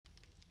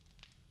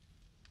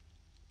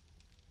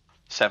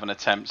7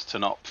 attempts to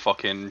not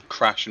fucking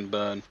crash and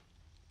burn.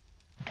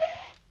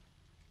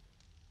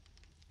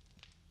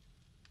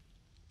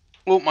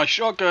 Oh, my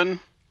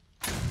shotgun!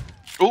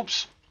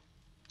 Oops.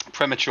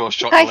 Premature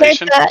shot I heard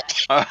deletion.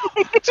 that.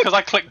 It's because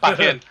I clicked back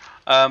in.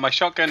 My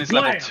shotgun is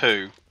level Blam!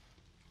 2.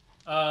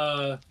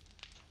 I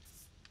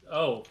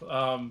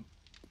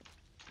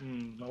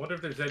wonder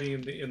if there's any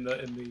in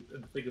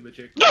the thing of the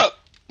chick. Oh,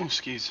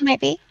 excuse.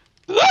 Maybe.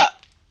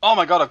 Oh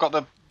my god, I've got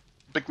the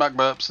Big Mac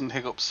burps and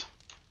hiccups.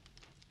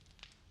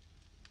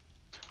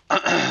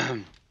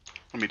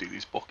 Let me do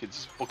these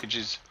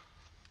bockages.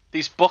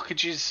 These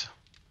bockages.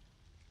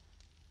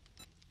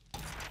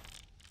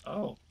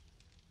 Oh.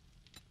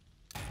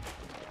 I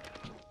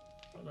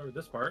don't remember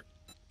this part.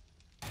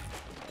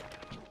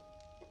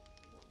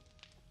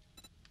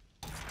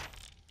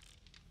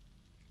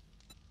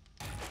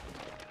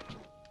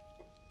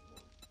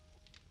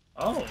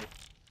 Oh.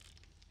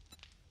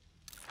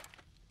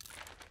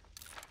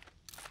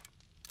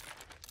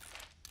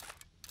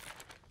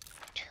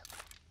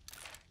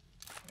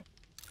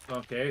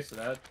 Okay, so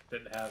that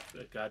didn't have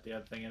a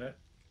goddamn thing in it.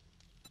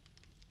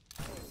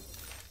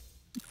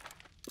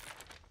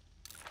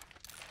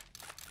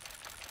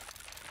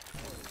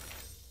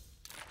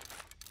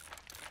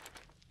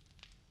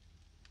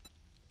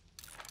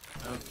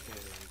 Okay.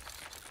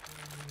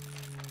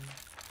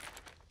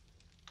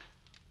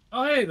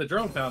 Oh, hey, the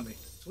drone found me.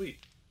 Sweet.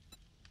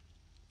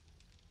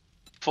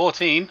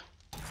 14.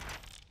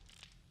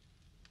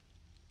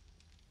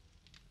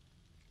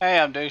 Hey,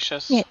 I'm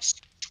Ducius. Yes,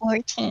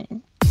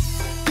 14.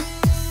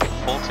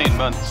 14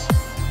 months.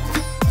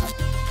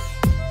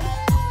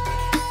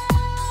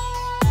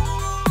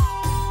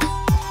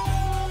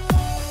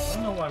 I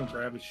don't know why I'm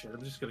grabbing shit.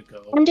 I'm just gonna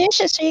go.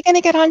 Ambitious, are you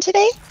gonna get on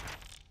today?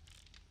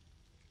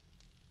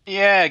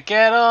 Yeah,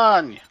 get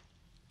on!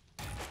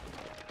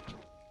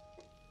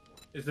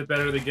 Is it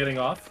better than getting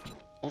off?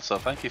 Also,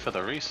 thank you for the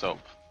resub.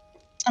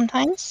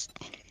 Sometimes.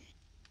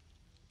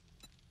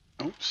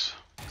 Oops.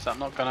 Is that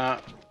not gonna...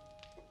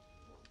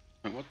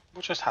 Wait,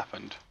 what just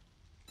happened?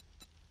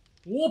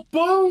 Whoa,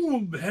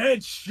 boom!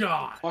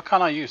 Headshot! Why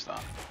can't I use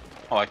that?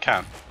 Oh, I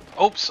can.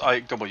 Oops, I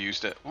double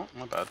used it. Oh,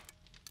 my bad.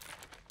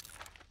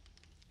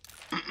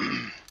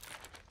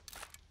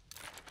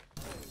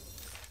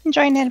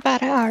 Join in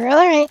about an hour,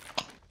 alright.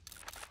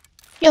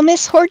 You'll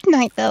miss Horde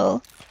Night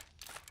though.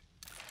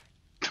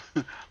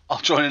 I'll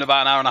join in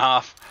about an hour and a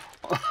half.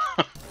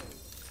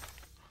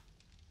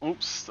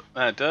 Oops,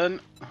 they're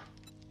done.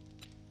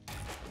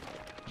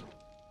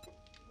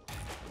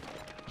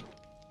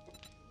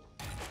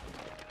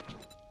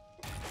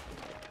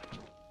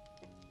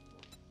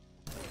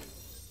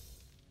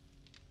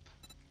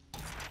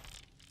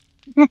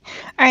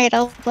 Alright,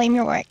 I'll blame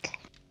your work.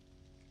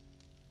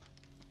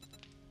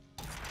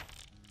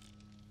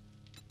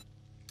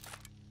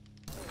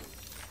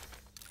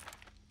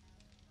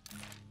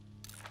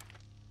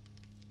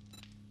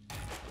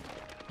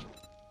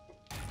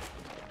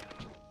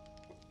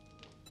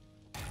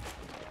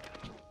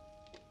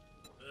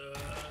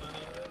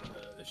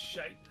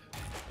 Shite.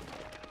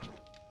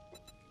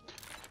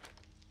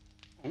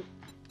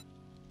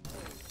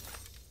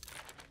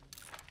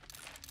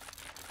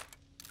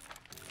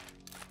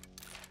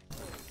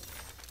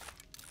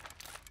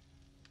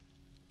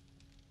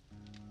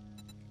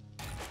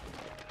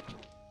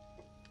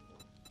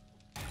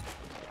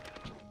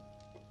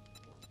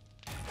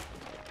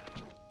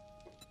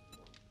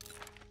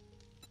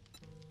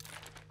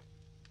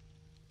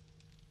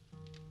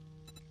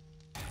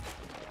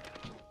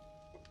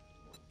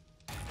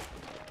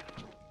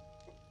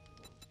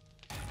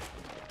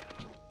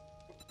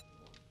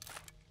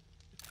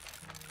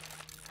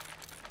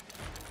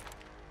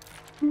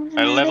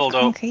 I leveled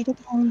up. Concrete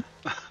again.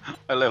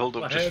 I leveled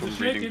My up just hands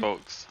from are reading shaking.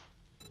 books.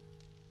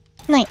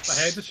 My hands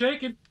Nice. are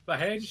shaking. My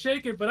hands are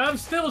shaking, but I'm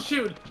still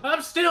shooting.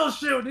 I'm still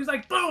shooting. He's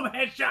like, boom,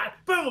 headshot.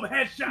 Boom,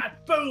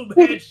 headshot. Boom,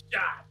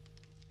 headshot.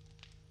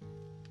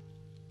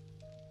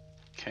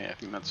 Okay, I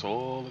think that's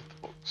all of the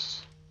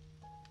books.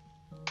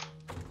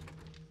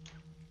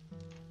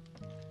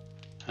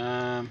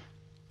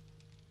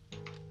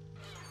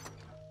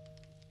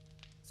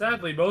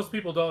 Sadly, most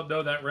people don't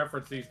know that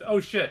reference these days. Oh,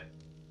 shit.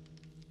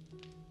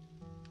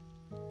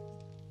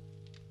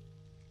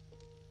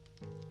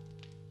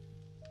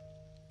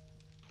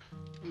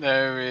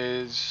 There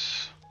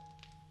is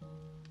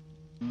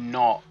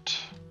not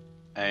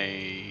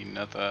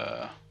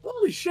another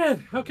Holy shit.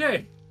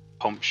 Okay.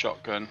 pump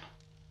shotgun.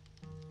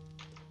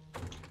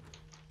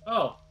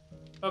 Oh.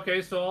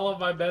 Okay, so all of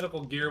my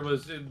medical gear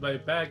was in my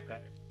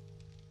backpack.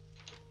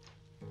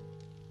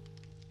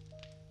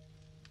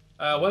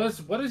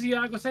 What does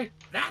Iago say?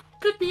 That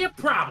could be a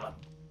problem.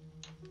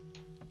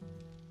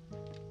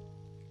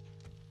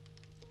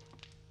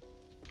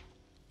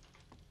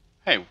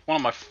 Hey, one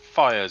of my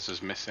fires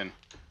is missing.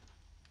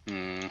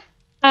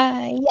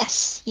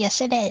 Yes.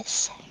 Yes, it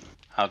is.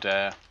 How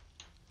dare.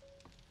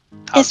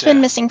 It's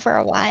been missing for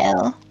a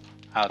while.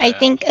 How dare. I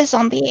think a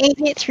zombie ate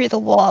it through the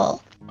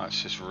wall.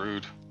 That's just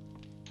rude.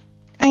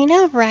 I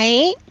know,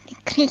 right?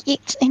 Could he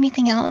eat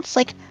anything else?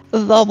 Like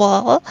the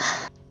wall?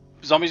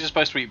 Zombies are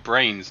supposed to eat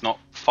brains, not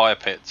fire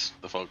pits.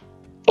 The fuck.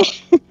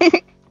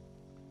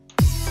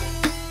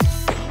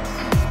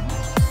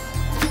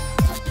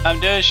 I'm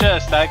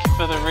Delicious, thank you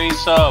for the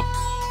resub.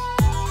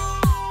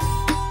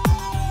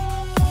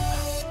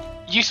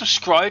 You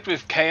subscribed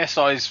with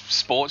KSI's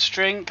sports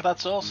drink?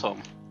 That's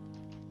awesome.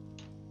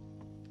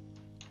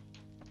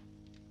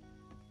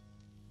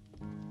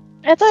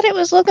 I thought it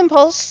was Logan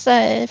Paul's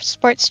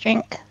sports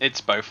drink.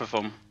 It's both of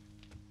them.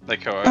 They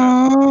co-own it.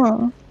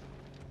 Oh.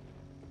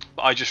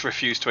 But I just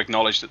refuse to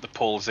acknowledge that the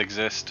Pauls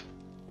exist.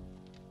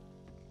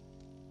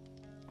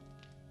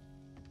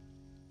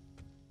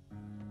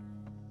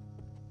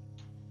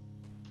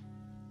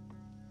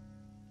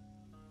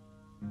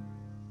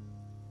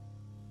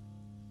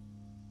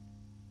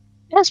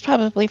 That's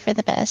probably for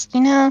the best,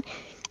 you know?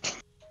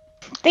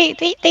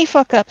 They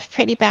fuck up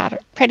pretty bad,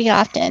 pretty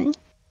often.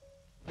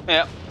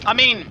 Yeah, I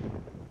mean,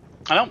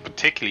 I don't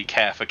particularly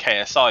care for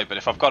KSI, but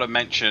if I've got to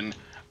mention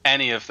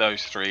any of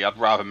those three, I'd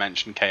rather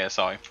mention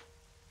KSI.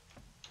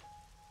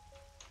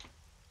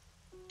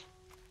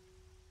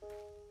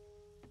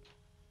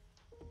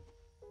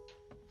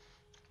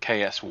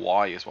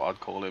 KSY is what I'd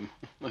call him.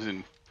 As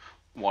in,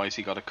 why has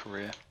he got a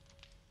career?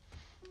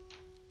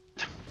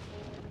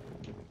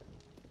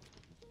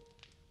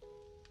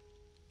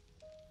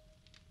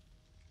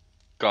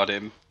 Got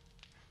him.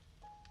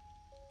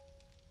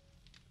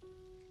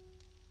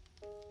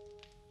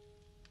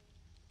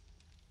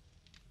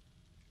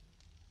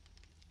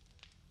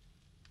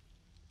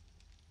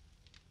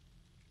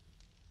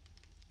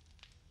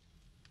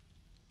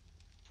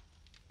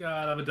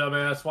 God, I'm a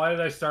dumbass. Why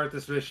did I start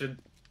this mission?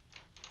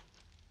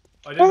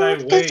 Why didn't I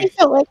Because you wait?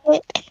 feel like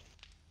it.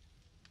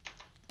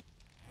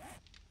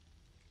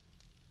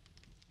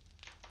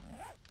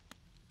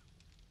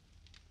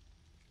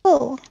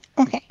 Oh,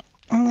 okay.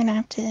 I'm gonna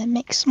have to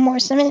make some more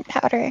cement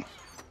powder.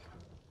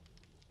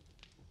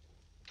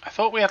 I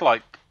thought we had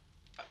like...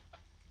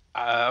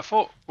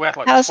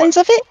 Thousands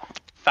of it?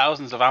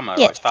 thousands of ammo,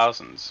 Yes. like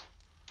thousands.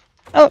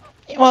 Oh,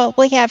 well,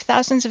 we have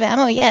thousands of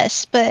ammo,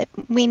 yes, but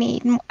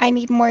I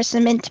need more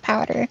cement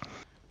powder.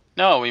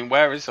 No, I mean,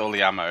 where is all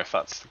the ammo if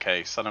that's the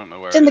case? I don't know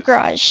where It's in the is.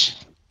 garage.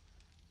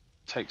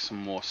 Take some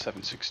more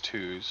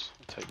 7.62s.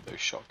 I'll take those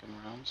shotgun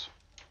rounds.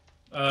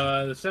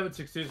 The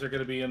 7.62s are going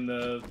to be in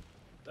the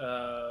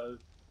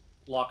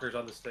lockers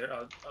on the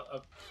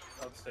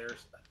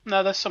upstairs.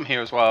 No, there's some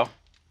here as well.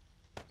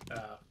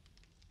 Uh,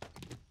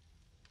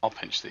 I'll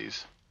pinch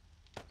these.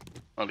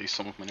 Or at least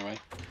some of them anyway.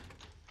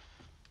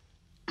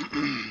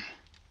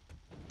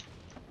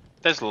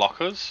 There's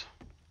lockers.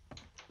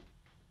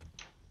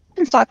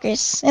 There's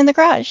lockers in the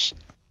garage.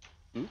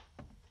 Hmm?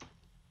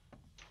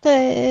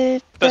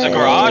 There's a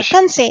garage?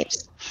 Gun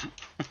safes.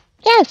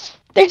 Yes,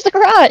 there's a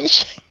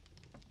garage.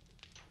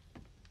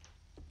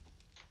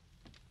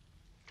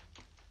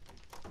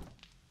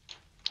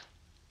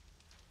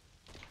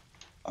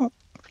 Oh,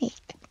 wait.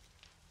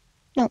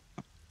 No.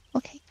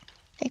 Okay.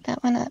 Take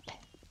that one up.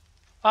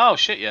 Oh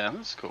shit, yeah,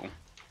 that's cool.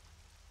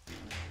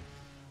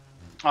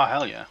 Oh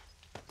hell yeah.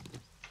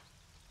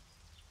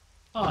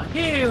 oh,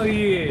 hell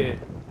yeah!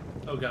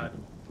 Oh, God.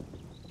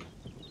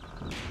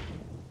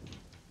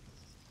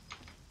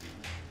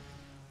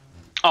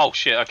 Oh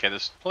shit, okay,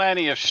 there's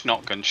plenty of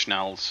shotgun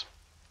schnells.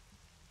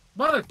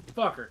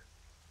 Motherfucker!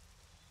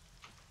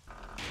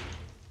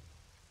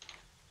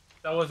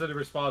 That wasn't a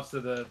response to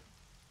the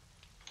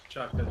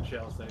shotgun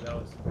shells thing. That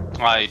was...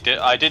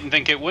 I didn't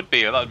think it would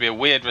be. That would be a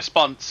weird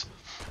response.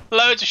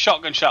 Loads of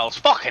shotgun shells.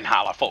 Fucking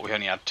hell, I thought we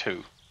only had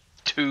two.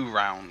 2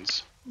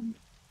 rounds.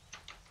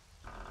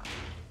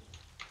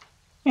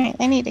 Alright,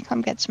 I need to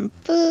come get some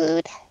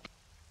food.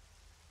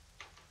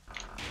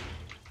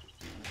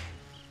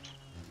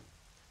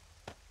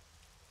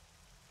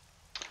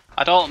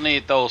 I don't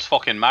need those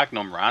fucking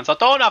Magnum rounds. I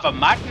don't have a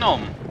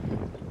Magnum.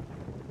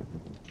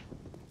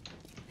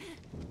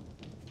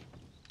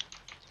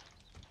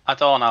 I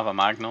don't have a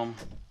Magnum.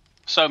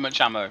 So much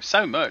ammo.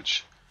 So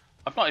much.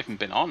 I've not even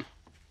been on.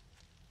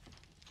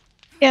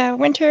 Yeah,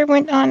 Winter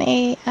went on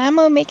a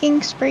ammo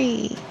making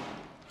spree.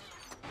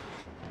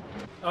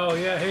 Oh,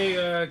 yeah, hey,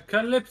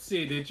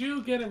 Calypsy, did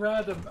you get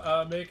around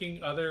to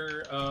making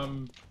other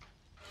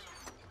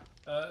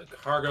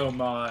cargo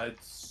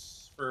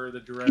mods for the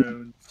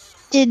drones?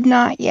 Did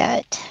not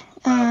yet.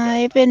 Okay.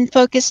 I've been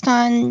focused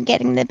on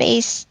getting the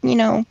base, you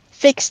know,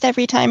 fixed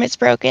every time it's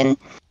broken.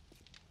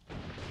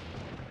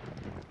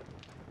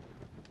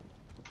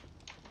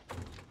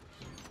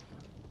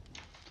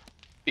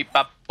 Beep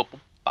bop boop boop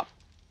bop.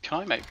 Can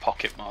I make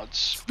pocket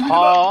mods?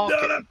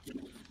 Pocket.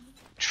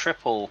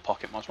 Triple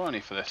pocket mods. What do I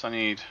need for this? I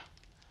need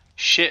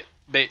shit,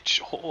 bitch,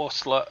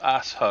 horselet,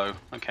 ass hoe.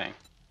 Okay.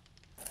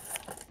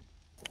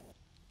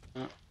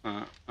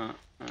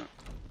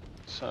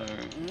 So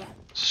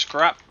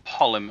scrap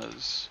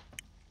polymers.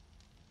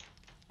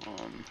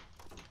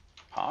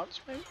 Parts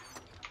maybe?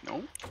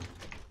 No.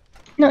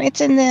 No, it's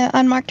in the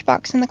unmarked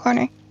box in the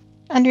corner,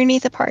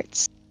 underneath the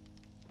parts.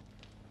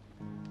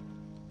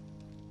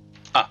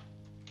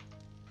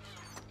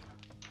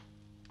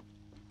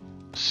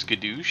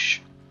 Skadoosh.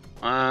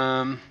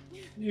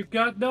 You've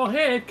got no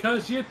head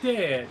because you're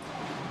dead.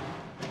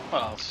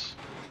 What else?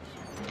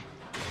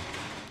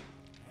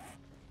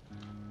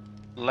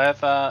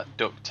 Leather,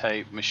 duct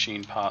tape,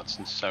 machine parts,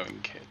 and sewing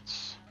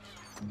kits.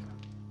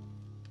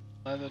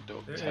 Leather,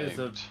 duct There tape. is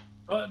a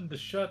button to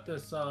shut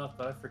this off,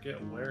 but I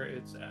forget where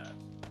it's at.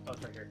 Oh,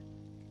 it's right here.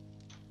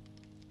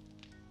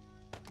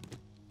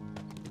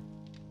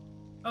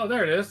 Oh,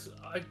 there it is.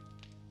 I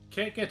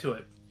can't get to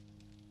it.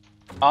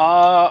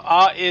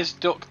 Is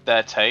duct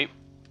there tape?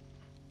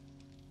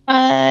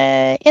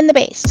 In the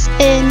base.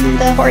 In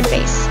the horde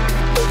base.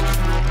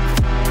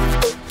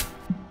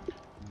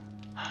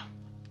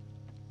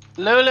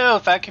 Lulu,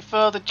 thank you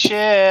for the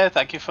cheer.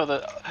 Thank you for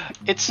the.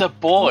 It's a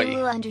boy.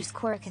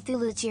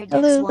 Lulu_Cthulhu cheered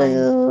next one.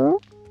 Lulu.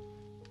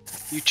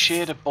 You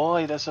cheered a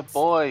boy. There's a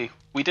boy.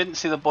 We didn't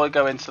see the boy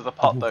go into the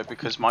pot though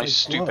because my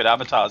stupid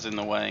avatar's in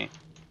the way.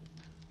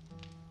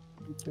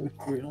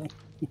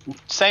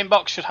 Same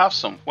box should have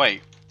some.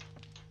 Wait.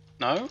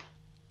 No?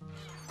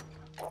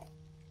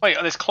 Wait,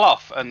 there's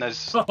cloth and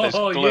there's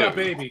Oh, glue. yeah,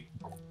 baby.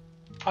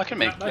 I can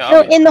make. No, Yeah,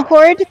 No, in the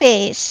horde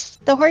base.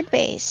 The horde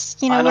base.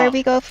 You I know know. where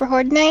we go for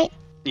horde night?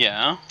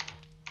 yeah.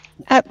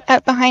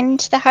 Out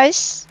behind the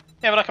house?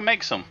 Yeah, but I can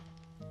make some.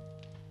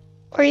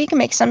 Or you can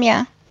make some,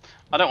 yeah.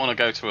 I don't want to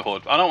go to a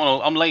horde. I don't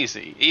want to. I'm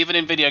lazy, even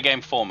in video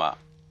game format.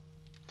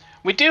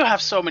 We do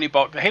have so many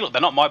boxes. Hey, look,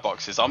 they're not my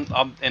boxes.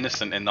 I'm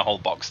innocent in the whole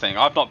box thing.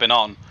 I've not been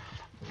on.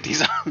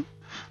 These are.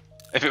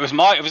 If it was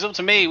up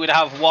to me, we'd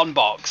have one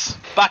box.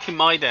 Back in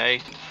my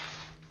day,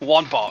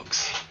 one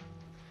box.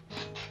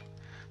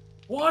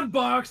 One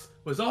box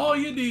was all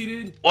you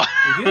needed. What?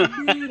 We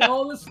didn't need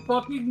all this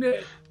fucking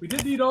We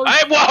didn't need all this.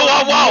 Hey, whoa, fucking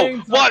whoa,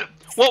 whoa! names.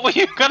 What were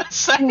you gonna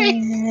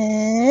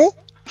say?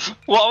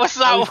 What was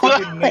All these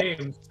that? fucking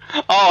names.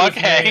 Oh, Those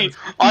okay. names.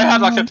 I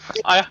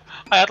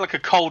had like a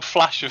cold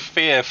flash of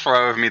fear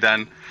throw over me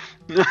then.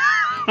 Yeah,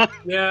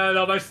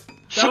 no, that was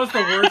the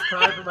worst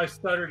time for my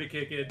stutter to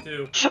kick in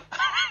too.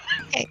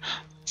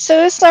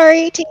 So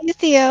sorry to you,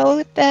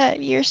 Theo,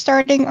 that you're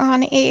starting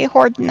on a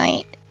horde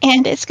night.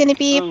 And it's gonna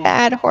be a Oh.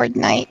 bad horde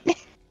night.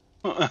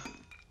 Oh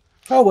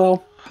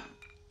well.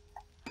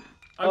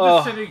 I'm Oh.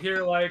 just sitting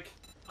here like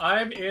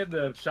I'm in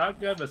the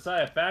Shotgun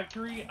Messiah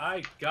factory.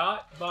 I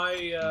got my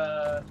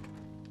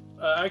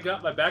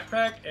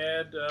backpack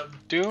and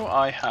Do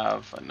I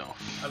have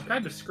enough? I'm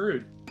kind of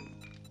screwed.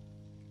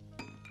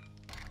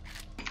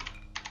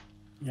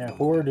 Yeah,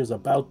 Horde is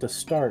about to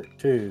start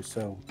too,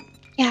 so.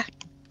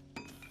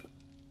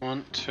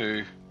 1,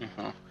 2.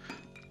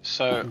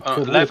 So So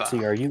leather.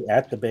 Lipsy, are you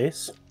at the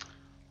base?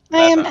 I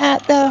am Leather.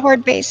 at the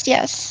horde base,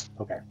 yes.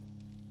 Okay.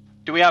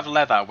 Do we have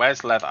leather?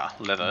 Where's leather?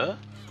 Leather?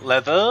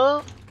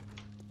 Leather?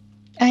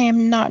 I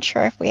am not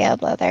sure if we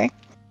have leather.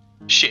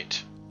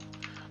 Shit.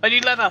 I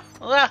need leather.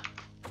 Ah.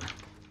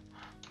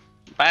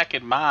 Back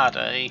in my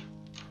day.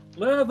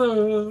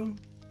 Leather.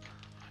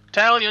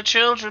 Tell your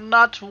children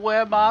not to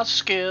wear my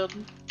skin.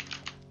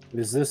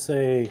 Is this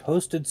a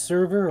hosted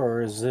server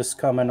or is this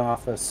coming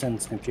off a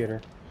Sin's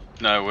computer?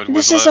 No, we've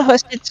This is a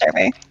hosted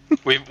server.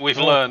 we've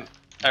learned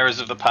errors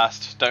of the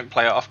past. Don't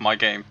play it off my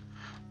game.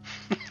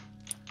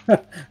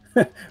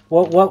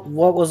 What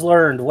was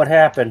learned? What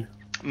happened?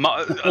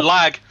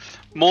 Lag.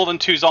 More than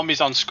 2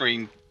 zombies on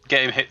screen.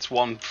 Game hits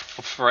one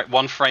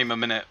frame a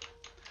minute.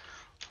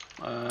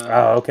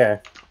 Oh, okay.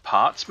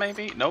 Parts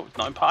maybe? No,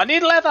 not in parts. I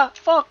need leather.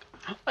 Fuck.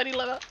 I need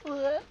leather.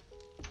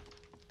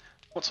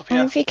 What's up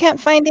here? If you can't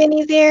find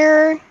any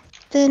there,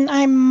 then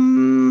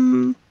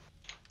I'll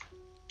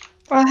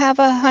have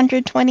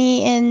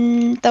 120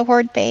 in the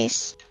horde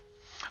base.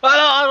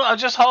 I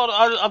just hold.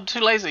 I'm too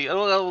lazy.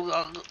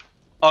 Oh,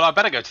 I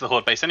better go to the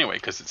horde base anyway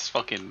because it's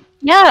fucking.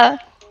 Yeah.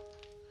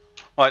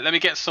 Right, let me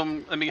get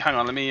some. Hang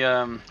on. Let me.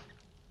 Oh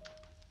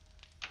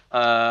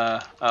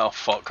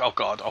fuck. Oh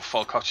god. Oh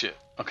fuck. Oh shit.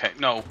 Okay.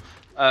 No.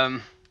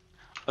 Other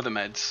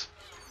meds.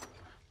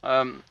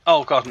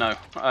 Oh god. No.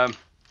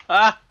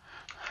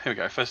 Here we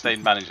go. First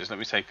aid bandages. Let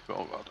me take.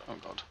 Oh god. Oh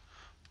god.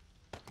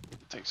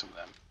 Take some of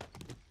them.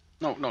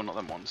 No, not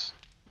them ones.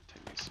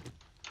 Take these.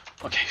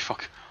 Okay.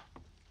 Fuck.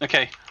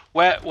 Okay.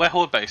 Where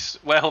horde base?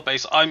 Where horde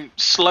base? I'm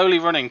slowly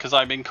running because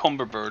I'm in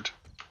Cumberbird.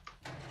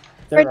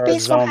 There Horde are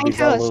base behind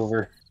zombies all house.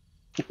 over.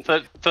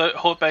 The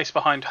horde base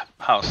behind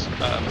house.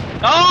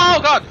 Oh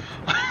god!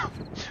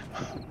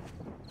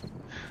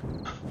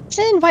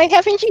 Sin, why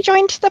haven't you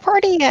joined the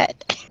party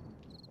yet?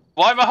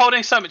 Why am I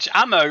holding so much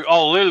ammo?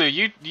 Oh, Lulu,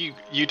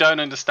 you don't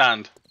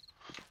understand.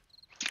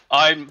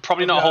 I'm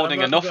probably not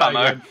holding enough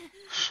ammo.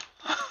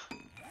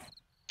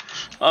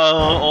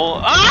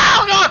 Oh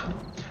god!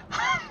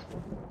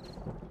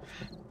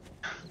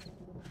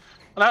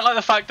 I don't like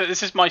the fact that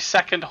this is my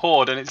second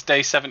horde and it's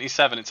day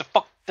 77. It's a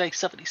day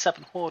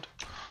 77 horde.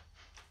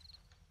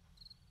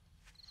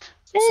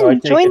 Sin, So I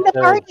take join it,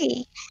 the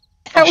party.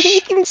 That way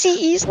you can see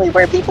easily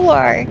where people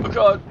are. Oh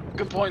god,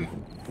 good point.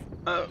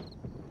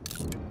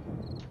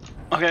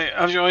 Okay,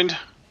 I've joined.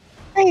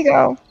 There you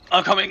go.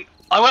 I'm coming.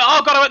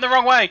 Oh god, I went the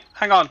wrong way.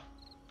 Hang on.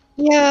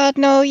 Yeah,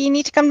 no, you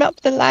need to come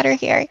up the ladder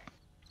here.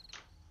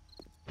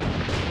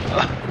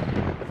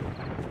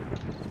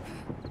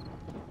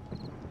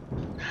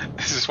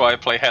 is why I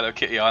play Hello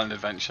Kitty Island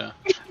Adventure.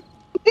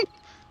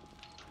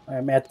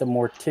 I'm at the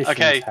mortician's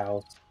Okay.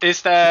 house.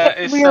 Is there?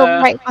 Is We're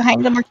there? right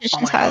behind the Oh mortician's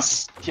my God.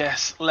 house.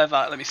 Yes,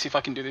 lever. Let me see if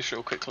I can do this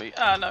real quickly.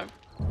 Ah, no.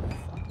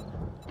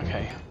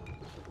 Okay.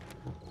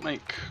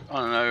 Make, I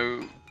don't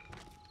know,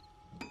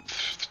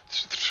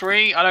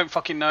 3? I don't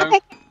fucking know. Okay.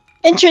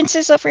 Entrance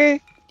is over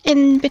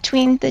in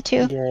between the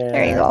two. Yeah,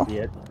 There you I go. see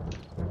it.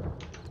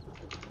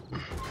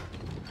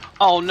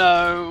 Oh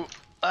no.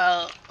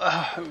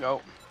 Here we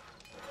go.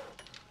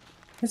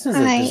 This is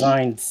Hi. a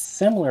design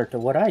similar to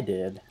what I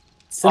did. Oh.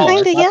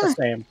 Similar, Kinda, not yeah. the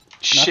same.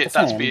 Shit, the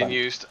that's same, being but-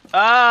 used.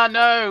 Ah,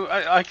 no.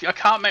 I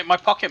can't make my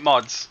pocket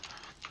mods.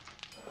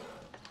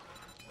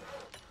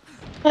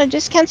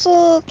 Just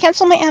cancel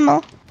my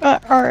ammo.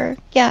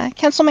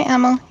 Cancel my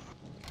ammo.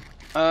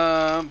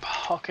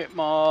 Pocket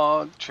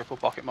mod, triple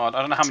pocket mod. I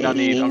don't know how many I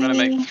need. I'm gonna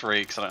make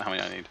 3 because I don't know how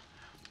many I need.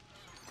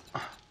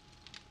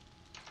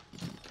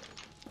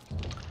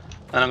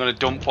 And I'm gonna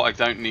dump what I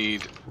don't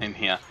need in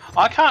here.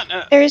 I can't.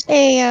 There's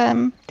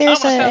a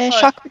what's that side?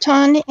 shock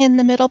baton in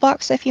the middle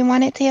box if you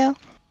want it, Theo.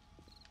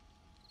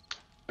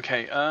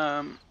 Okay.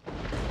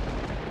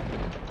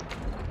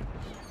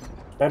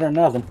 Better than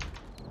nothing.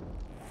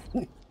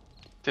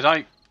 Did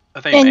I?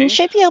 Are they And you made?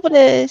 should be able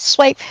to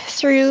swipe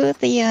through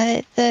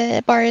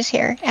the bars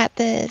here at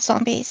the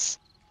zombies.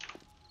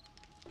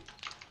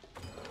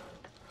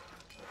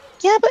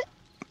 Yeah, but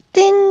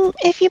then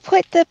if you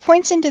put the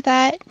points into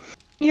that,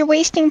 you're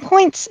wasting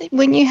points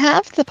when you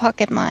have the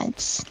pocket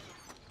mods.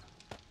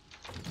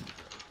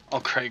 Oh,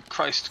 Craig!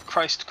 Christ!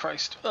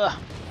 Ugh.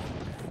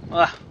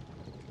 Ugh.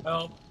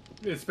 Well,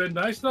 it's been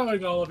nice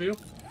knowing all of you.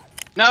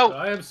 No!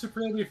 I am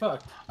supremely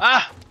fucked.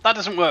 Ah! That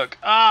doesn't work.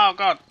 Oh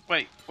god!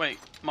 Wait.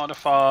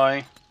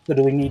 Modify. So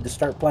do we need to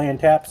start playing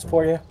taps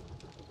for you?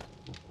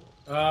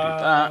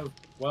 that.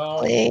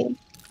 Well, Wait.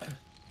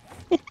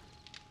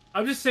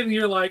 I'm just sitting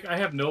here like I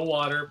have no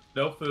water,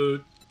 no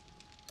food.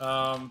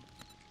 And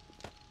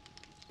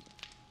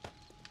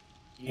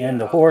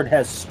the yeah. horde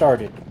has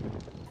started.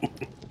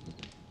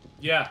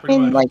 Yeah, pretty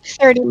In much. like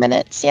 30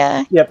 minutes,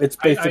 yeah. Yep, it's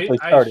basically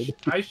started.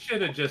 I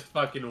should have just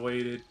fucking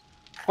waited.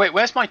 Wait,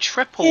 where's my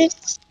triple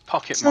Here's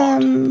pocket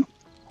mod? some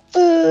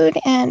food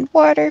and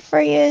water for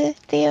you,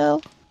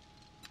 Theo.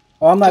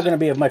 Well, I'm not going to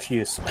be of much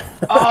use.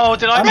 Oh,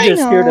 did I I'm make?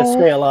 just here to know.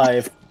 stay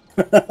alive.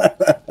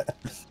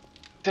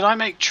 Did I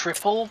make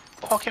triple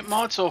pocket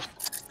mods or?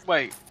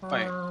 Wait.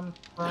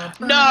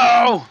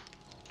 No!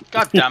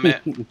 God damn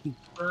it!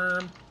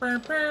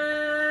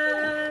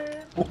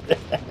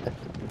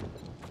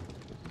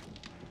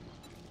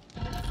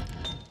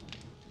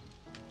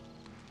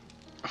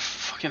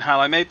 Fucking hell!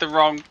 I made the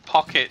wrong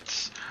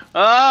pockets.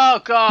 Oh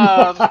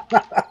god!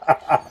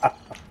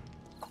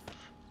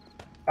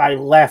 I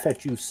laugh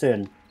at you,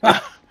 Sin.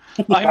 I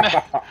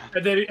made.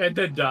 And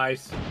then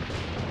dies.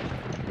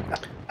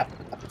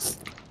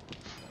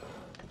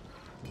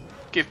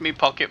 Give me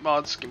pocket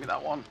mods. Give me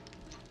that one.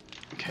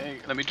 Okay,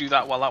 let me do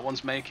that while that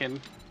one's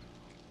making.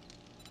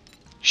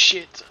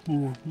 Shit.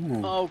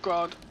 Mhm. Oh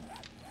god.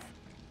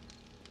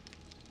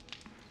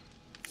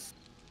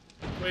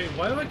 Wait,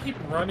 why do I keep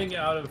running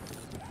out of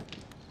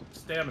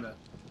stamina?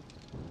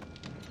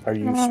 Are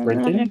you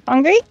sprinting?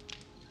 Hungry?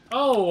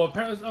 Oh,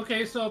 apparently.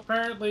 Okay, so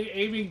apparently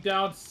aiming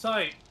down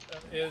sight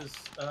is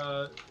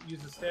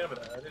uses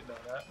stamina. I didn't know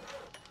that.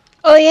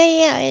 Oh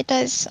yeah, it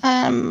does.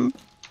 I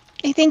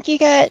think you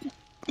got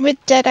with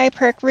Deadeye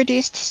perk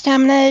reduced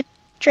stamina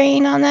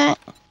drain on that.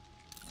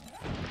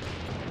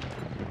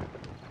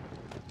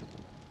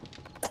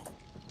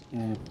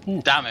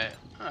 Mhm. Damn it.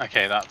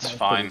 Okay, that's That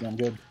fine. could've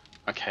been good.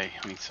 Okay,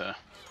 I need to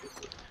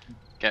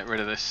get rid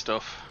of this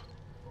stuff.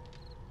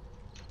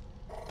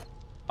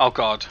 Oh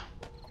god.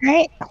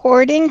 Alright,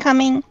 horde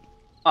incoming.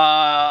 Oh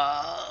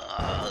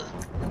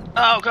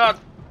god.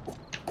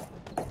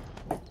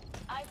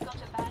 I've got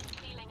a bad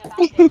feeling about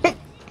this.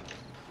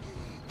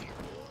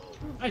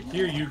 I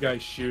hear you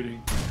guys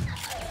shooting.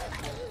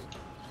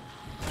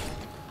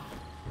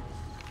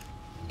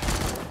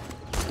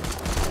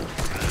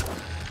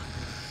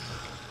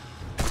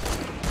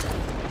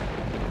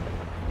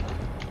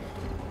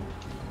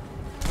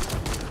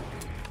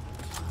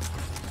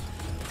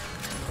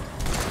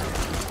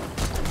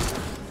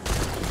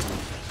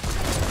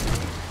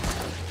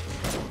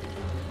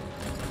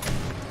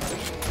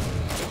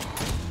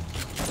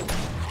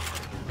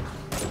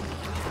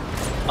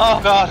 Oh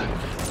god.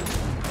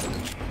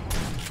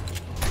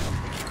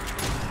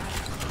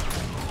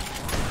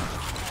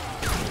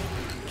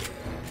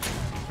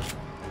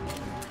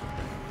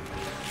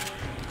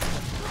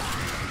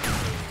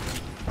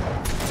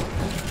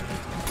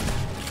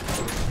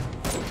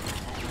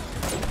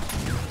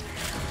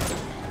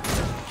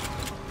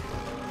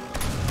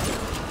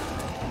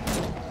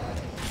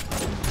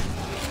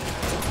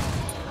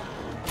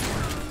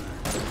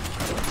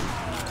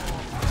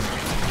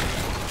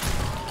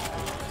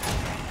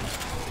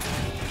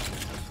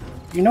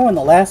 You know, in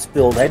the last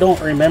build, I don't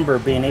remember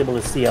being able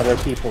to see other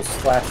people's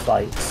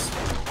flashlights.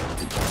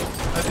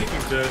 I think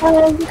you did.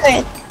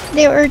 Good.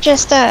 They were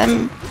just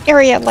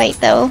area light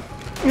though,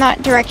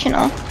 not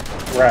directional.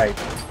 Right.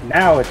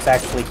 Now it's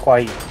actually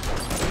quite...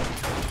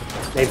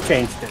 They've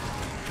changed it.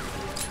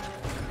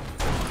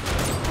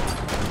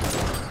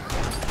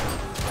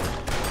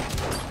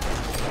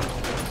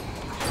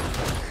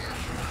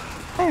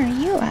 Why are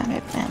you out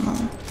of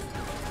ammo?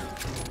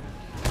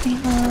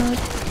 Reload.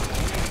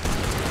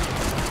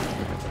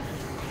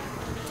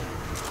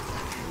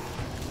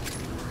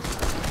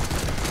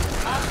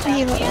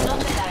 You're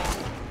not alone.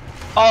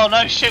 Oh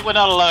no, shit, we're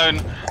not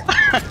alone.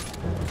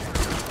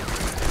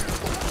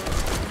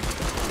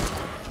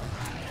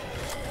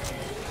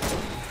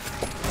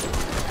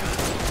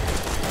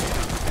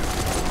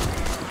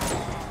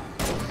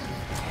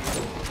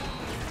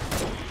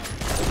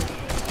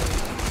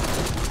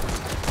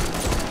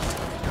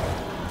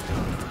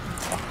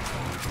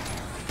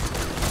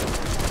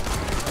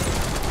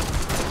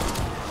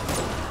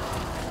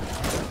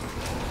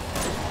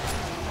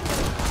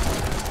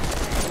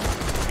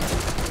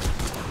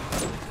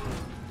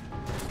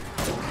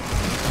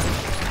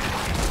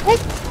 What?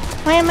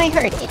 Why am I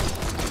hurting?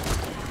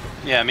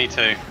 Yeah, me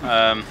too.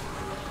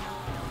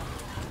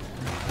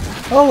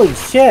 Holy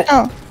shit!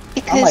 Oh,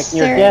 because like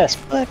near they're death.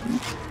 exploding.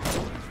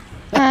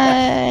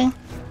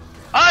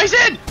 Oh, he's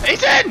in!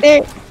 He's in!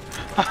 They're...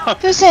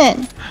 Who's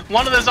in?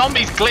 One of the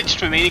zombies glitched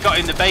for me. He got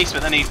in the base,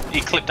 but then he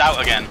clipped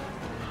out again.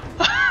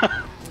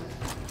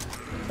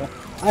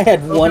 I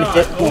had Oh one God,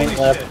 hit holy point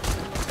left. shit.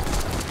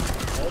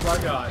 Oh my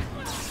god.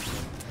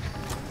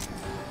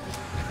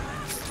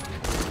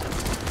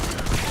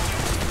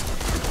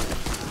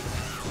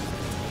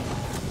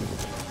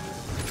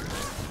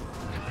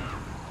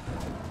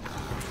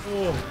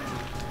 Oh.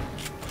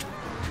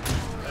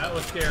 That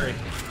was scary.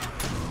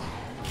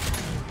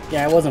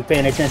 Yeah, I wasn't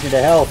paying attention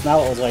to health.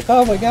 Now it was like,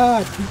 oh my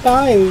god, I'm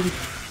dying.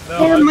 No,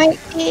 There I- might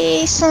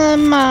be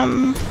some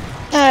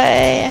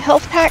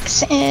health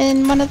packs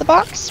in one of the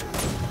box.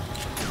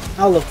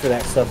 I'll look for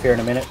that stuff here in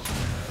a minute.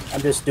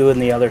 I'm just doing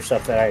the other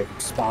stuff that I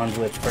spawned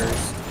with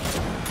first.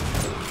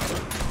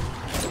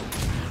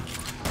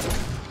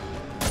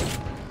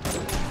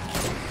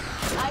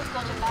 I've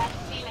got a bad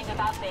feeling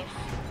about this.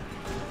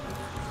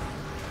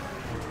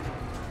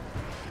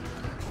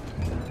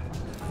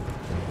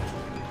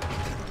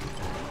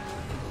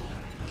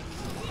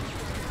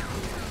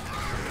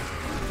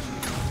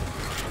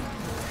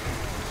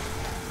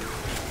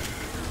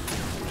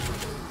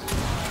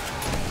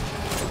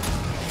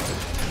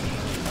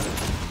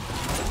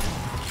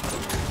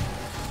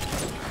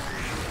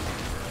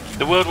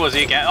 The World War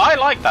Z game. I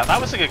like that.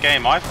 That was a good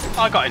game. I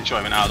got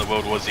enjoyment out of the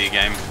World War Z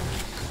game.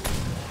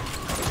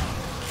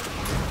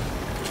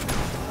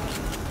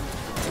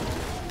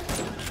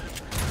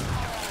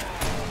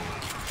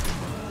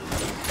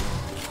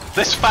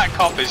 This fat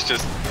cop is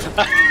just...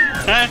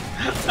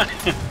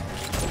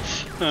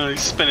 oh,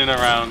 he's spinning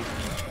around.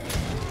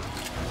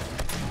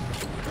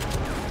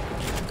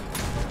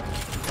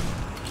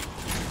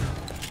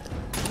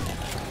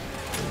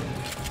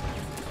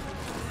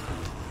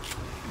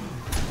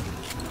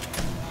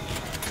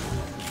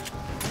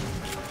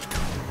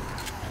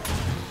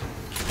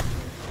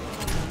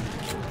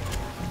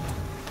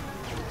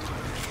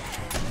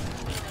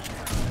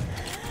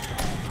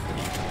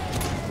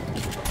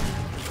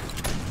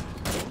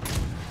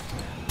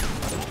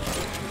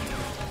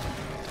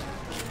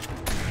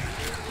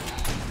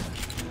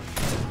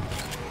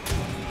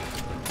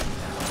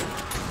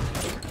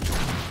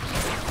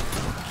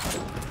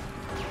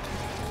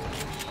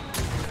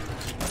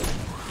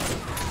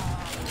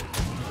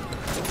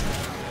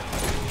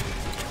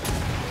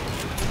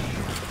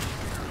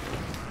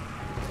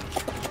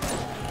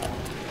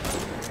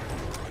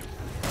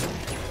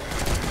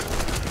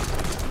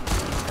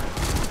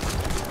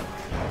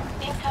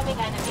 Incoming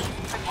enemy.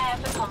 Prepare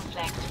for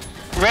conflict.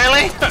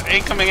 Really?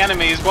 Incoming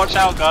enemies. Watch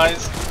out,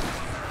 guys.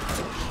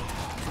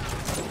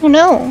 Oh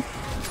no.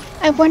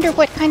 I wonder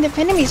what kind of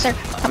enemies are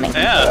coming.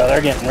 Yeah,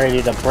 They're getting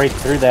ready to break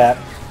through that.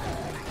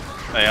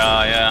 they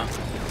are, yeah.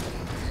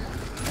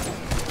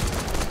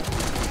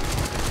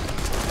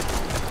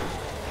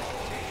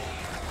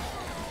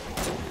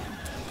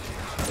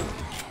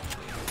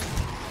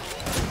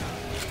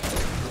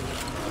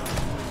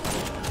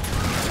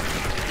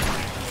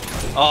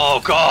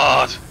 Oh,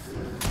 God.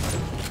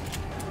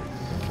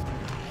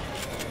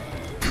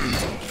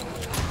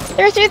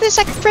 They're through the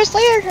first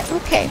layer?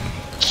 Okay.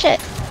 Shit.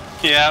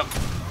 Yeah.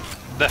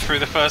 They're through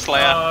the first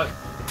layer. I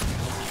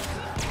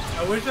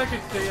wish I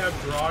could say I'm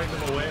drawing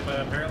them away, but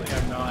apparently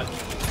I'm not.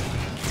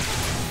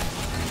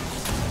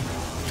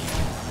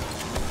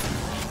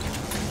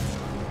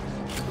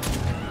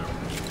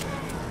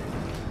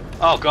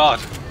 Oh, God.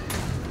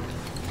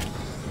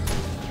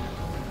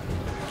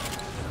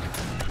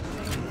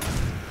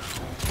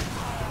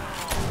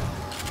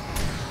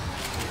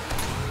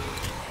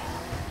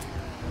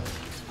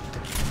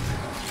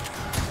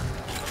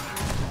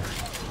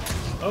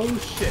 Oh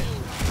shit.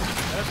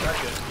 That's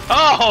not good.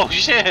 Oh,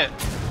 shit.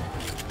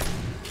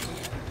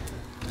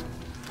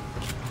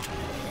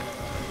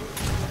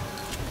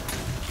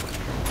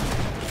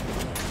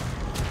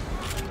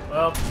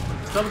 Well,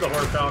 some of the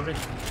horde found me.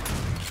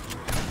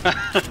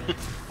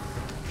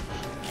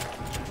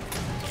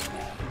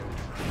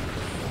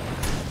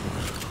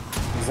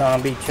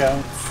 zombie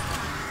chunks.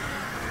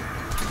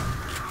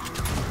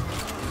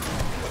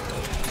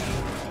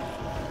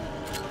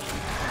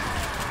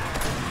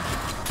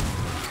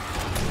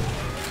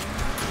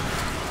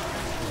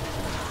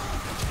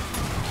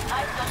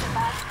 I've got a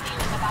bad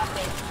feeling about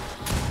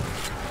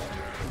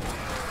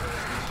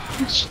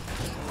this.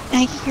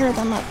 I hear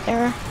them up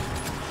there.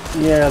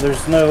 Yeah,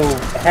 there's no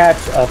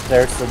hatch up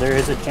there, so there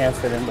is a chance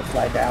for them to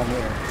fly down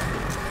here.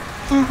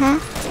 Mm-hmm.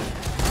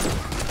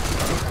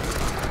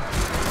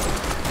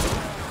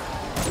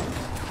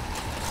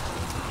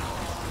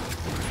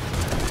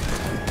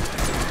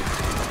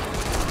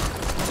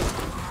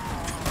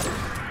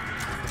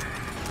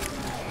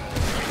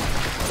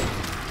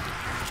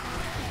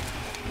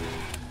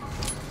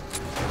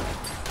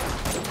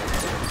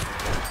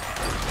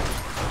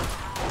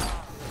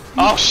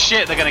 Oh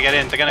shit, they're gonna get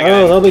in, they're gonna get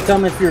Oh, in. they'll be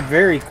coming through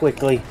very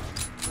quickly.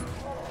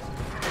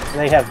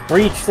 They have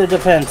breached the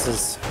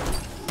defenses.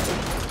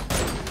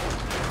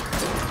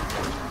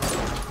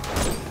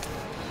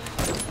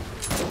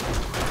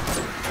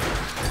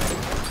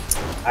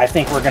 I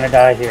think we're gonna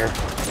die here.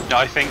 No,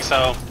 I think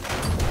so.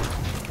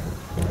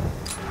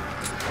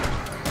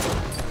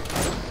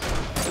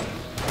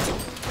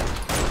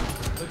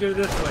 Look at it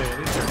this way. At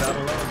least you're not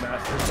alone,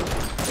 master.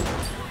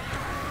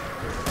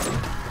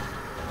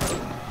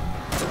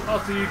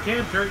 Also, you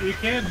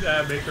can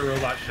make the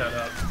robot shut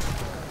up.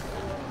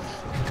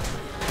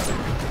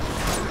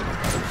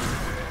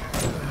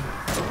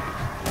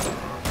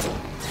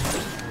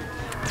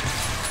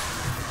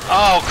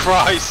 Oh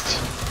Christ!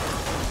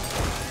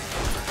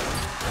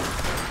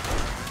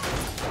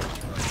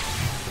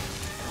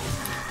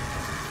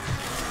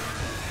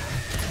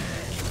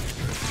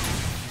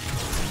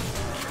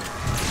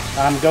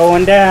 I'm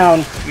going down.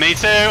 Me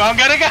too, I'm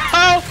gonna go!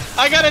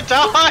 I gotta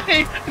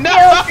die! No!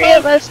 All three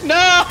of us.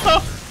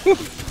 No!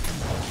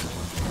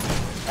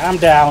 I'm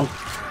down.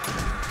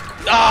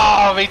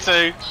 Oh, me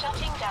too.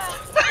 Shutting down.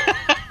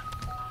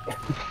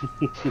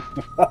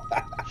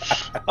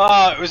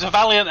 Oh, it was a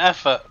valiant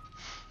effort.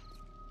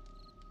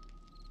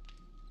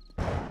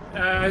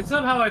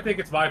 Somehow I think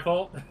it's my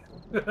fault.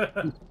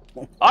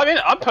 I mean,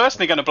 I'm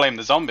personally going to blame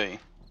the zombie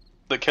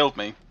that killed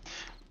me.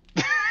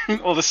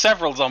 Or the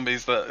several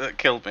zombies that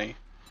killed me.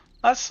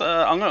 That's,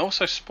 I'm going to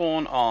also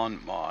spawn on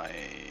my...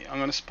 I'm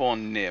going to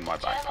spawn near my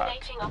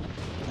backpack. Terminating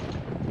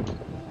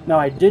op- No,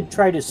 I did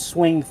try to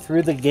swing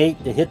through the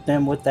gate to hit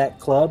them with that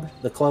club.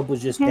 The club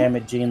was just Mhm.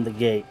 damaging the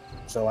gate.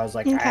 So I was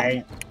like,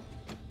 Okay.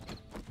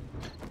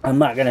 I'm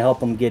not going to help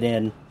them get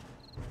in.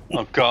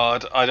 Oh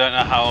god, I don't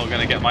know how I'm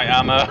going to get my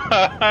ammo.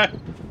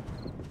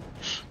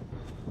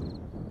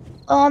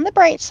 On the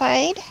bright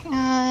side,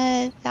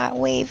 that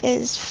wave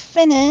is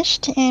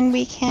finished, and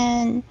we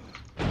can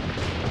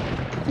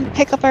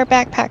pick up our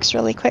backpacks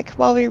really quick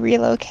while we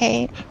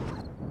relocate.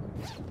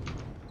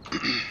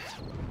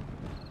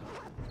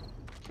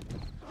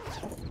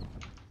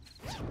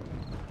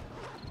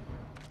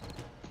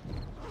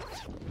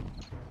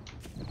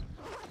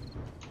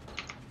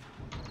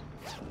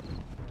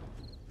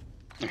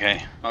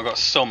 Okay, I've got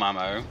some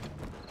ammo.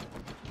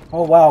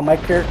 Oh wow, my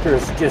character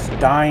is just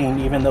dying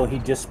even though he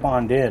just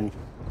spawned in.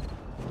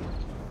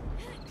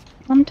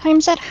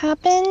 Sometimes that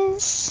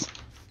happens.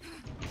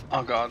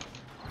 Oh god.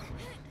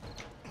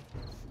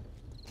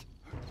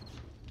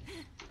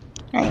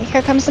 Alright,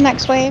 here comes the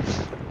next wave.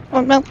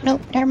 Oh, no,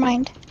 never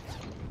mind.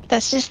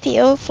 That's just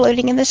Theo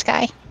floating in the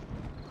sky.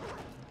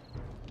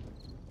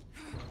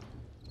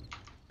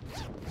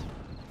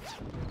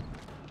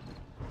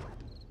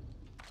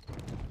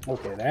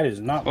 Okay, that is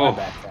not my Oh.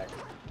 backpack.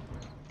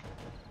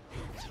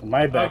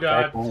 My backpack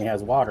God. only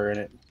has water in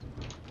it.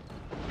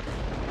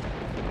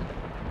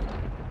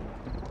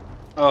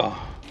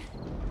 Oh.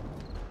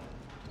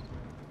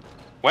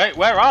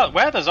 Where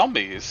are the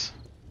zombies?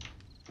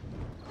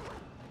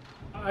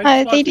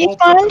 They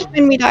despawned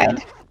when we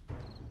died.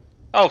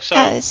 Oh,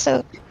 so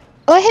So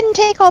go ahead and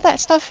take all that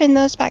stuff in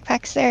those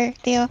backpacks there,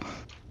 Theo.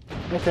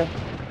 Okay.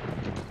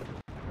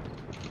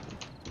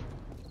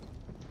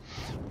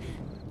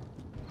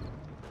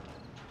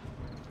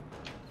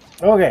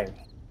 Okay.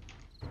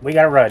 We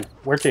gotta run.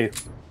 Where to?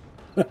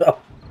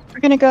 We're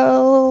gonna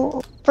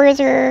go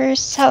further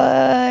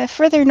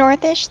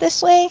northish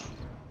this way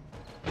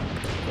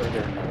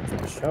Further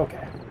northish.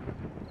 Okay.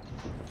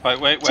 wait,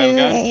 where to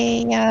are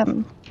we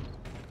going?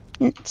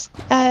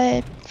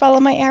 follow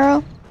my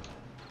arrow.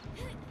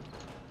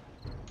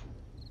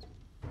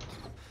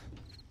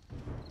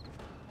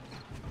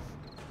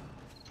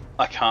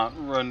 I can't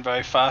run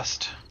very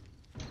fast.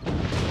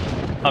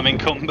 I'm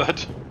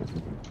encumbered.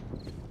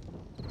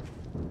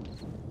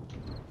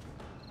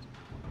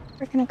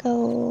 We're gonna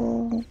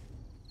go.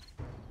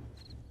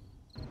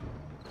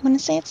 I'm gonna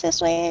say it's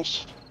this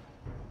way-ish.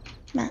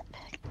 Map.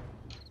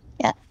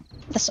 Yeah,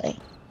 this way.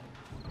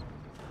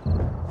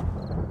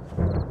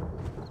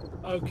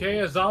 Okay,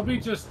 a zombie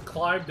just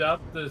climbed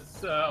up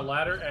this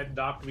ladder and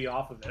knocked me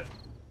off of it.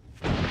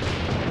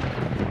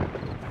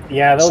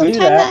 Yeah, they'll do Sometimes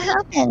that that.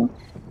 happens.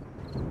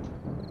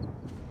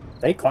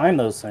 They climb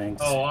those things.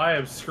 Oh, I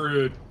am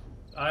screwed.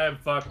 I am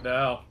fucked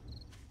now.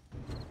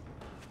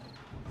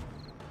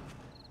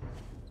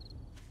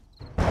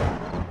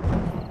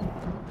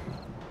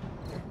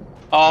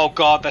 Oh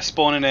god, they're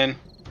spawning in.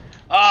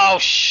 Oh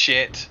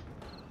shit.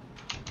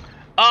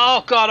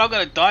 Oh god, I'm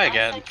gonna die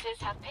again.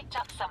 Defenses have picked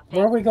up something.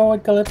 Where are we going,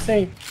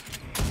 Calypso?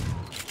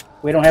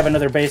 We don't have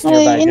another base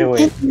nearby, do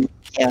we?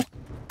 Yeah.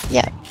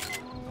 Yeah.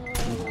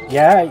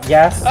 Yeah,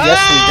 yes,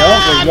 yes we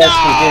don't, or yes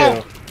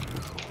we do.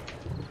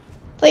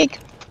 Like,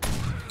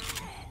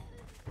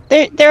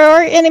 there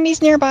are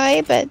enemies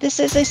nearby, but this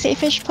is a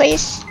safe-ish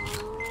place,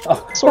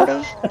 Oh. sort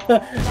of.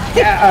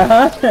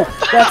 Yeah,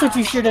 that's what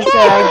you should have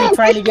said. I'd be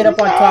trying to get up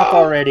on top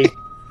already.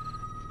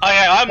 Oh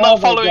yeah, I'm Oh not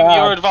my following God.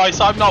 your advice.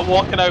 I'm not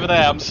walking over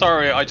there. I'm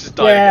sorry, I just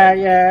died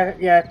again.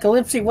 Yeah.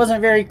 Calypso wasn't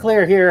very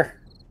clear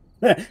here.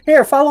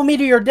 Here, follow me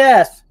to your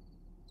death.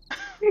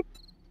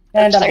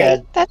 And I'm Sorry,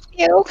 dead. that's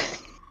you.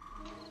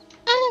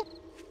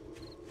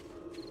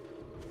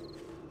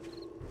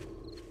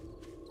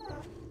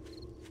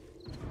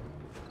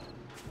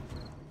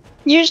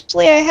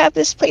 Usually I have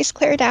this place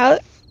cleared out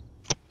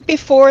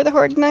before the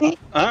Horde Night,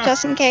 Ah.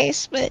 just in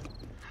case, but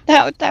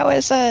that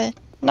was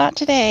not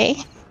today.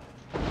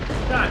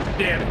 God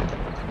damn it.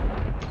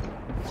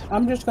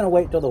 I'm just gonna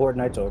wait till the Horde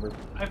Night's over.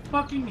 I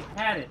fucking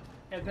had it.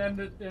 And then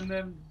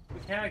the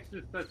mechanics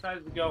just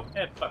decided to go,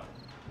 fuck.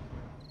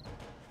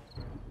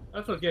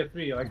 That's what gets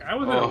me. Like, I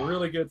was in Oh. a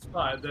really good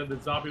spot, and then the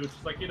zombie was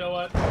just like, you know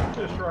what?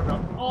 Just shrug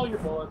up all your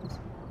bullets.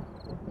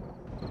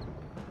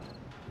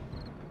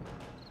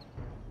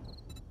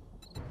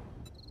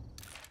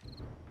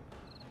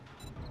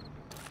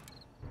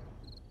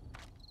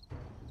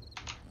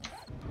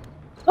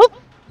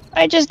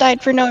 I just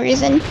died for no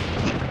reason.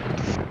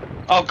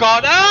 Oh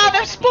god,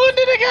 they've spawned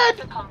in The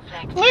again!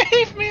 conflict.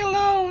 Leave me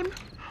alone!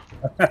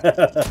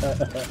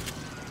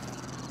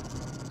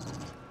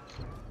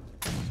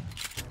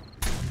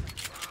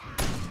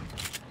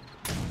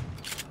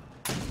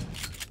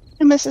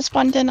 I must have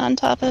spawned in on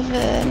top of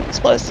an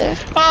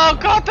explosive. Oh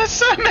god, there's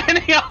so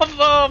many of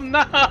them!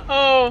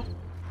 No!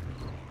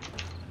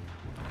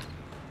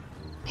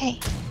 Hey.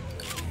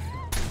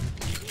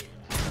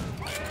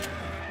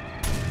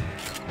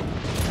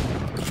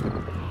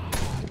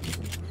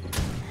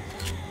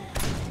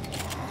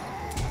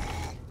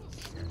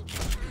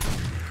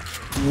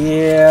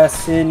 Yeah,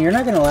 Sin, you're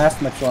not gonna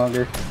last much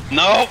longer.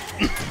 No!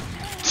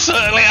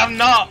 Certainly I'm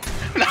not!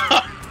 No!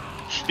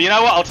 But you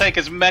know what? I'll take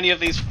as many of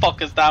these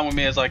fuckers down with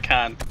me as I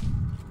can.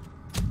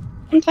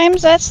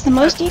 Sometimes that's the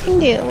most you can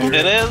do.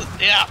 It is?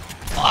 Yeah.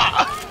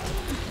 Ah.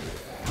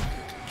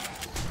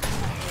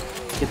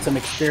 Get some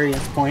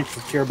experience points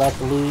that you're about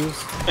to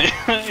lose.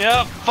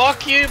 Yeah,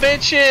 fuck you,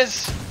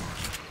 bitches!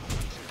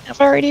 I've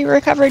already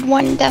recovered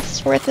 1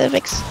 death's worth of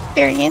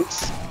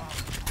experience.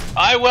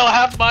 I will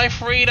have my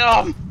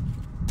freedom!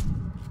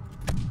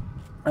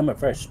 I'm a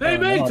fresh They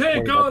spawn, I may don't have to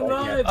take worry our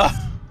about that yet. lives,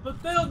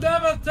 but they'll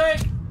never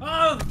take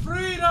our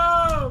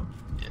freedom!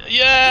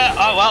 Yeah,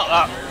 oh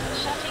well,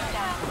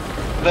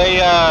 Shutting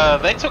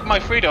down. they took my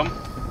freedom.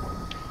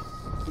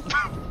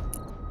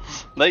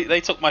 they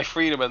took my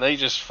freedom and they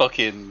just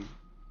fucking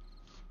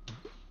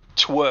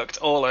twerked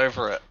all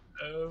over it.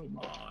 Oh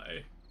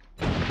my.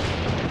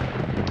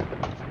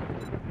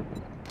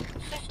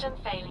 System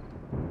failing.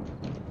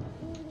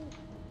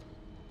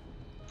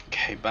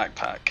 Okay,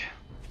 backpack.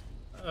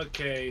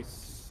 Okay,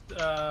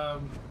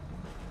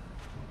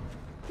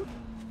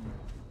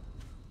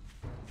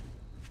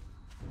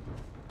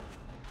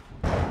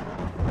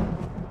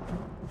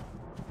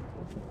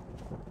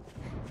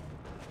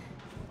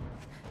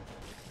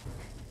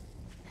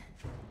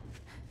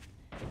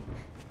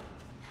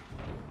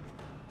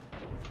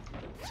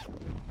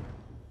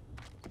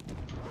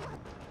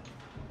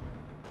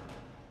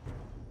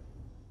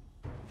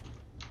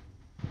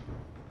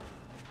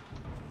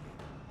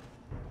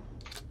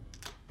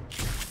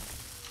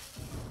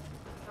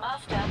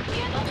 Master,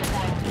 we are not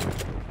alone.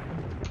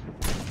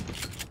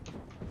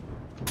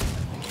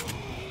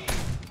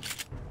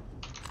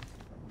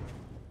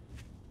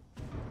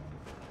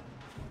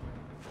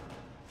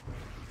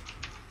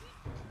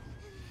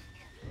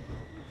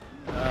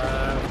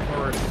 of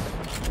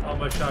course, all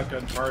my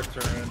shotgun parts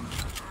are in.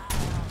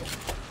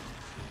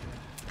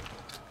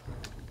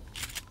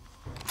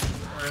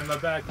 Are in my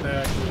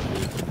backpack,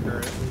 which is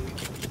currently.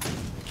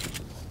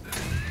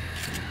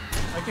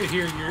 I can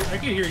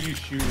hear you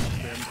shooting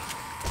them.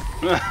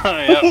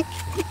 Yep.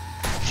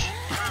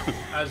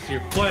 I just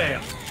hear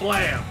blam,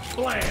 blam,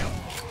 blam.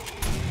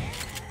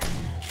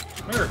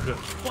 America,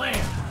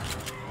 blam.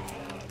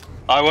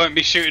 I won't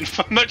be shooting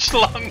for much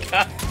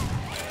longer.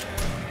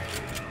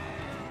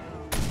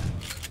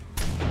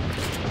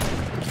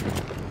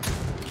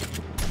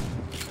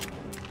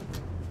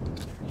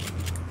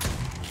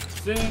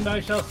 Sin, I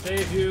shall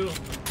save you.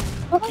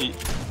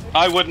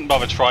 I wouldn't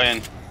bother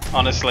trying,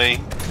 honestly.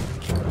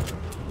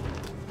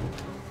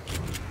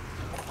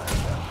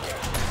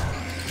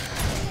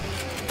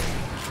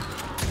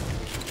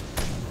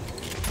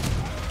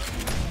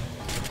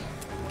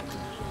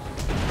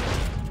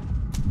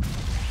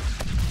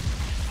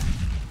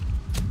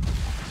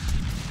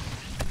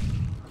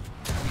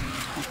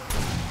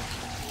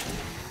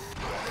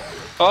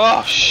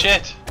 Oh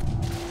shit!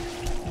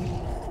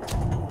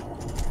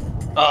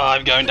 Oh,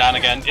 I'm going down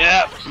again.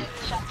 Yeah.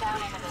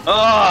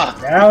 Ah!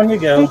 Down you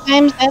go.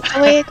 Sometimes that's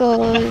the way it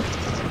goes.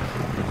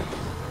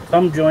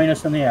 Come join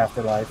us in the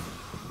afterlife.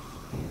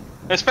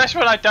 Especially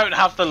when I don't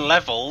have the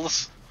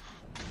levels.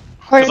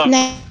 Horde I've-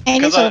 night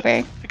is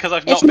over. Because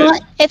I've It's not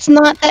been. not. It's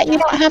not that you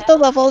don't have the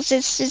levels.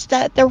 It's just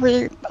that there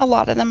were a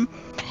lot of them,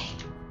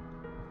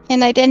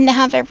 and I didn't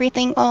have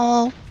everything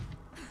all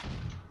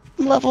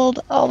leveled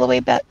all the way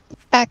back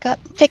up,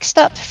 fixed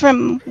up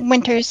from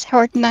Winter's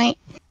Horde Night.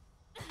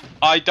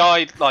 I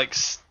died like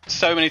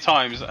so many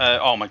times.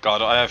 Oh my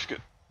god, I have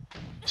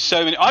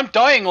so many. I'm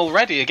dying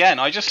already again.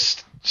 I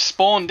just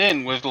spawned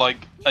in with like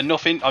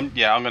enough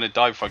yeah, I'm gonna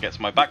die before I get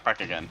to my backpack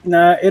again.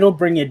 Nah, it'll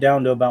bring you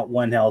down to about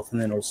 1 health, and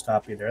then it'll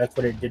stop you there. That's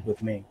what it did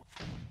with me.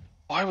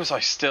 Why was I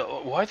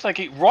still? Why did I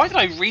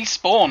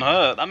respawn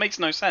her? That makes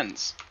no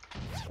sense.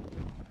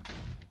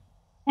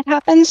 It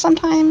happens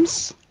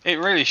sometimes. It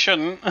really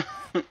shouldn't.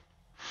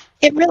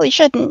 It really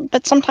shouldn't,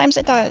 but sometimes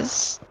it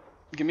does.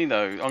 Give me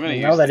those. I'm gonna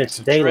use Now that it's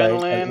this daylight,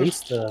 adrenaline. at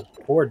least the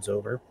horde's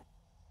over.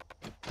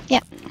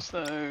 Use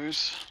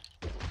those.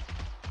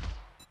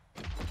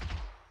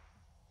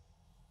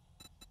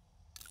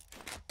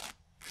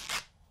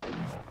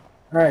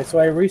 Alright, so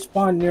I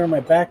respawned near my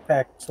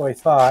backpack, so I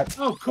thought.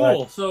 Oh,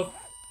 cool. So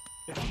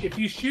if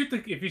you shoot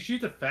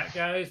the fat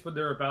guys when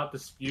they're about to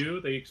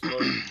spew, they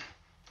explode.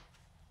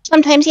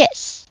 Sometimes,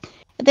 yes.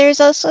 There's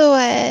also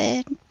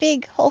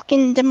big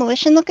hulking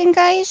demolition-looking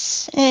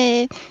guys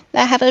that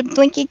have a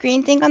blinky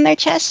green thing on their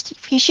chest.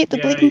 If you shoot the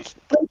Yeah, blinky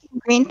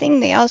green thing,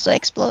 they also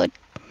explode.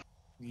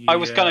 I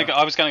was gonna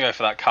go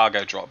for that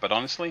cargo drop, but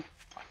honestly,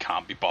 I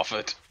can't be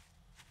bothered.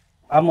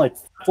 I'm like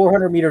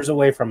 400 meters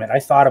away from it. I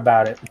thought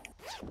about it.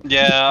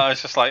 Yeah, I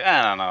was just like,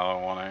 I don't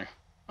know.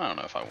 I don't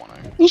know if I want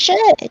to. You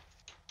should.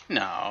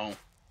 No.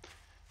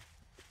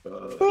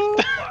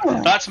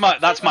 Mm. That's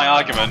my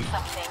argument.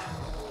 Something.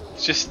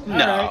 It's just All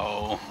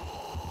no.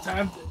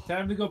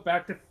 Time to go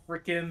back to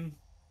frickin'.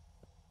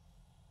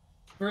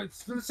 For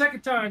the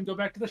second time, go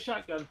back to the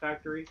shotgun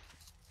factory.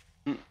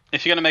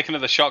 If you're gonna make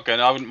another shotgun,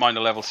 I wouldn't mind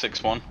a level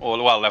 6 one,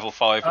 or well, level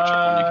 5, whichever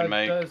one you can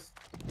make.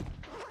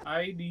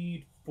 I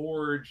need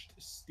forged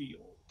steel.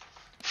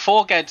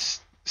 Forged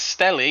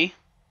Stelly.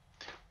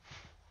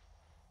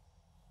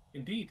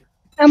 Indeed.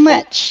 How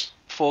much?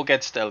 Forged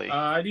Stelly.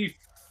 I need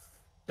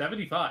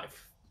 75.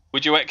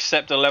 Would you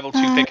accept a level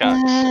 2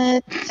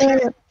 pickaxe?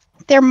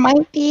 There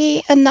might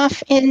be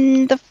enough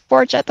in the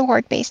forge at the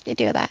Horde base to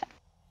do that.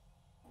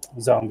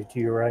 Zombie to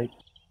your right.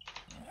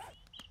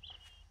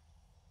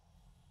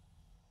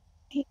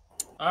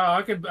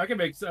 I can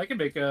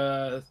make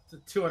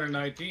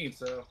 219.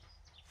 So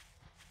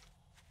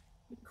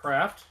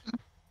craft.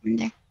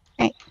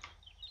 Right.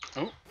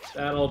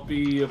 That'll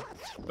be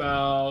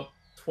about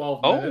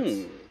 12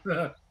 minutes.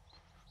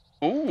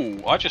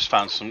 Ooh, I just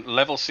found some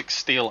level 6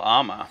 steel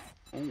armor.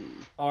 Ooh.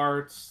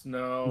 Arts,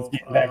 no. He's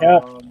getting back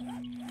up.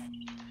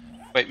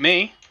 Wait,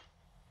 me?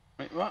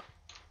 Wait, what?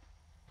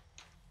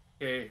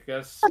 Okay,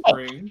 got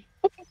spring.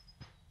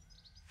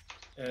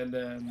 And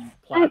then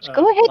Go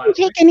ahead and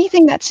take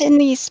anything that's in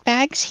these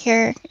bags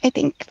here. I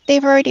think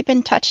they've already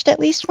been touched at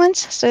least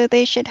once, so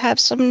they should have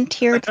some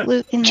tiered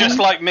loot in Just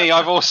them. like me,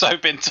 I've also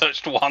been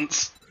touched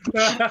once.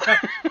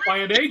 by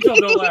an angel,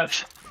 no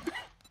less.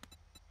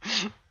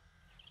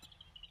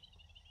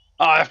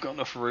 I've got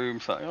enough room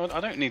for that. I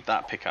don't need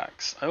that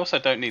pickaxe. I also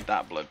don't need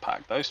that blood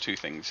pack. Those two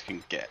things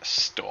can get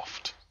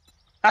stuffed.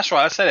 That's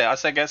right, I said it. I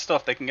said get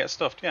stuffed. They can get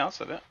stuffed. Yeah, I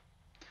said it.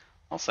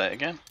 I'll say it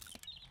again.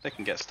 They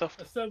can get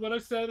stuffed. I said what I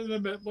said and I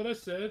meant what I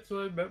said, so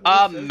I meant what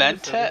I I said.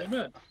 meant and I said it. what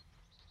I meant.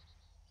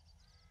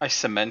 I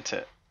cement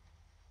it.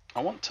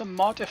 I want to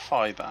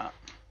modify that.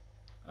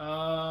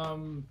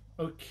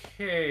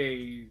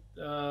 Okay.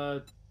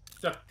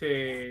 Duct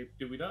tape.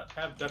 Do we not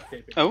have duct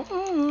tape?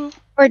 Oh.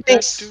 Horde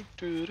base.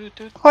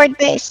 Horde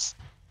base.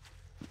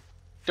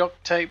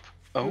 Duct tape.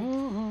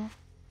 Oh.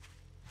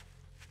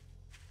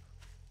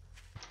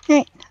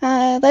 Alright,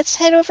 let's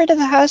head over to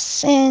the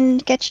house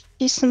and get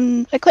you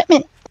some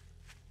equipment.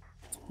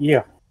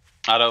 Yeah.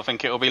 I don't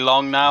think it'll be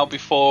long now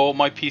before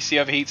my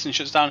PC overheats and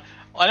shuts down.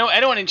 I know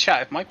anyone in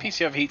chat, if my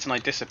PC overheats and I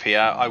disappear,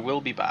 I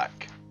will be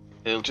back.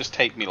 It'll just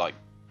take me like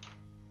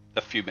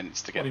a few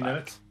minutes to get 20 back.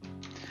 minutes.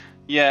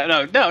 Yeah,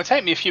 no, it'll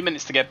take me a few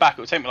minutes to get back.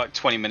 It'll take me like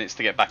 20 minutes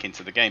to get back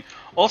into the game.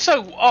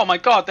 Also, oh my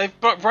god, they've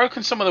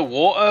broken some of the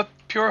water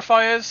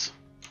purifiers.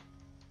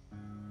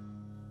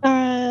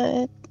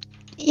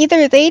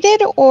 Either they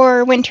did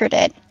or Winter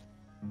did.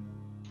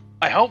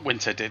 I hope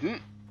Winter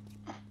didn't.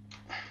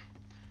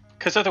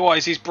 Because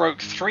otherwise he's broke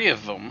 3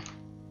 of them.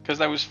 Because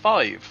there was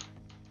 5.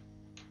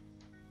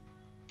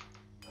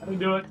 I didn't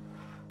do it.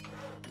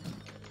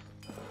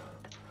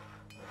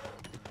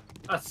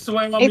 I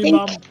swear on I me, think-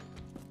 Mom.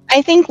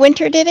 I think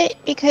Winter did it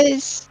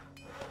because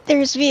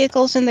there's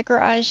vehicles in the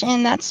garage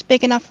and that's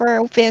big enough for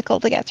a vehicle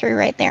to get through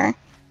right there.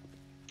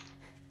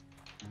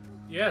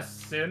 Yes,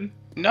 Sin.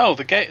 No,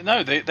 the gate.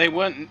 No, they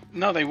weren't.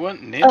 No, they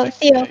weren't near Oh, the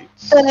Theo,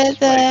 gates. The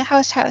Wait.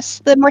 house,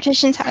 the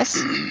mortician's house.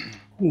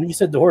 You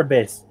said the Horde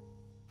base.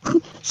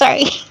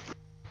 Sorry.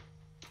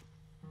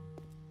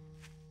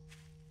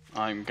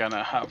 I'm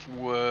gonna have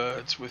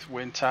words with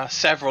Winter,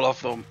 several of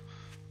them.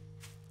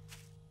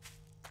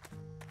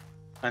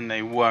 And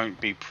they won't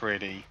be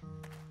pretty.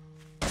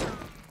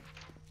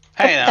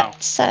 Hey now.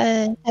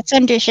 That's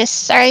ambitious.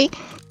 Sorry.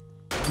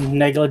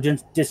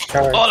 Negligence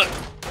discharge. Oh,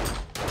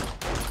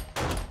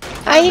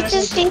 I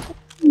just need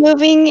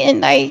moving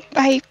and I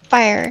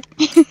fire.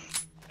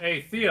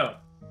 Hey, Theo,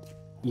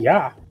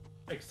 Yeah.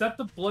 accept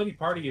the bloody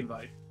party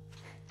invite.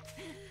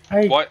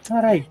 I What?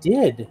 thought I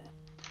did.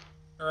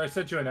 Or I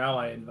sent you an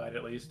ally invite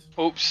at least.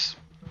 oops.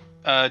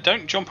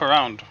 Don't jump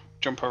around.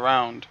 Jump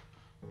around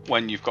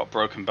when you've got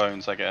broken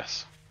bones, I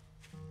guess.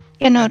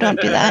 You know, don't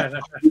do that.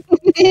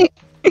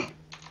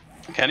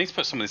 Okay, I need to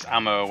put some of this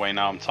ammo away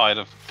now. I'm tired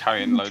of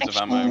carrying loads of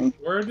ammo. Protection.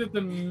 Where did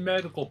the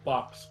medical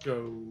box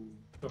go?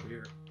 Over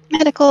here.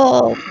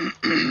 Medical.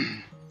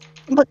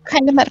 What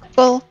kind of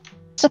medical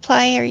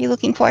supply are you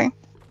looking for?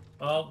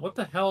 What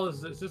the hell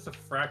is this? Is this a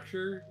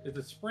fracture? It's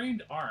a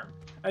sprained arm.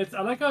 I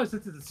like how it's a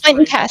Point sprained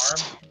and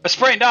cast. arm. A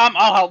sprained arm,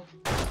 I'll help.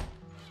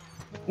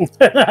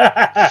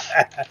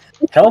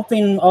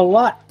 Helping a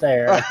lot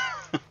there.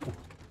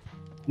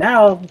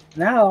 now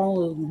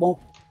won't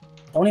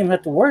don't even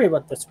have to worry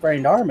about the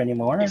sprained arm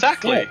anymore.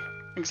 Exactly. Shit.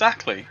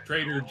 Exactly.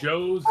 Trader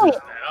Joe's Oh. is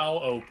now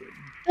open.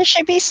 There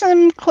should be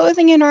some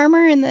clothing and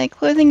armor in the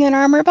clothing and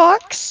armor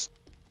box.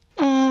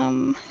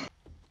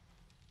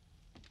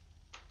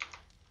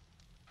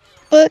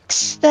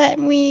 Books that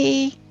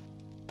we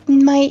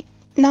might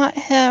not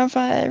have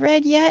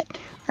read yet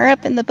are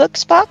up in the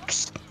books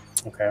box.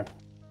 Okay.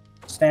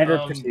 Standard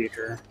Um,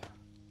 procedure.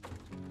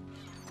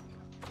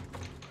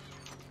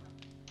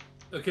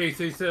 Okay,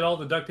 so you said all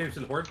the duct tape's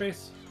in Horde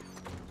base?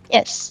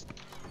 Yes.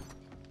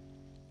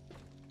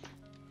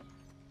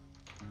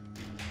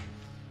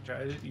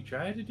 You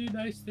try to do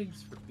nice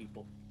things for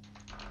people.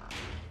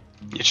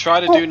 You try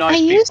to Well, do nice I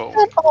used people.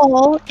 it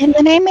all, and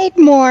then I made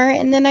more,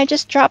 and then I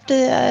just dropped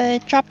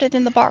it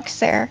in the box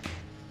there.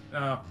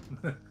 Oh,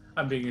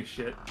 I'm being a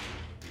shit.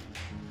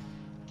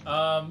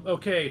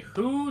 Okay,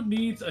 who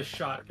needs a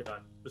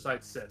shotgun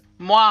besides Sid?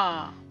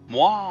 Moi.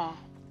 Moi.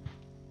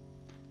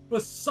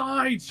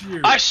 Besides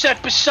you! I said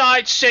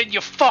besides Sid,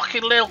 you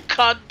fucking little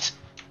cunt.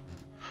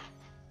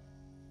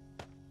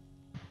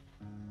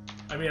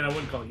 I mean, I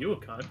wouldn't call you a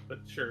cunt, but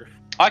sure.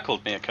 I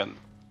called me a cunt.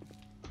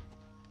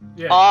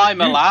 Yeah, I'm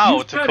you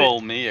allowed to said call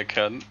it. me a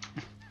cunt.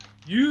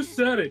 You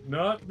said it,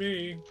 not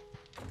me.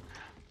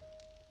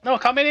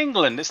 Look, I'm in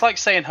England. It's like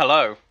saying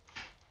hello.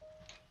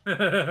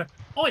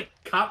 Oi,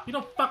 cop! You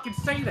don't fucking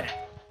say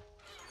that.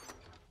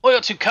 Oi,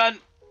 you two cunt.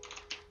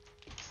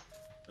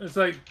 It's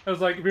like I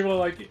was like people are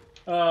like,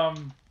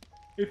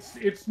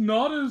 it's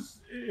not as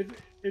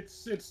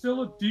it's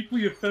still a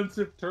deeply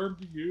offensive term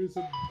to use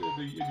in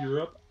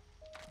Europe.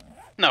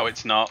 No,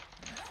 it's not.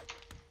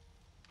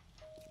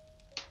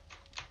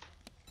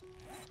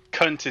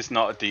 Cunt is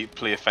not a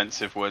deeply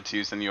offensive word to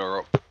use in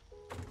Europe.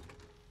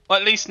 Well,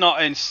 at least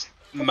not in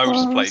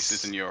most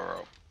places in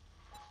Europe.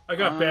 I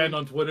got banned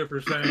on Twitter for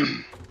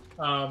saying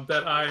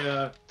that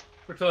I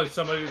for telling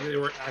somebody they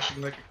were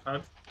acting like a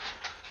cunt,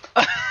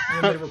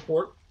 and then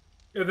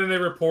they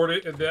report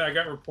it, and then I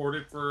got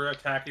reported for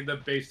attacking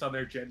them based on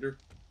their gender.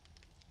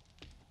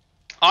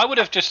 I would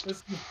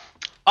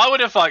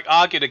have like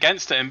argued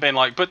against it and been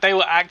like, but they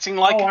were acting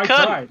like a I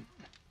cunt. tried.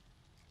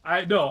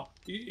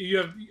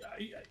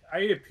 I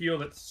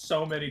appealed it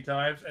so many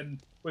times, and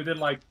within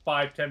like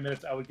 5-10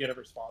 minutes, I would get a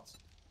response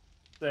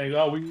saying,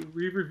 "Oh, we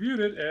reviewed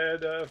it,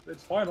 and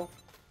it's final."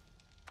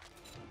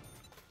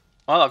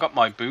 Well, I got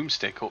my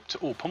boomstick up to.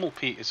 Oh, Pummel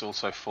Pete is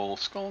also full.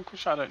 Skull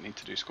Crusher. I don't need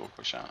to do Skull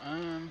Crusher.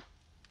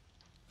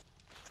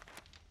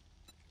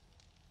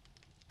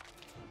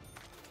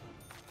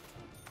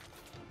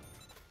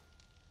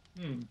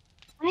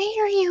 Why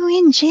are you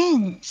in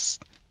gens?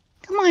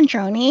 Come on,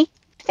 Droney.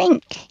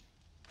 Think.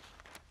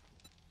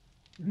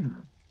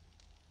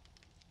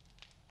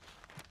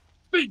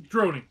 Big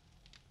droning.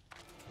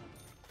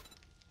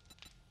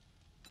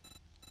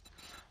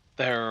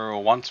 There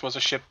once was a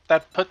ship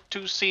that put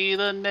to sea.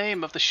 The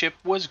name of the ship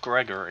was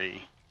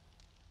Gregory.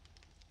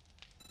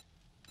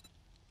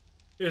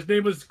 His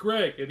name was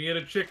Greg, and he had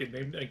a chicken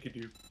named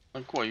Enkidu.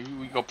 Like, what?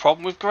 You got a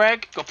problem with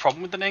Greg? Got a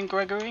problem with the name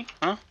Gregory?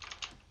 Huh?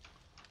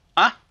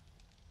 Huh?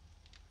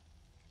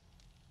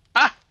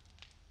 Ah!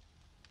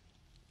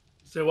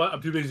 Say what?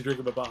 I'm too busy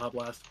drinking my Baja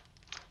Blast.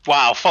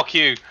 Wow, fuck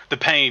you. The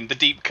pain, the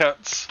deep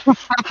cuts.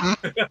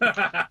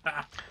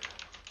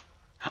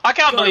 I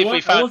can't believe we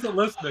I found. wasn't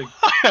listening.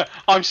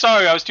 I'm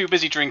sorry, I was too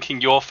busy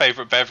drinking your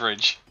favourite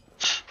beverage.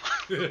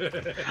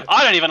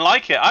 I don't even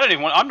like it.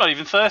 I'm not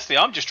even thirsty.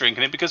 I'm just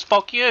drinking it because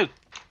fuck you.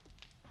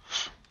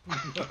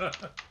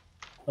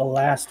 The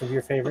last of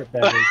your favorite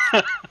beverage.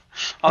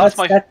 Oh, that's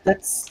my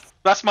that's favourite.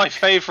 That's my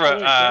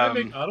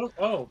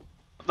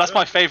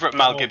favourite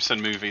Mel Oh.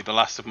 Gibson movie. The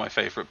last of my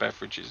favourite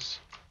beverages.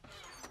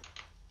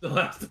 The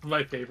last of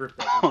my favorite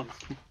beverages.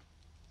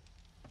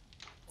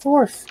 of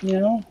course, you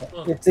know.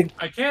 It's a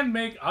I can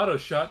make auto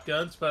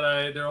shotguns,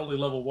 but they're only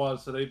level 1,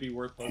 so they'd be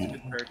worthless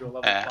compared to a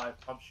level 5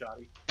 pump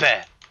shotty.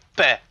 Bear.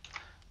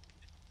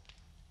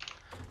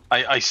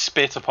 I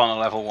spit upon a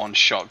level 1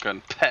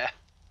 shotgun. Peh.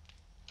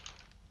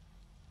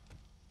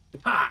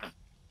 Ha!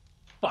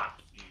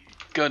 Fuck you.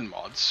 Gun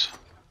mods.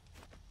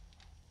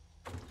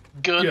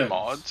 Gun Guns.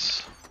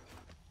 mods.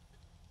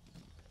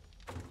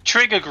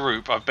 Trigger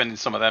group. I've been in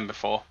some of them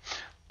before.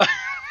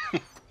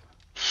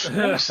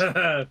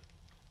 Wow.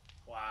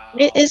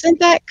 Isn't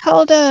that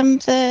called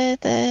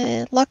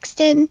the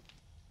Luxton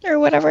or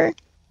whatever?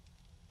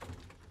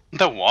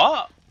 The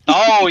what?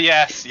 Oh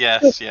yes,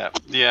 yes, yeah,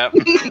 yeah.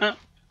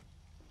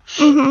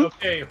 Mm-hmm.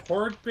 Okay,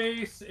 Horde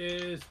base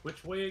is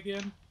which way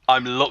again?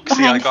 I'm lucky I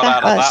Behind got the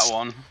out of that house.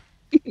 one.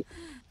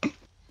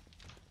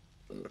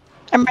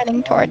 I'm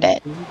running toward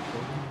it.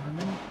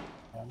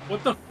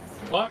 What the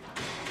fuck?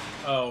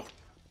 Oh.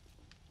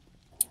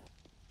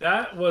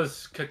 That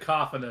was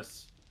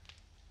cacophonous.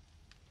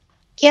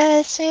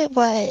 Yes, it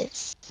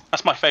was.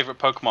 That's my favourite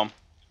Pokemon.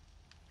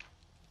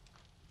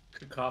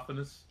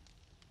 Cacophonous?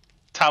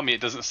 Tell me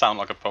it doesn't sound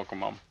like a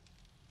Pokemon.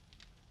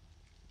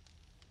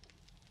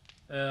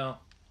 Well.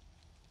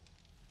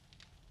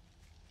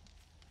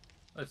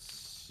 Let's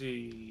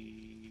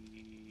see.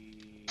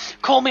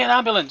 Call me an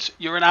ambulance!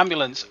 You're an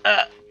ambulance!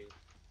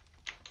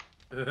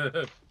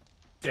 Dead.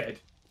 Don't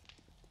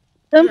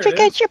There it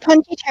forget is. your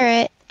punchy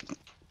turret.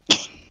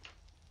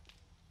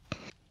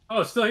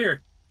 Oh, it's still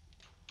here.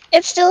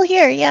 It's still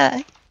here,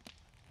 yeah.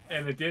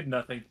 And it did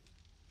nothing.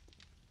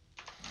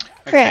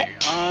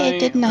 Correct. Okay, It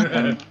did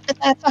nothing. But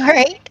that's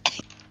alright.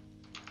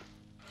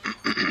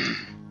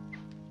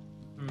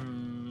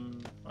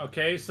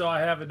 Okay, so I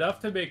have enough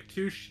to make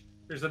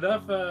there's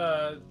enough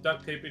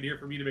duct tape in here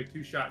for me to make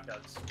 2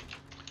 shotguns.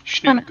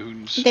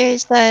 Schnootgoons.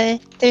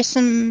 There's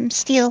some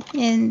steel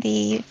in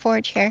the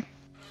forge here.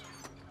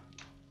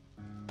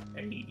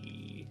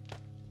 Hey.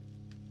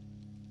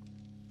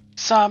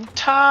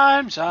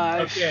 Sometimes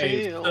I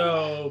Okay, feel...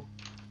 so...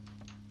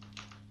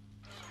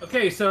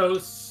 Okay, so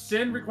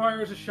Sin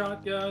requires a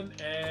shotgun,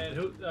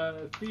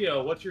 and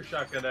Theo, what's your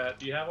shotgun at?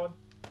 Do you have one?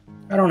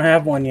 I don't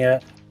have one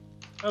yet.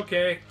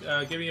 Okay,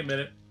 give me a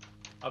minute.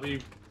 I'll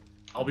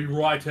be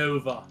right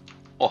over.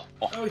 Oh,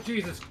 oh. Oh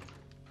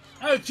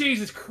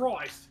Jesus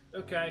Christ!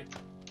 Okay.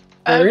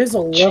 There is a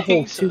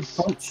level Jesus.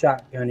 2 pump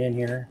shotgun in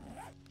here.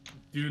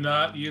 Do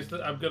not use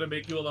the. I'm gonna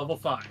make you a level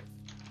 5.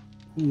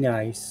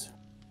 Nice.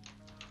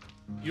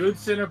 You and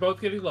Sin are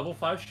both getting level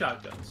 5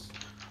 shotguns.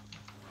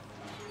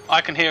 I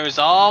can hear a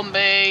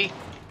zombie!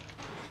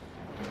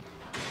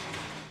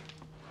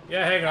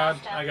 Yeah, hang on.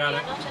 Master, I got we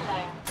it. are not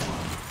alone.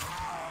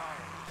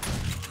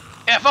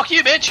 Yeah, fuck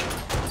you, bitch!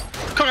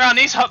 Come around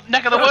these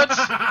neck of the woods!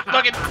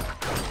 Fucking...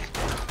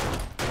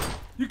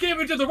 You came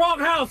into the wrong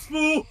house,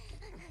 fool!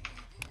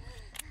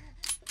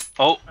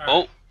 Oh,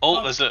 Alright.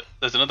 Oh.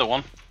 there's another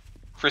one.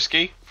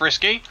 Frisky.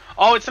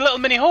 Oh, it's a little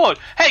mini horde.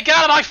 Hey, get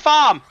out of my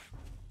farm!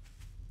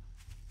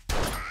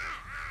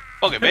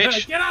 Fuck it,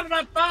 bitch. Get out of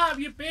my farm,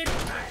 you bitch!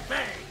 Bang,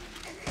 bang.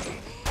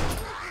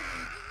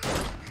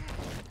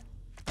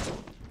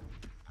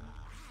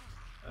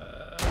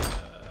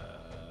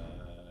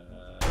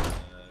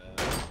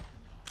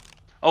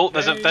 Oh,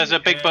 there's a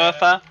Big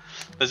Bertha.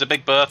 There's a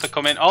Big Bertha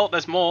coming. Oh,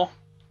 there's more.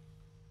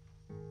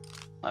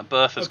 That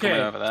Bertha's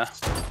coming over there.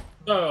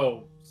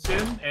 So,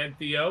 Sin and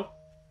Theo,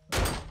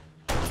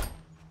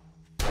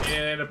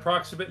 in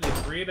approximately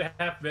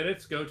 3.5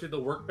 minutes, go to the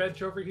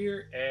workbench over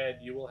here, and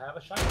you will have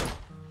a shotgun.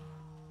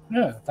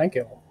 Yeah, thank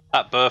you.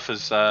 That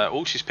Bertha's...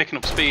 oh, she's picking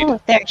up speed.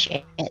 Oh, there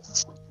she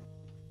is.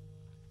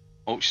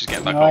 Oh, she's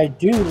getting back I up.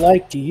 do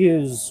like to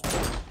use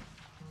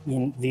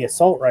the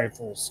assault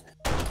rifles,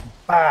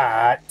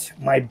 but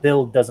my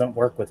build doesn't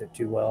work with it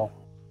too well.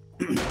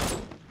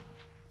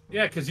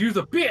 Yeah, because you're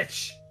the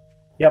bitch!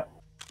 Yep.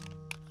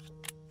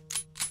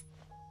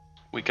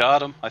 We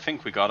got him. I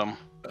think we got him.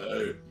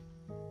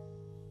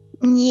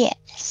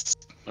 Yes.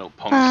 Little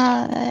punk.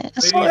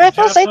 Assault and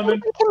rifles, I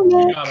gentlemen, think we can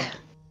You make. got him.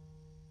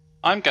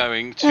 I'm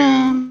going to...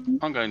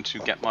 I'm going to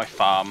get my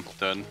farm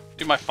done.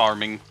 Do my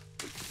farming.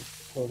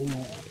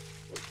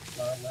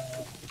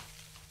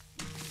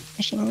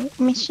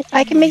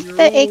 I can make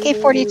the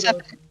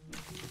AK-47.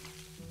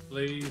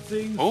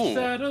 Blazing Ooh.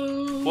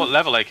 saddle. What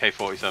level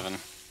AK-47?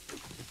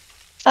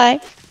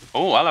 5.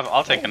 Oh,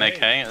 I'll take an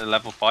AK at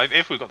level 5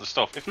 if we've got the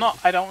stuff. If not,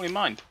 I don't really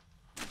mind.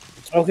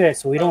 Okay,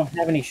 so we don't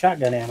have any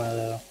shotgun ammo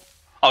though.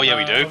 Oh yeah,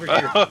 we do. over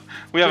here.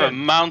 We have a Sin.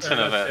 mountain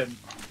Or of not it. Sin.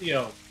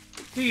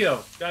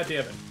 Theo, god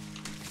damn it.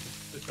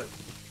 This way.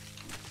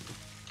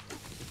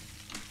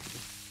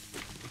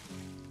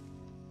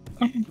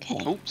 Okay.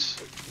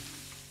 Oops.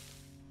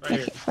 Right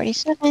here.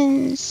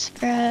 AK-47s.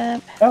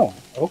 Grab Oh,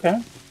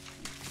 okay.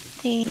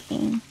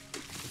 the.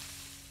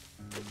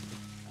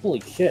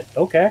 Holy shit,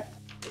 okay.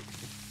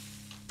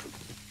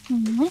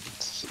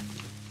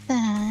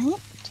 That.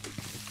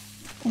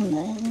 And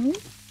then.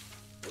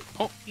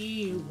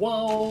 He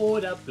wore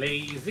a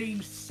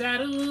blazing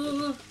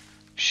saddle.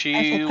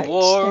 She Rifle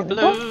wore parts.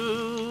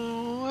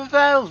 blue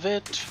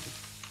velvet.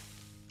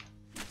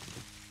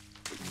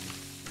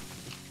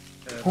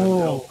 And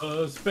Oh.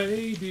 Delta's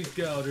baby's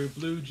got her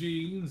blue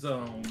jeans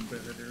on.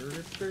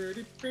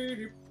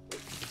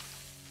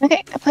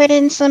 Okay, I put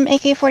in some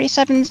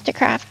AK-47s to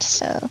craft,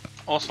 so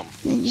Awesome.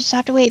 you just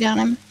have to wait on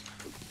them.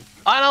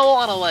 I don't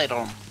want to wait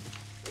on.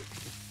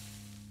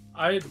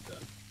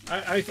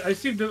 I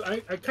seem to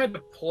I kind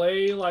of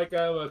play like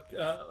I'm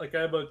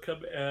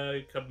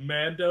a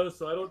commando,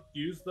 so I don't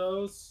use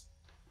those.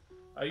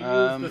 I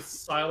use the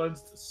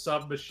silenced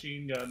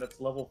submachine gun that's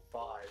level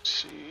 5.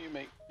 See,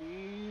 make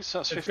these.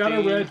 That's 15. It's got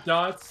a red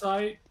dot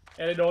sight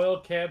and an oil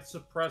can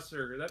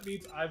suppressor. That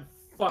means I'm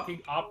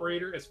fucking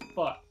operator as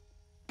fuck.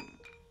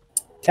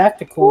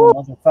 Tactical,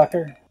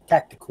 motherfucker.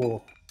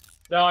 Tactical.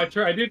 No, I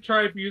did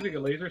try using a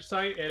laser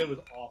sight and it was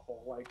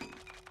awful. Like,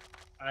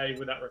 I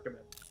would not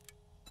recommend.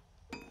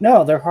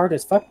 No, they're hard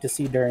as fuck to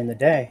see during the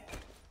day.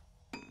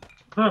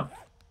 Huh.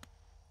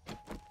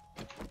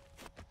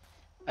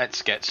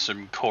 Let's get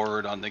some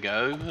cord on the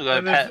go.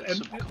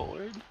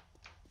 Cord.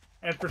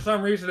 And for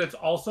some reason, it's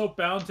also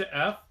bound to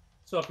F.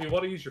 So if you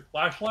want to use your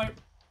flashlight,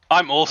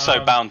 I'm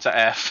also bound to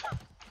F.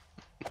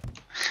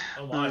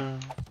 Oh my.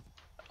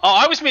 Oh,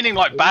 I was meaning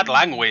like bad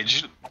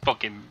language.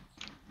 Fucking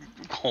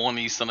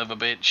horny son of a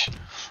bitch.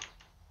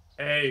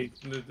 Hey,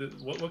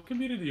 what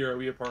community are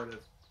we a part of?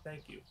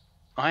 Thank you.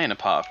 I ain't a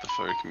part of the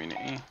furry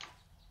community.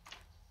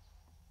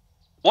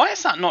 Why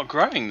is that not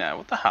growing there?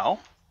 What the hell?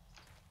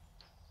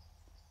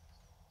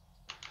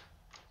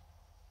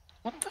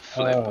 What the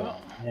flip? Oh,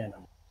 man.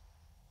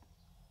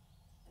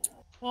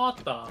 What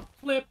the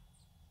flip?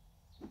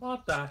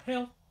 What the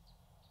hell?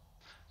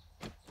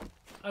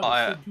 I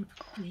will send you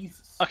to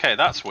Jesus. Okay,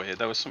 that's weird.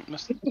 There was some.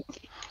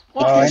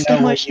 Oh, I is know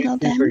what emotional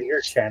YouTuber damage?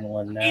 you're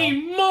channeling now.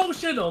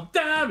 Emotional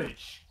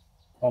damage!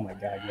 Oh my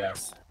god,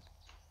 yes.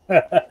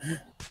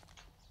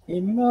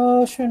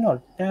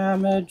 Emotional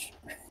damage.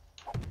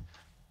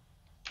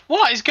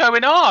 What is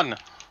going on?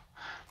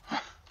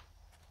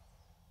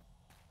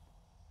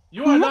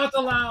 You are not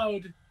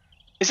allowed!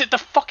 Is it the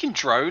fucking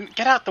drone?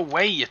 Get out the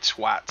way, you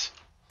twat.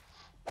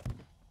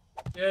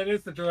 Yeah, it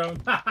is the drone.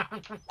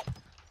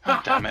 Oh,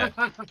 damn it.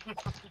 I'm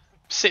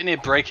sitting here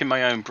breaking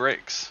my own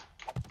bricks.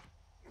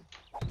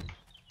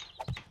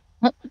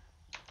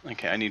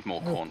 Okay, I need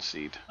more corn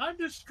seed. I'm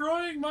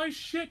destroying my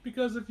shit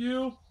because of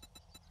you.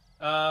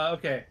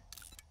 Okay.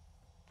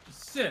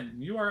 Sin,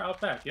 you are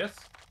out back, yes?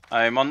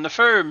 I'm on the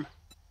firm.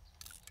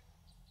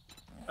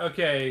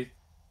 Okay.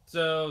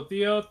 So,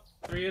 Theo,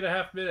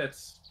 3.5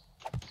 minutes.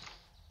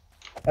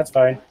 That's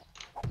fine.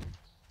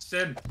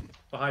 Sin,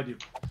 behind you.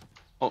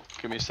 Oh,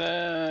 give me a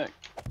sec.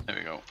 There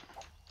we go.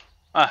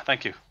 Ah,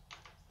 thank you.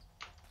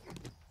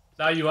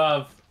 Now you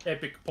have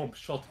epic pump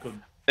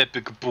shotgun.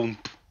 Epic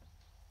bump.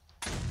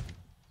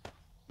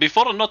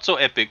 Before not so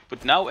epic,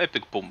 but now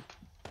epic bump.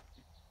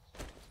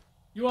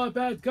 You are a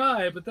bad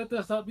guy, but that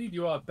does not mean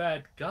you are a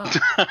bad guy.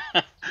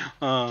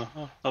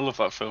 I love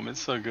that film, it's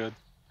so good.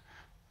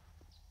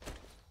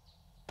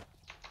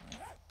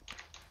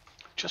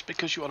 Just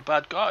because you are a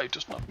bad guy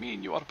does not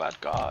mean you are a bad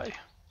guy.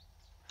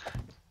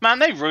 Man,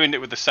 they ruined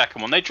it with the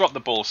second one. They dropped the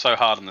ball so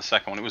hard on the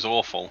second one, it was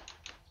awful.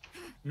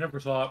 Never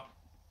saw it.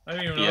 I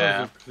didn't even know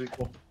Yeah. it was a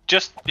sequel.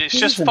 It's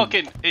just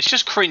fucking, it's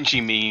just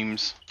cringy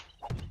memes.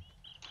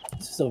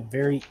 This is a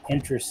very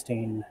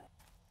interesting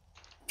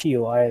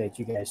POI that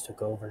you guys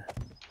took over.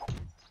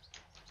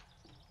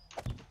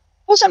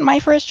 Wasn't my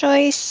first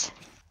choice.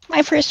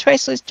 My first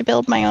choice was to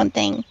build my own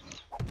thing,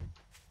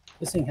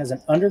 This thing has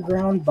an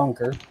underground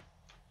bunker.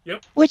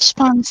 which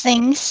spawns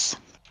things.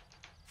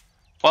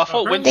 Well, I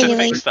thought Winter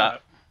Daily. fixed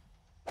that.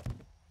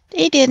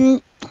 They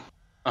didn't.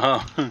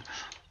 Uh-huh.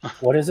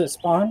 What does it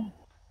spawn?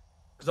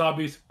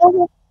 Zombies.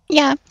 Oh,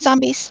 yeah,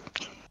 zombies.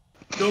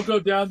 Don't go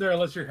down there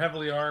unless you're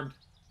heavily armed.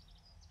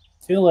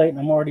 Too late.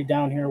 I'm already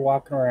down here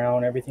walking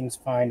around. Everything's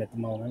fine at the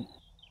moment.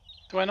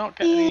 Do I not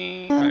get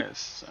any?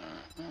 Yes.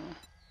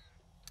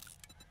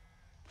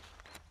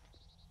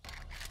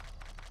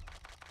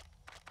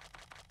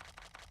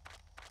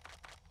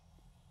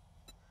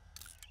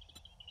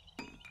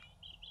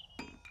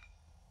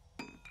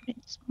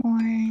 It's more.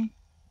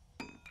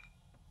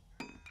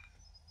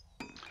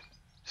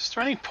 Is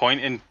there any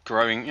point in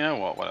growing? You know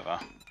what? Whatever.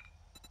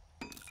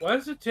 Why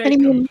does it What do take?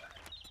 you mean?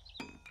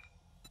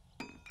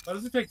 Why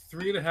does it take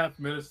 3.5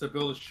 minutes to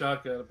build a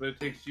shotgun, but it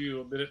takes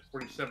you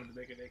 1:47 to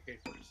make an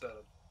AK-47?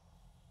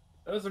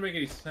 That doesn't make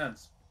any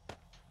sense.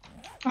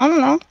 I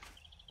don't know.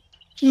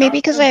 Maybe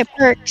because I have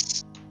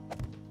perks.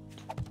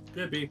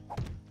 Could be.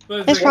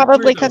 But It's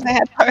probably because I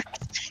had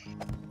perks.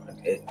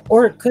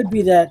 Or it could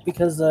be that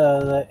because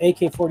the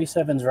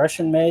AK-47 is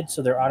Russian made,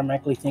 so they're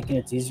automatically thinking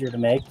it's easier to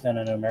make than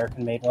an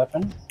American-made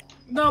weapon.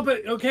 No,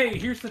 but okay.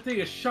 Here's the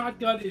thing: a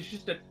shotgun is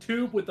just a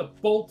tube with a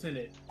bolt in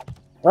it.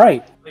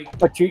 Right, Like,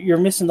 but you're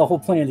missing the whole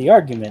point of the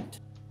argument.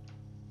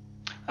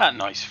 Ah,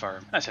 nice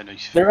firm. That's a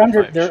nice. They're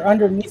firm. they're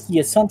underneath the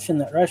assumption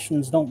that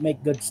Russians don't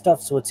make good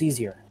stuff, so it's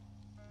easier.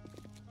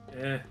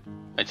 eh.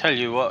 I tell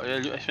you what,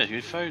 it's a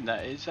good phone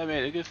that is. I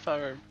made a good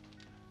phone.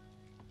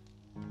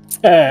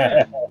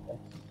 I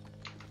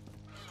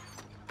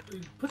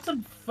Put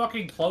some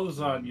fucking clothes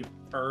on, you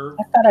perv.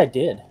 thought I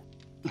did.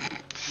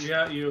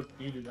 Yeah, you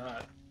do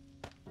not.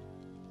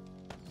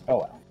 Oh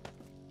well.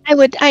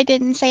 I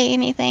didn't say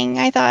anything.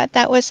 I thought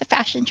that was a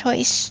fashion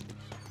choice.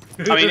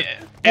 I mean,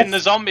 in the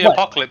zombie What?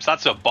 apocalypse,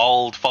 that's a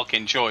bold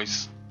fucking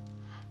choice.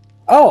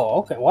 Oh,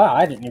 okay. Wow,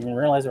 I didn't even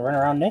realize I run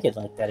around naked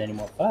like that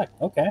anymore. Fuck.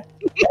 Okay.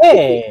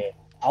 Hey,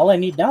 all I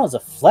need now is a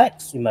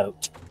flex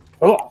emote.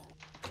 Oh.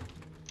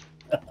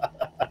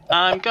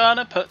 I'm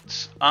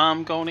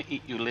gonna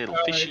eat you, little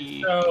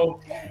fishy.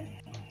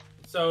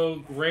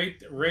 So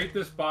rate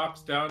this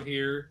box down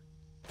here.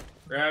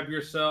 Grab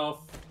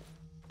yourself.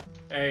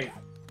 Hey.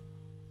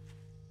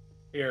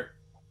 Here.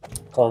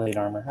 Clothing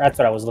armor. That's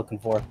what I was looking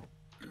for.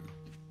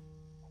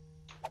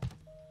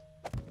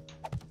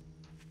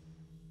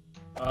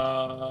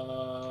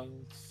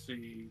 Let's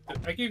see.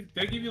 Did I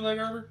give you leg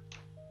armor?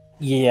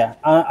 Yeah,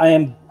 I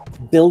am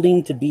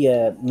building to be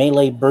a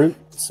melee brute,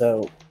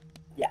 so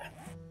yeah,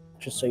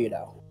 just so you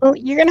know. Well,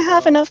 you're gonna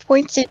have enough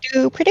points to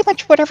do pretty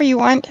much whatever you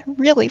want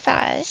really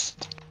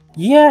fast.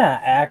 Yeah,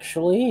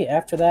 actually,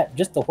 after that,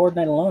 just the Horde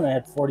Night alone, I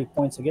had 40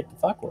 points to get to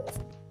fuck with.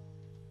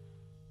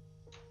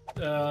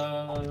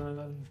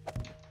 There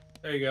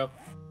you go.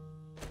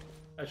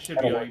 That should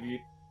be all you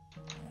need.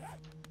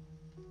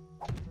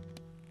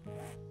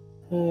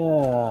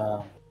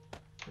 Yeah.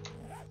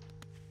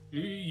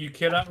 You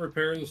cannot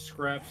repair the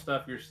scrap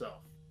stuff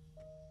yourself.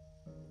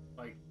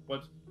 Like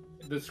what,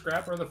 the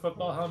scrap or the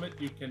football helmet,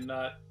 you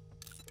cannot.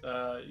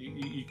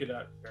 You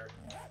cannot repair.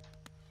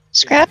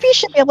 Scrap you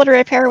should be able to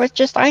repair with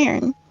just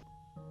iron.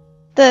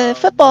 The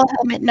football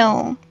helmet,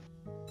 no.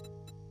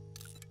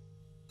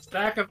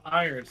 Stack of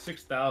iron,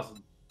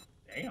 6,000.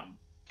 Damn.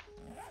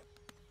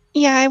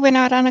 Yeah, I went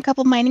out on a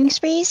couple mining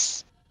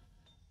sprees.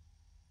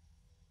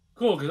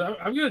 Cool, because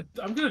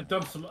I'm gonna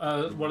dump some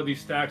one of these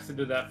stacks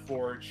into that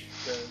forge.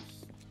 Because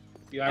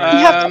You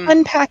have to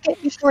unpack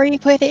it before you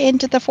put it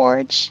into the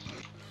forge.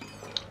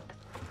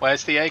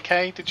 Where's the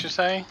AK? Did you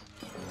say?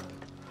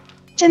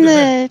 It's in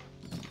the.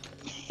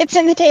 It's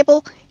in the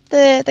table,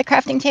 the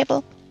crafting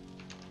table.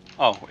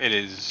 Oh, it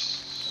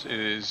is. It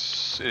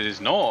is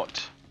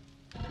not.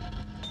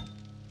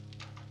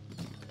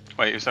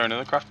 Wait, is there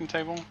another crafting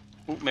table?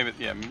 Oh, maybe.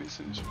 Yeah, maybe it's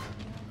in.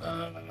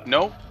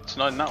 Nope, it's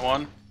not in that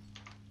one.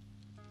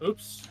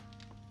 Oops.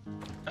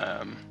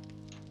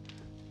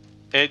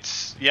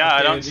 It's yeah.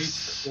 Okay,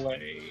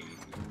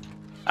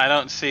 I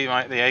don't see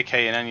the AK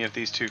in any of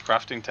these two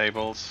crafting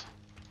tables.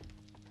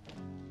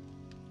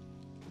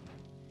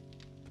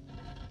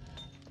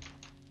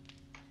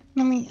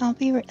 I'll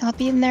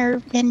be in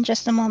there in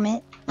just a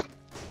moment.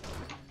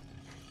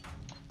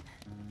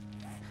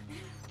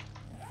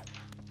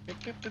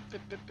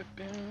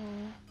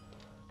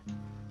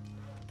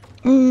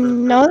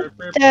 No,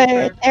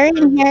 they're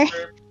in here.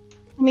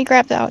 Let me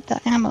grab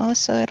the ammo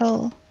so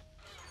it'll.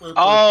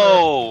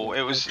 Oh,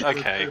 it was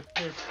okay.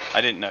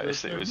 I didn't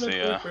notice it was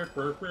the.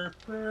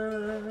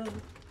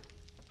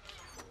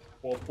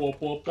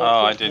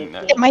 Oh, I didn't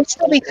know. It might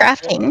still be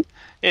crafting.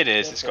 It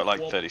is. It's got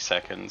like 30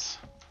 seconds.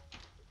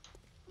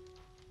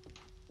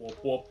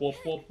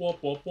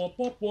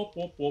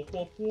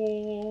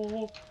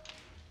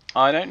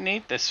 I don't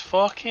need this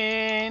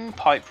fucking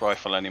pipe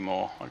rifle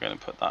anymore. I'm gonna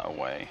put that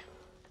away.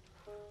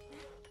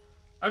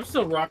 I'm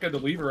still rocking the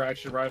lever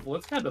action rifle.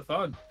 It's kind of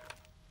fun.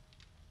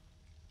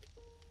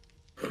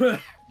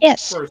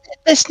 Yes,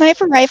 the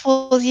sniper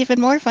rifle is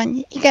even more fun.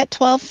 You get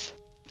 12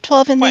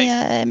 in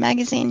the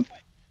magazine.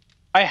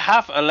 I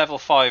have a level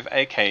 5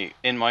 AK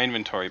in my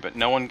inventory,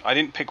 but I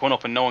didn't pick one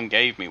up and no one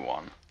gave me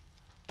one.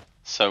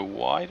 So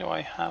why do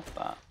I have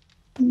that?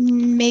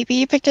 Maybe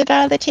you picked it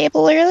out of the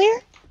table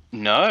earlier?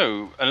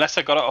 No, unless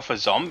I got it off a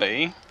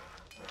zombie.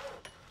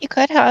 You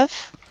could have.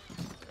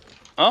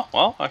 Oh,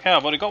 well, okay,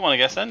 I've already got one, I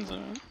guess, then.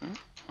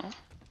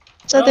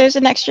 So there's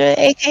an extra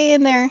AK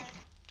in there.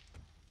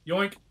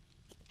 Yoink.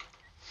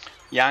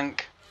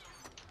 Yank.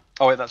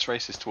 Oh wait, that's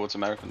racist towards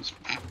Americans.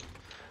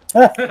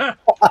 I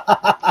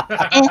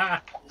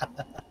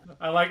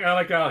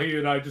like how he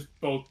and I just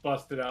both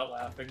busted out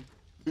laughing.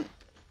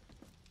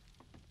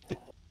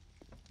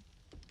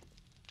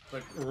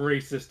 Like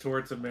racist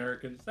towards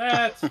Americans.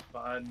 That's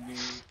funny.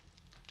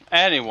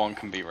 Anyone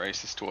can be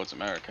racist towards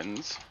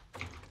Americans.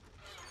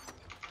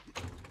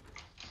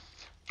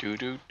 Do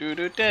do do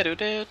do do do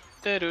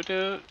do do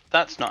do.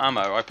 That's not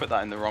ammo. I put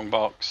that in the wrong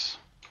box.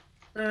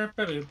 Bam,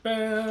 bam,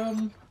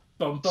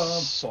 bum, bum,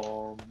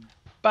 bum.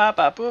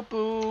 Baba boo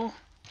boo. Do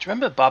you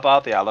remember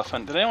Baba the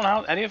elephant? Did anyone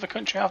have any other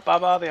country have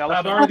Baba the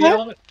elephant? Baba the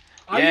elephant.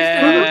 I used to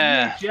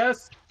Yeah. have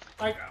VHS.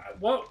 Like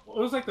what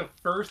was like the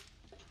first?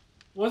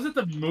 Was it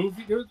the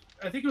movie?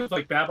 I think it was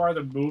like Babar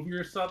the movie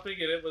or something,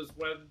 and it was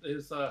when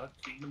his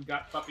kingdom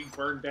got fucking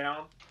burned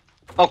down.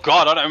 Oh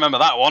god, I don't remember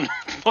that one.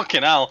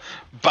 Fucking hell.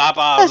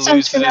 Baba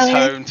loses his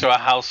home to a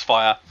house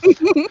fire.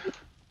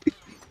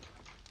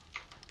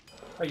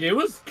 Like it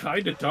was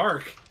kind of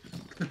dark.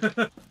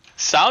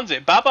 Sounds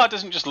it. Baba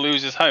doesn't just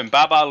lose his home.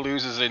 Baba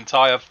loses his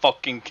entire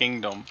fucking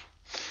kingdom.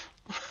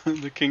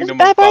 The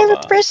kingdom of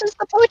Baba. Versus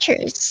the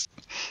poachers.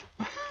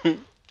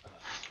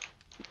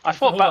 I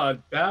thought Hold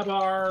on,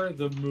 Babar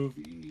the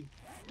movie.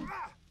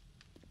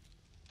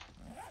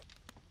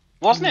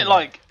 Wasn't it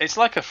like it's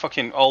like a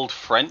fucking old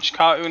French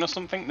cartoon or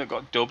something that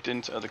got dubbed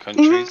into other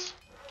countries?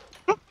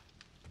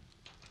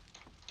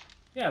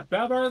 Yeah,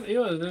 Babar, it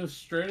was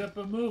straight up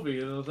a movie.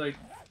 It was like,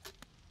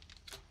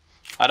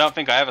 I don't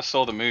think I ever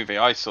saw the movie.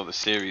 I saw the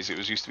series. It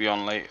was used to be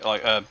on late,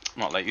 like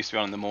not late. Used to be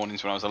on in the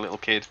mornings when I was a little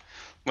kid.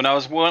 When I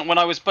was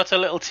but a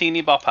little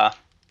teeny bopper.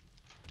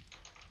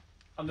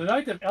 on the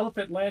night of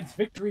Elephant Land's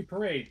victory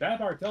parade,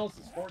 Babar tells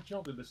his 4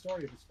 children the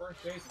story of his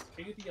first days as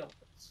king of the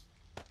elephants.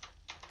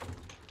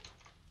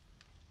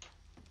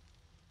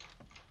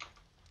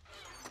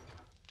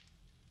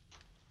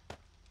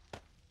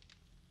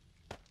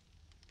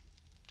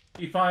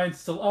 He finds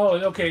so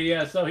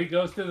he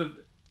goes to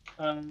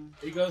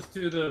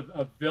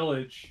the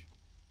village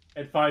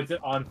and finds it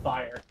on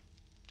fire.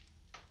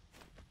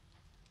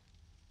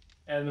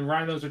 And the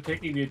rhinos are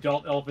taking the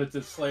adult elephants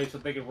as slaves so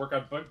they can work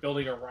on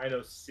building a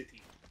rhino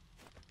city.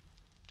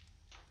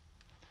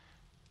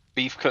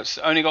 Beef cuts.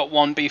 Only got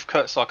 1 beef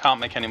cut, so I can't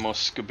make any more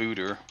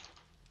skabooter.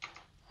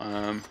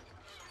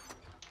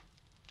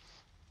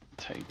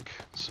 Take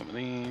some of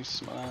these,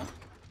 some of that.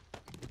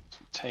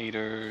 Some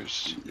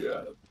taters.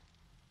 Yeah.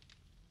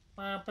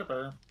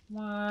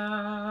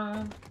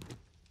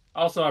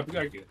 Also, I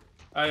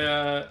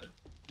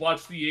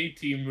watched the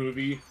A-Team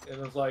movie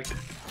and I was like,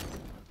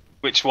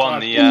 which one?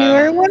 The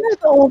newer one or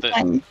the old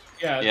one?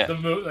 Yeah.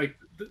 The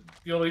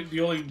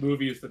only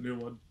movie is the new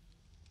one.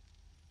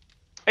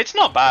 It's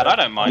not bad. I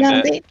don't mind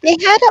No, it. they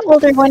had an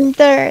older one.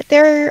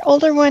 Their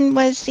older one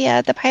was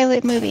the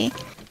pilot movie.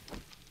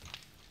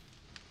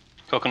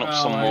 Cooking up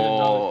some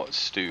more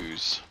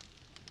stews.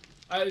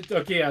 So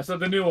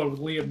the new one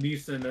with Liam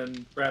Neeson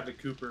and Bradley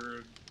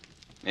Cooper.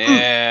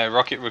 Yeah,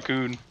 Rocket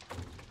Raccoon.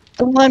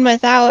 The one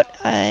without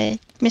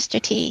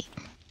Mr. T.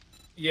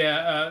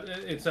 Yeah,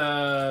 it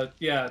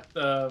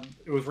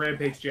was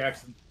Rampage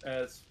Jackson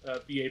as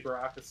B.A.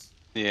 Baracus.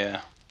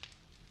 Yeah.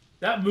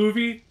 That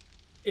movie,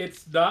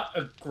 it's not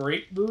a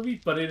great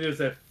movie, but it is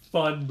a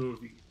fun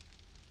movie.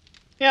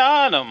 Yeah,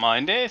 I don't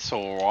mind it. It's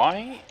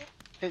alright.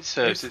 It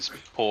serves its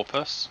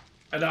purpose.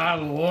 And I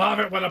love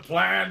it when a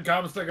plan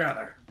comes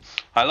together.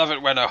 I love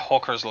it when a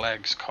hooker's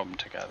legs come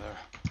together.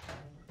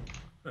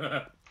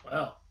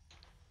 Well.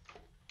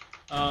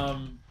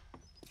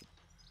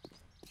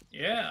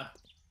 Yeah.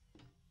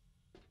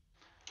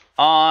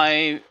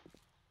 I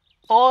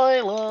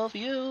love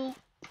you.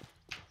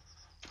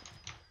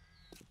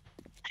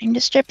 Time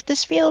to strip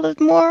this field of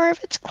more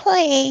of its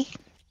clay.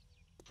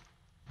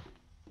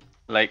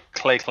 Like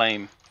clay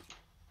claim.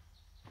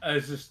 I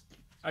just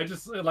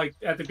like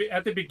at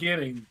the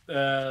beginning,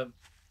 the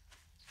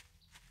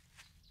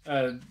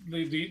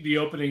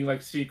opening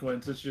like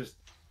sequence. It's just,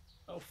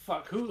 oh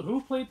fuck,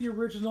 who played the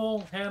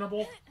original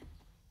Hannibal?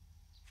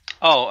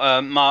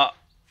 Oh, not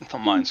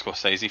Martin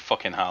Scorsese.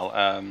 Fucking hell.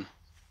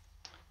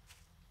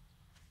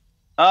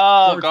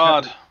 Oh George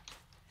God. Peppard.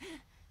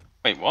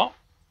 Wait, what?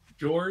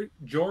 George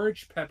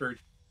Peppard.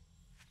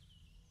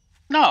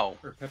 No.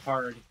 Or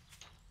Peppard.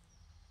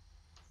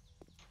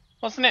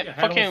 Wasn't it Yeah,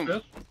 fucking?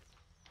 Smith?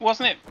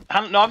 Wasn't it?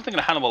 No, I'm thinking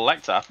of Hannibal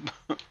Lecter.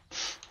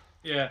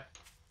 Yeah.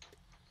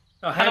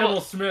 Hannibal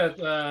Smith.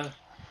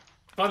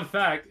 Fun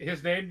fact: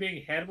 his name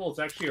being Hannibal is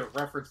actually a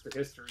reference to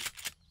history.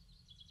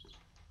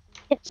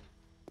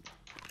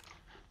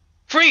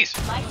 Freeze!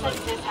 My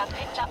senses have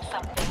picked up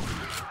something.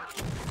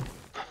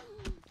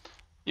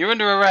 You're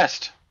under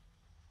arrest.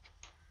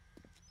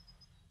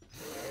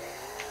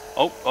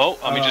 Oh,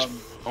 let me just.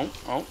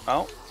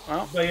 Oh.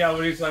 But yeah,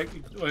 when he's like,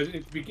 at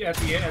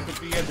the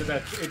end of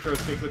that intro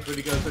sequence, when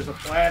he goes, "There's a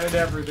plan in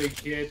everything,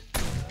 kid."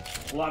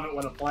 Love it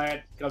when a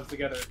plan comes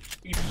together.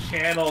 He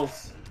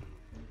channels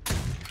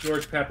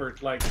George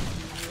Peppard like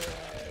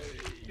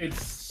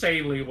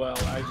insanely well.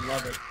 I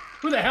love it.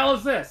 Who the hell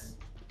is this?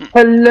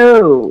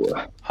 Hello.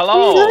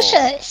 Hello.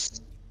 Lucius,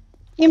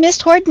 you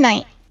missed Horde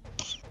Night.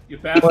 You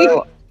bastard.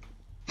 Well,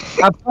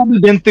 I've probably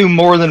been through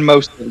more than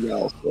most of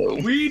y'all, so.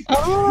 We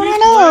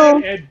no.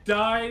 played and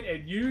died,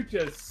 and you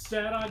just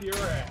sat on your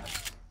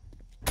ass.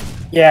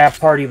 Yeah,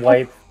 party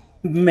wipe.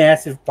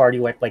 Massive party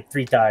wipe like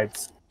 3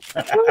 times.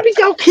 Why do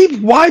y'all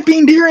keep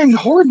wiping during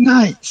Horde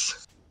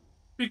nights?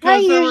 Because I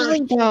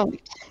usually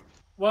don't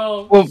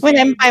well, when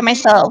I'm by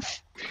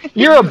myself.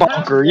 You're a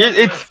bonker.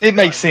 It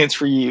makes sense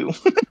for you.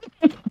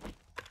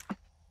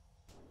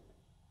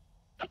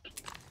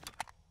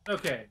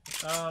 Okay.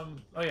 Oh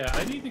yeah,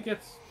 I need to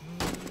get.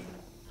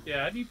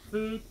 Yeah, I need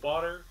food,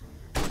 water.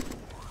 I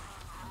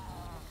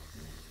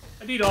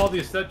need all the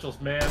essentials,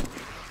 man.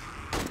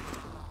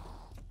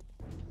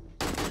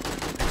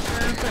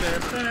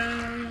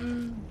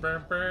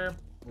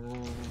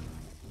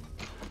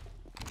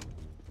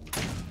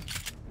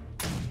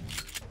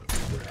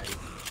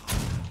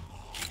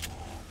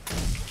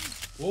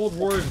 World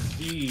War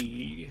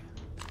Z.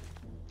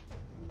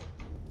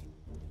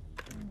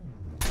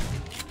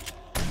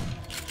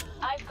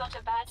 I've got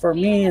a bad For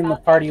me feeling in the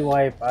about party this.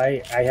 wipe,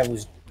 I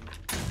was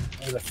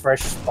a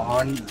fresh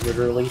spawn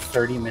literally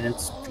 30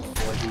 minutes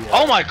before the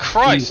Oh my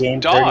Christ! game,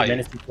 30 Die.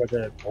 minutes before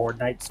the Horde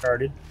night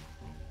started.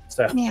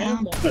 So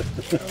Yeah.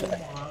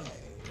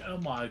 Come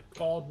my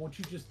god, won't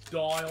you just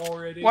die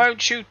already?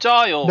 Won't you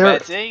die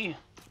already?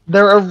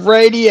 They're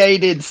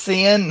irradiated,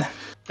 Sin.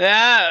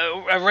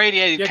 Yeah,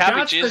 irradiated You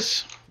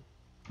cabbages.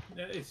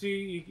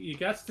 See, you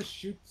got to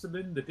shoot them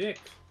in the dick.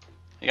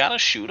 You gotta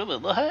shoot him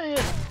in the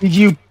head.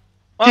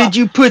 Did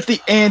you put the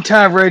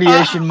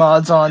anti-radiation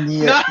mods on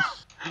yet? No!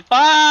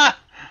 Ah!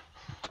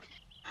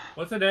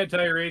 What's an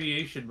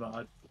anti-radiation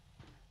mod?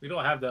 We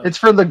don't have those. It's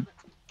for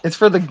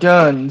the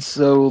guns,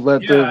 so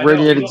that Yeah, the I know, we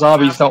radiated don't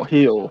zombies have don't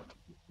heal.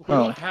 We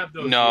don't have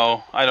those. No,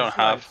 yet. I don't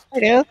That's have. I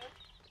do.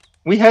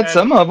 We had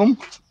some of them.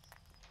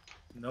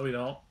 No, we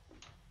don't.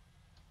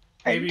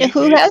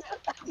 Who has?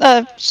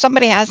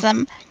 Somebody has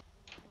them.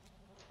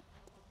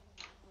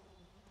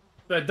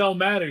 That don't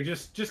matter.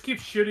 Just keep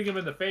shooting them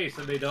in the face,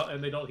 and they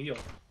don't heal.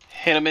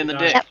 Hit him in the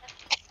Yep.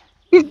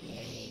 dick.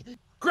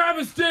 Grab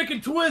his dick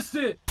and twist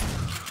it.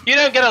 You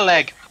don't get a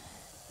leg.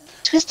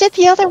 Twist it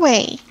the other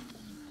way.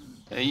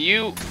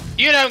 You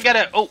don't get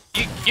a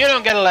you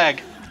don't get a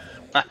leg.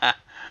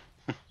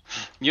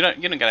 you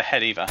don't get a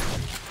head either.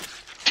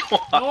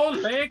 No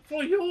leg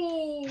for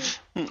you.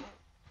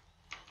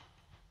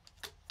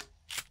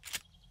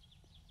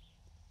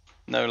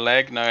 No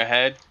leg, no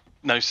head,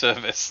 no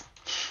service.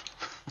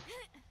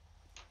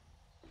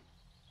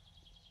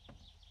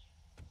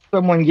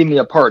 Someone give me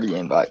a party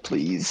invite,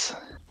 please.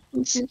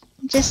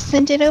 Just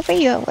send it over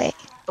your way.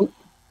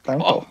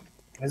 Thank Oh.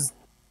 you.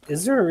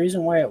 Is there a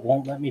reason why it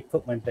won't let me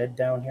put my bed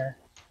down here?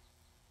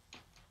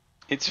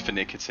 It's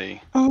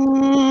finicky.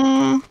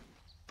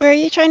 Where are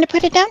you trying to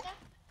put it down?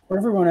 Where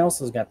everyone else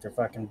has got their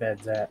fucking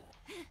beds at.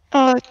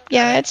 Oh,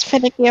 yeah, it's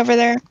finicky over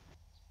there.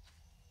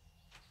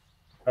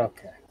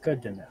 Okay,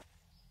 good to know.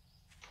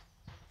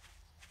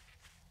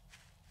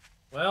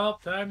 Well,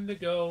 time to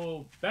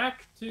go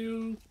back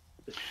to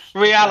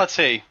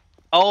Reality.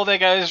 Oh, there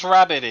goes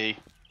Rabbity.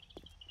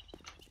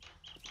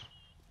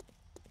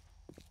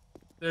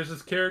 There's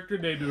this character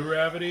named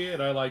Gravity,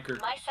 and I like her.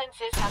 My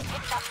senses have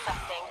picked up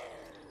something.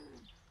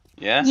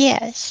 Yeah?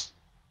 Yes.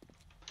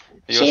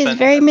 Your She is sen-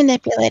 very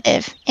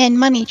manipulative and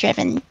money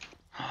driven.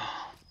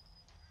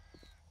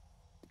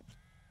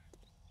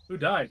 Who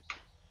died?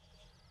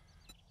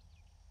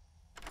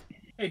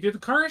 Hey, did the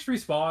cars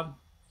respawn?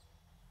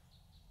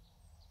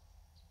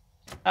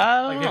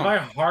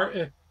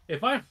 Like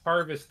if I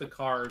harvest the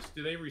cars,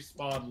 do they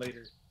respawn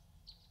later?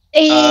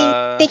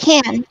 They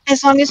can,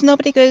 as long as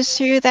nobody goes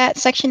through that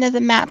section of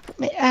the map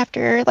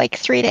after like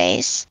 3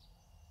 days.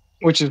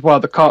 Which is why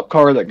the cop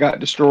car that got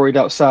destroyed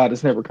outside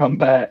has never come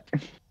back.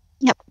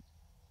 Yep.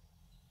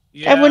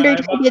 Yeah, I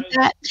wondered who did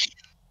that.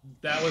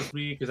 That was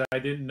me because I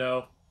didn't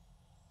know.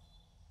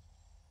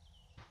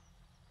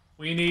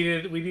 We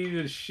needed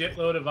a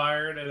shitload of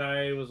iron, and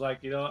I was like,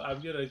 you know,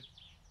 I'm gonna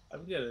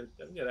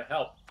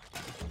help.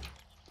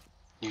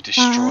 You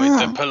destroyed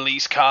the Ah.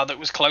 police car that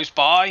was close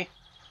by?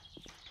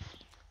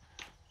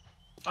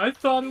 I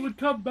thought it would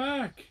come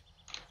back.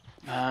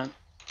 Man,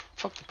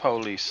 fuck the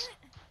police.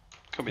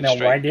 Coming Now,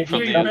 straight why didn't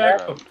from It you the came come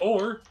back road.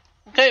 before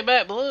Came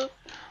back, blue.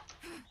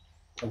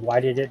 Why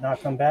did it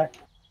not come back?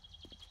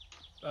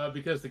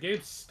 because the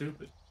game's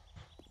stupid.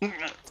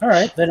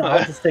 Alright, then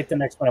I'll just take the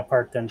next one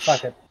apart then.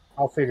 Fuck it.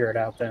 I'll figure it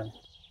out then.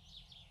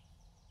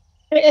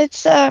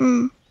 It's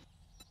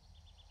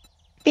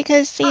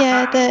because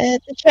the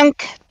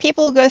chunk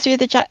people go through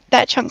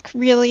that chunk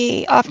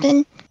really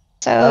often,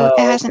 so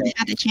Oh, it hasn't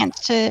had a chance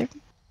to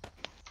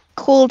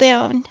cool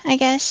down, I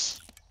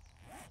guess.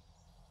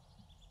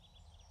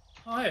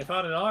 Oh, hey, I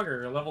found an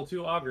auger, a level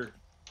 2 auger.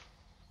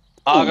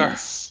 Auger.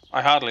 Yes.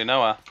 I hardly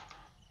know her.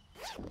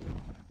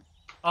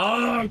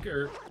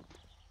 Auger.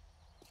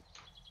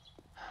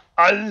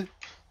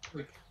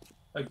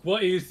 Like,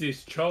 what is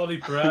this, Charlie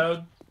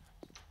Brown?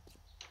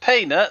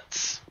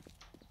 Peanuts.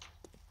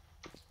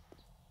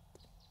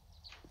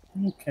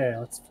 Okay,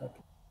 let's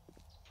fucking...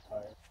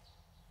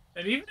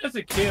 And even as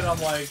a kid, I'm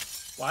like,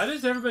 why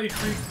does everybody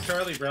treat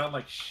Charlie Brown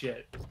like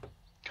shit?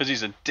 Because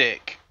he's a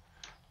dick.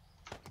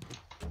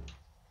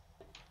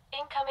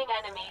 Incoming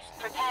enemies.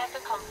 Prepare for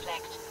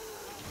conflict.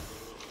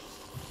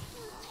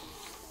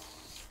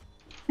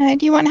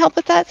 Do you want help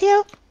with that,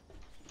 Theo?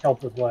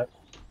 Help with what?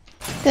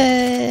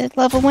 The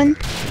level 1?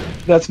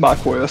 That's my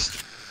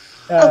quest.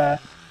 Not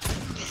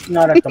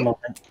at the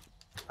moment.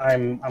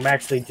 I'm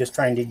actually just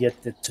trying to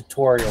get the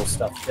tutorial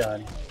stuff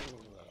done.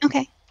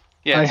 Okay.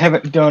 Yeah, I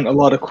haven't done a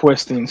lot of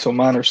questing, so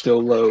mine are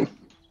still low.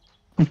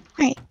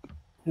 Right.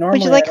 Normally,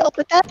 Would you like help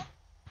with that?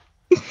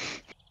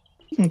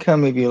 Okay,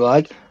 maybe you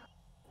like.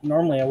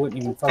 Normally I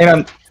wouldn't even And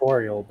I'm fucking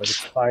tutorial, but it's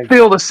 5.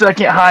 still the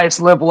second highest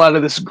level out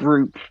of this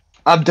group.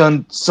 I've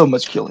done so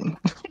much killing.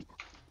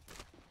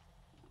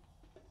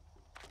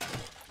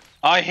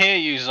 I hear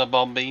you,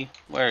 Zabombi.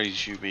 Where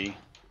is you be?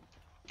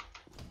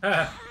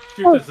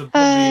 Shoot, that's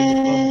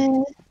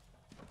a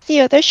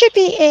Theo, there should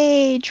be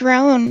a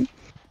drone,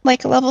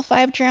 like a level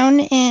 5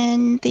 drone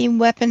in the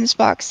weapons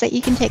box that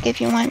you can take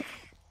if you want.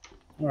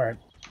 Alright.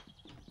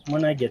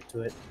 When I get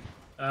to it.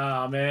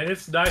 Oh man,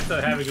 it's nice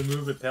not having a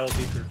movement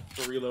penalty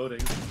for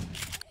reloading.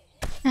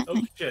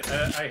 Oh shit,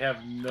 I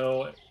have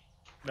no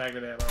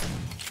magnet ammo.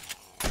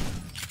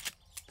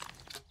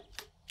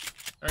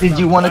 Did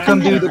you want to come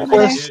do the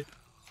quest?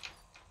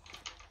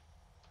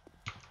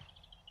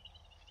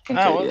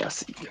 Ah, what? yeah, I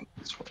see you.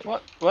 This way.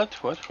 What?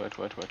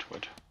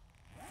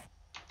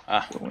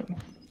 Ah,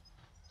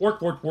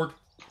 Work. what?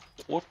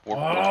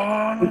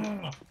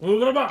 Ah,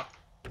 move it up.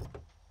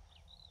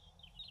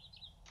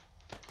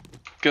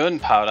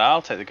 Gunpowder.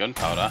 I'll take the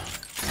gunpowder.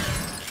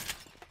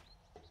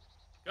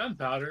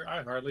 Gunpowder?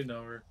 I hardly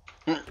know her.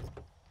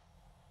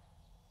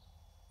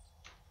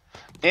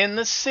 In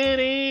the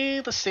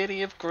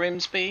city of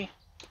Grimsby.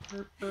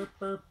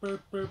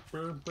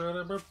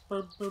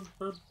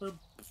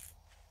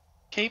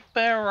 Keep it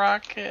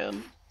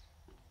rocking.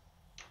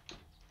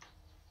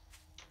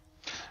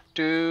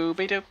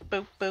 Doobie doop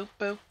boop boop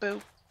boop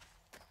boop.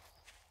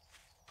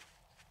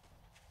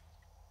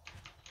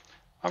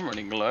 I'm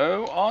running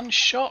low on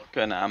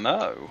shotgun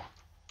ammo.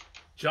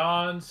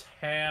 John's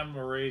ham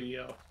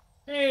radio.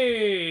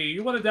 Hey,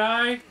 you want to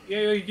die?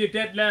 Yeah, you're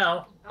dead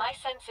now. My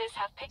senses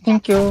have picked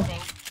Thank up you.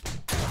 something.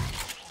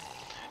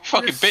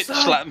 Fucking Your bitch son.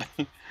 slapped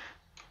me.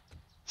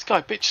 This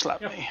guy bitch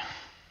slapped Yep. me.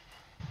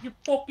 You're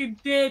fucking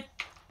dead.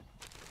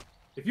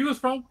 If you was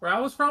from where I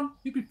was from,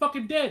 you'd be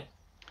fucking dead.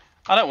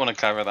 I don't want to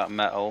cover that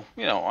metal.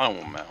 You know, I don't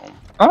want metal.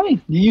 Oh, you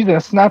using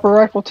a sniper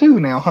rifle too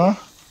now, huh?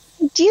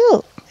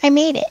 Dude, I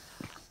made it.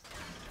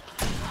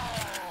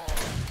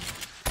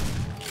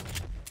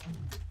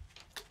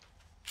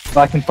 If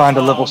I can find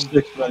a level Um,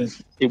 6 one,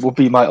 it will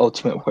be my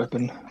ultimate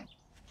weapon.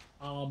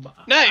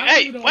 No,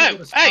 hey, whoa,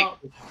 hey.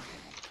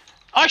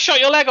 I shot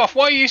your leg off.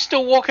 Why are you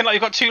still walking like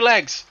you've got two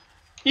legs?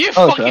 You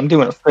Oh, okay, fucking. I'm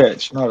doing a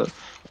fetch, not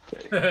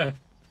a...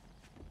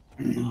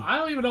 I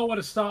don't even know what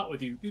to start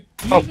with you. Do you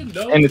Oh, even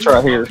know? and it's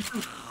right here.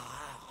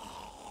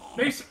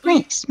 Basically,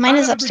 Nice. Mine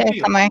is not a big upstairs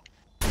deal. somewhere.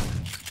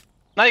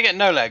 Now you get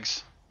no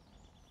legs.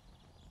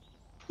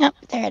 Yep,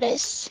 there it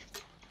is.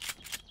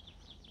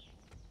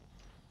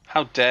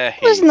 How dare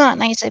It was he? not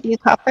nice of you,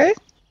 Copper.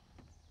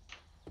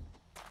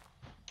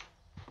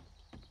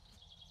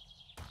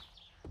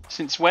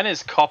 Since when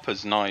is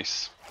Copper's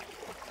nice?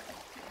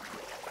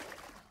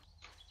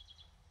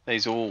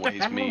 He's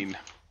always mean.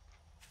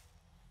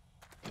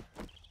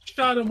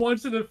 Shot him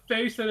once in the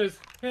face and his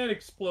head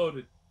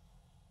exploded.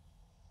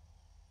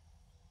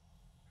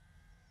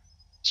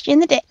 She in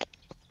the dick.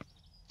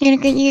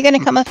 You're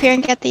gonna come up here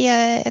and get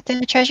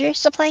the treasure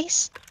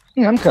supplies?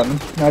 Yeah, I'm coming.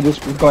 I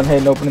just was going ahead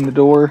and opening the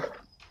door.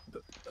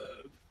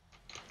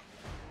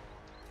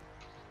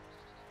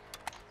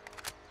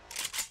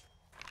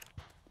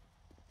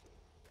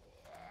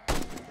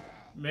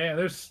 Man,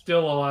 there's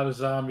still a lot of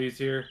zombies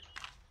here.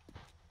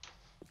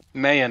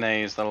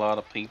 Mayonnaise, a lot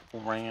of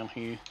people around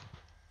here.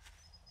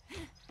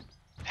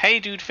 Hey,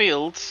 Dude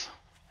Fields.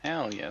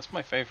 Hell yeah, it's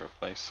my favorite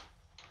place.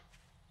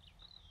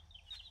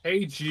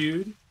 Hey,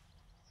 Jude.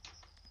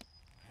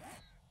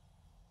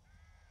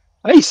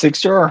 Hey,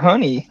 6-jar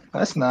honey.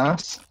 That's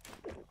nice.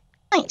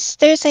 Nice.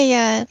 There's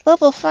a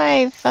level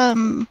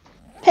 5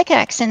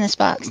 pickaxe in this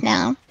box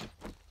now.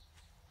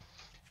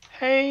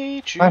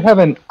 Hey, Jude. I have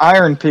an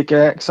iron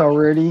pickaxe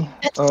already.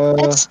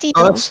 That's steel.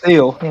 Oh, that's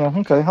steel. Yeah,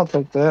 okay, I'll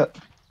take that.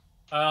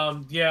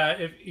 Yeah,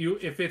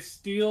 if it's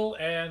steel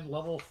and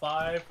level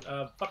 5,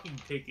 fucking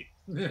take it.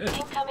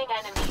 Incoming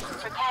enemies.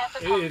 Prepare for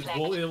It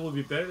conflict. will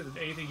be better than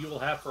anything you will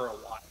have for a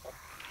while.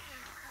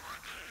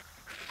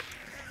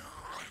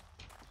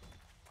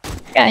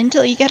 Yeah,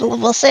 until you get a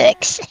level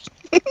 6.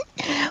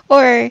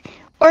 or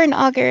an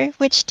auger,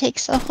 which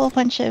takes a whole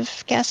bunch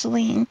of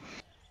gasoline.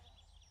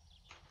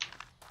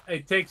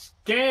 It takes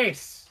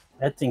gas.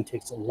 That thing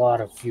takes a lot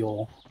of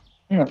fuel.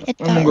 Yeah, It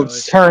I'm gonna go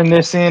does. turn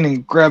this in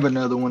and grab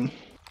another one.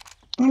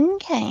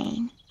 Okay.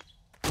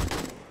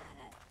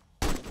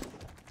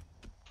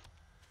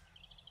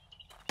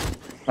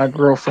 My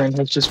girlfriend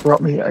has just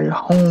brought me a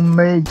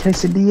homemade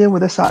quesadilla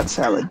with a side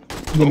salad.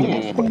 Give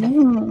me Ooh. that.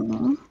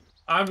 Mm.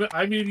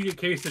 I'm eating a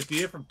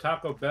quesadilla from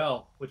Taco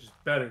Bell, which is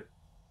better.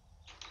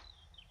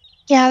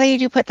 Yeah, they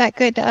do put that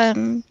good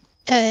jalapeno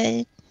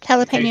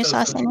Queso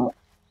sauce in it.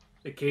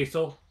 The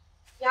queso.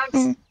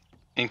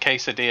 In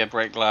quesadilla,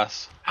 break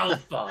glass.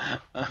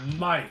 Alpha,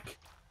 Mike,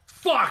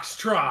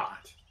 Foxtrot.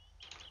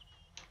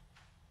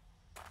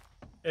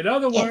 In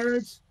other Yes.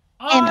 words,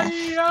 Emma.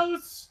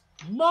 adios,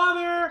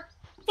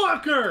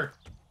 motherfucker.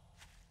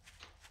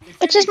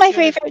 Which is my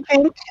favorite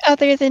drink,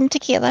 other than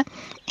tequila.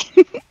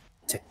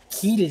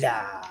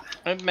 Tequila.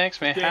 It makes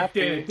me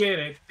happy.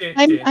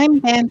 I'm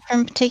banned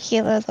from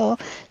tequila though,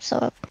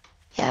 so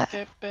yeah.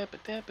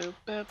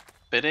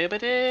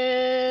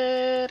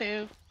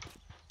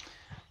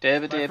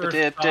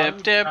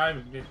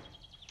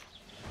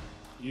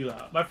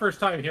 My first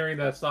time hearing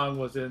that song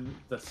was in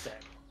the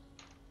set.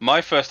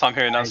 My first time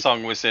hearing that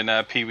song was in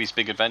Pee-wee's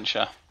Big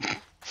Adventure.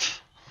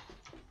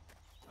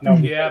 No,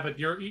 Yeah, but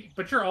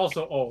you're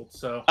also old,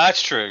 so.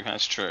 That's true.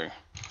 That's true.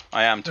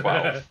 I am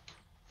 12.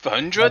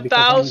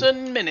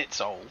 100,000 minutes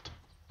old.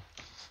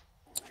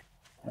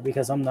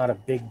 because I'm not a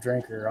big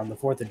drinker. On the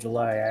 4th of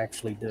July, I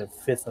actually did a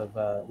fifth of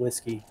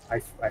whiskey.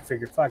 I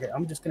figured, fuck it,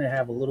 I'm just gonna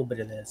have a little bit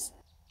of this.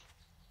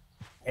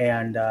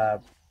 And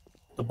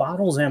the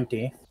bottle's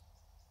empty,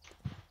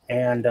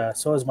 and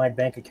so is my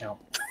bank account.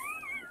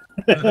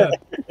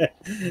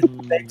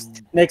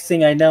 next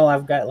thing I know,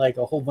 I've got like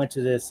a whole bunch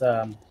of this.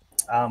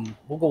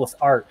 We'll go with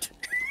art.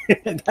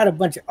 Got a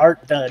bunch of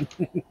art done.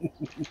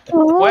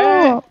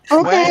 Oh,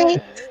 okay.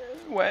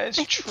 Where's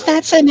Trevor?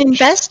 That's an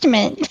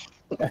investment.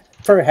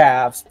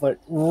 Perhaps, but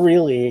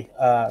really,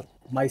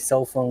 my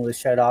cell phone was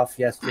shut off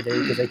yesterday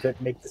because I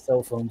couldn't make the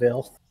cell phone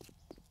bill.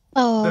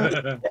 Oh,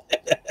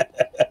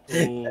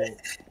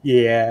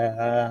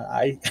 Yeah,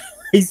 I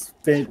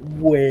spent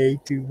way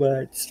too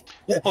much.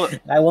 Well,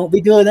 I won't be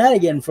doing that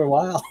again for a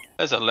while.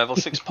 there's a level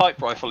 6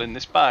 pipe rifle in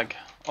this bag.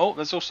 Oh,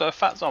 there's also a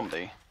fat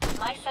zombie.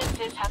 My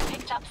senses have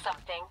picked up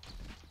something.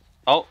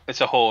 Oh,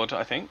 it's a horde,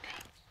 I think.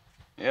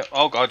 Yep.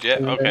 Oh god, yeah.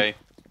 Okay.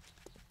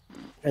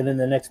 And then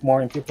the next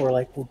morning, people were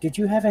like, "Well, did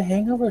you have a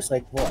hangover?" It's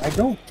like, well, I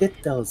don't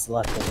get those,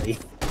 luckily.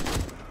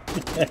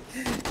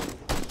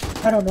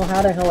 I don't know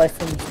how the hell I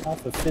finished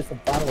off a fifth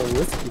of bottle of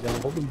whiskey,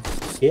 though. Holy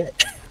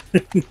shit.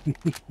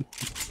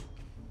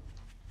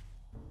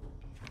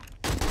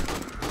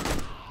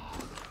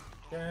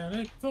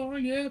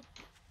 California.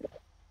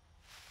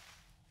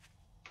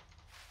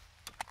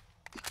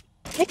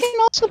 they can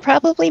also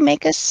probably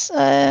make us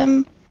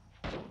a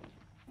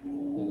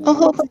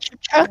whole bunch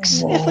of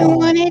trucks if we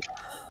wanted.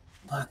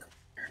 Fuck.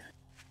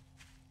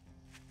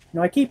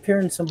 No, I keep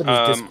hearing somebody's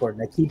Um, Discord,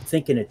 and I keep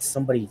thinking it's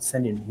somebody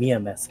sending me a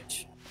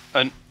message.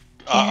 And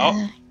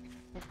Yeah,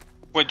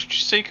 wait, did you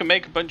say you can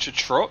make a bunch of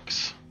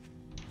trucks?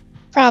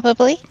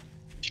 probably.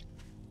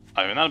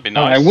 I mean, that'd be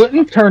I nice.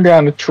 wouldn't turn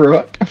down a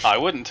truck. I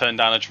wouldn't turn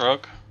down a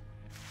truck.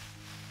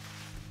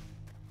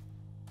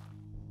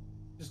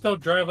 Just don't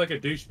drive like a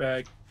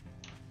douchebag.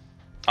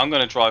 I'm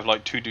gonna drive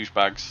like 2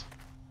 douchebags.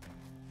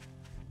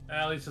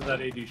 At least it's not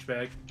a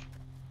douchebag.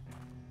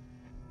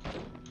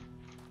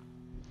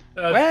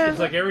 Well- It's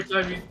like every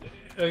time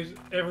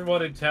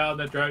everyone in town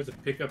that drives a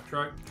pickup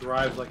truck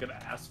drives like an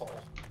asshole.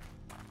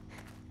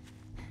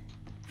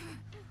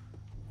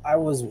 I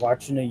was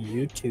watching a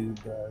YouTube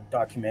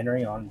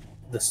documentary on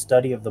the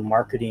study of the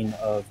marketing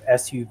of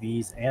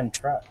SUVs and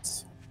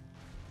trucks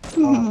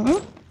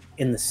Mhm.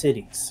 in the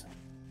cities.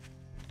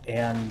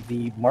 And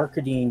the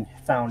marketing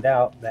found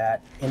out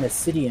that in a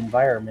city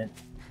environment,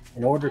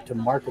 in order to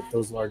market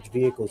those large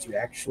vehicles, you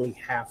actually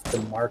have to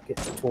market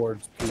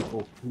towards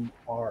people who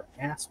are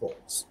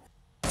assholes.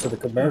 So the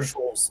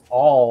commercials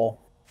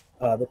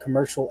the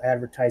commercial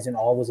advertising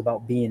all was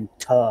about being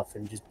tough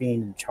and just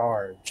being in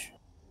charge.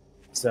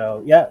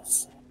 So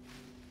yes,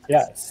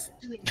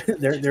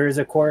 there is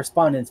a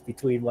correspondence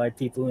between why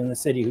people in the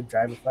city who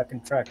drive a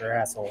fucking truck are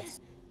assholes.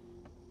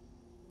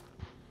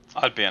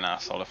 I'd be an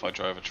asshole if I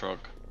drove a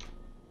truck.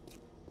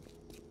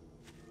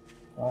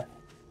 What?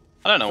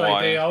 I don't know It's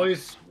like why.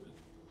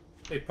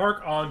 they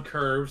park on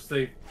curves.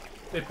 They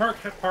park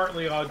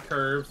partly on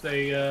curves.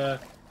 Well,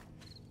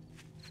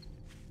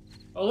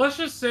 let's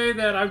just say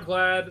that I'm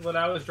glad when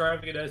I was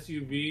driving an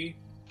SUV,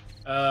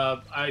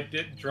 I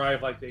didn't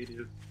drive like they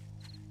do.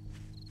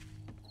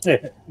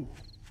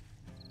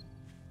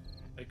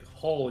 Like,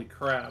 holy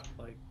crap!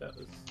 Like that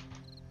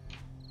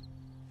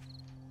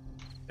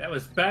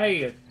was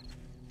bad.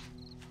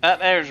 That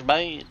there's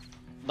bad.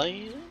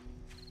 Bad.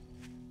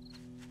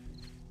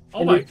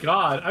 Oh my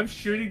god! I'm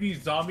shooting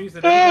these zombies,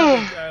 and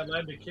every time they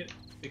land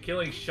the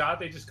killing shot,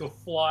 they just go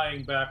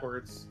flying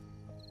backwards.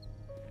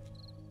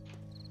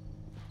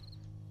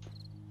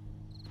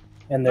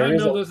 And there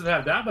is Mill doesn't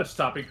have that much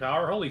stopping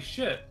power. Holy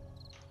shit!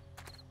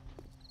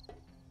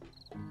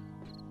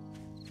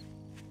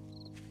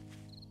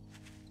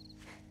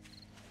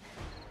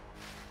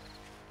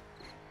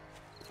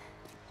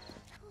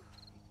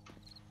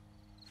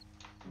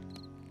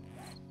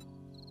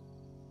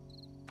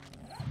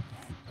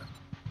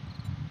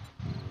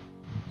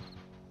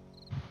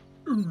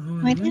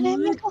 Why did I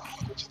make a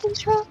whole bunch of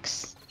these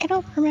rocks? I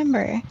don't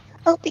remember.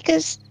 Oh,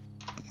 because...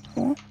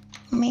 oh,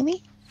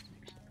 maybe?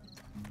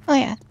 Oh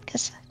yeah,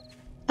 because...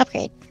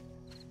 upgrade.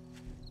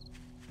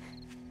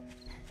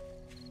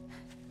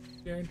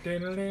 Dun,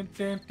 dun, dun,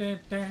 dun, dun,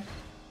 dun.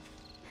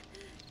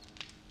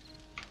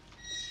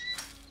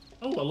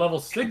 Oh, a level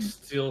 6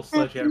 steel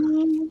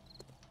sledgehammer.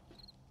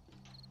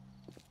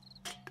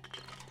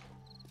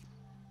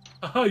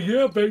 Oh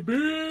yeah,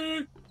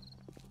 baby!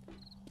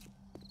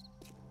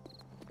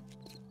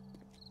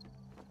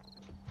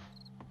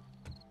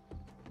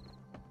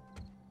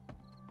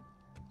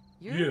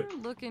 You're Yeah.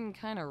 looking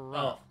kind of Oh,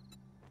 rough.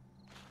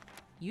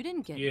 You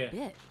didn't get Yeah.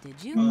 bit,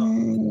 did you?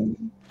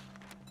 Mm,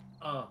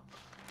 oh.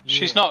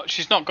 She's yeah.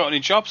 not got any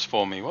jobs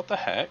for me. What the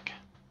heck?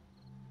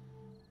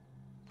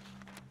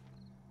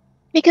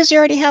 because you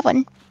already have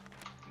one.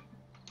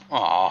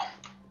 Aw.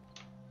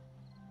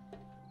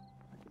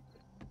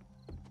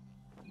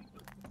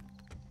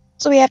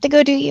 So we have to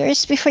go do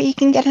yours before you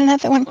can get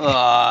another one.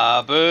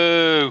 Ah,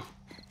 boo.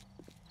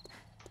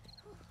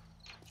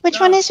 Which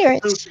one is yours?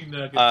 Poopy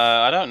nuggets.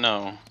 I don't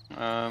know.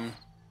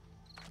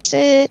 Is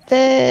it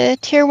the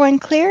tier 1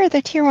 clear or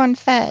the tier 1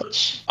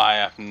 fetch? I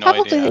have no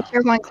Probably idea. the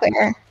tier 1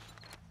 clear.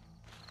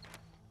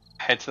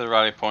 Head to the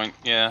rally point.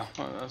 Yeah,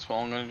 well, that's what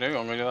I'm going to do.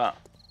 I'm going to do that.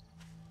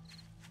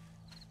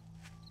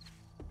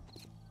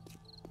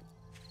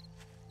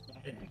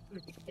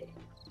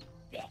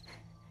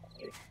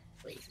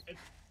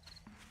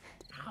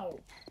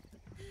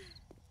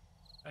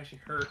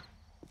 hurt.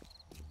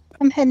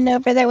 I'm heading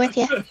over there with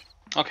you.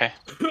 Okay.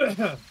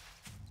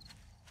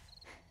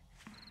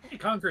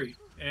 Concrete.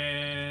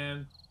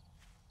 And...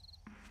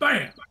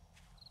 Bam!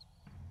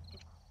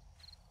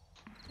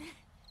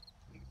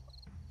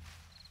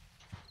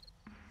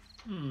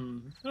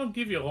 That'll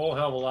give you a whole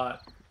hell of a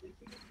lot.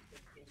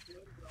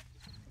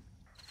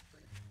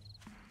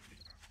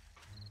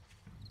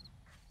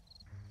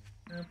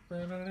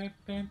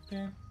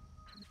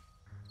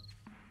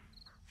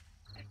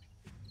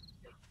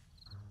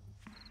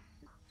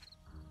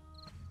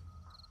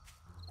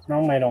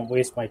 Normally I don't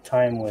waste my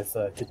time with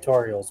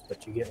tutorials,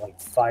 but you get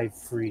like 5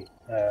 free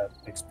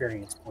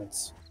experience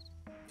points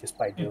just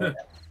by doing it.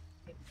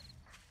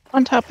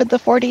 On top of the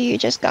 40 you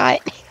just got.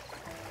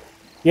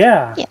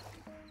 Yeah. Yeah.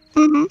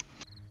 Mm-hmm.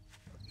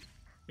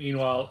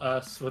 Meanwhile,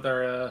 us with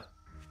our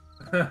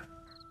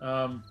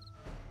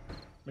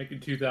making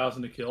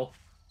 2,000 to kill.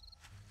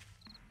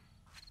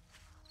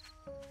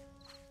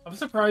 I'm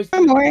surprised.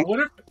 Or more.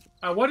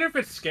 I wonder if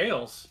it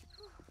scales.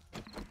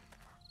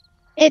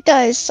 It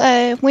does.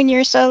 When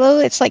you're solo,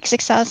 it's like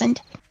 6,000.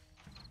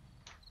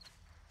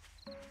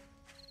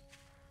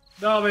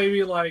 No,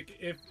 maybe like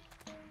if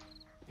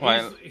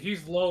Well,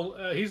 he's low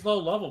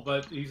level,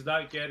 but he's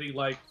not getting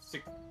like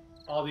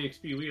all the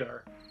XP we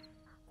are.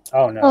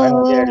 Oh no, I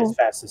don't get it Oh. as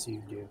fast as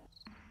you do.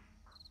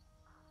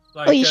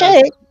 Like, Well, you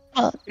should.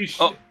 Oh,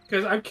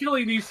 Because I'm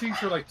killing these things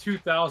for like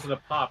 2,000 a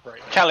pop right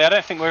now. Callie, I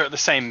don't think we're at the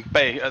same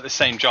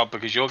job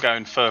because you're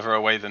going further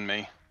away than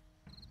me.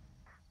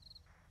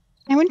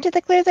 I went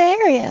to clear the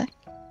area.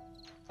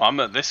 I'm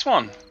at this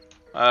one.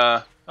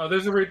 Oh,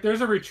 there's a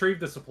retrieve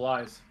the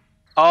supplies.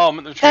 Oh, I'm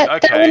at the tree.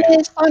 That Okay. one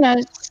is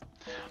Sonos.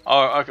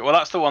 Oh, okay. Well,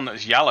 that's the one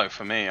that's yellow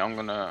for me.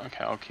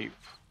 Okay, I'll keep.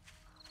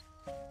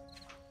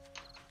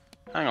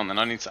 Hang on, then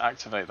I need to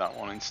activate that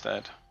one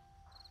instead.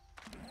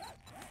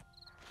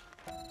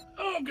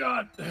 Oh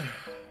God.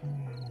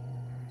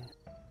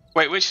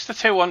 Wait, which is the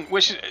tier 1?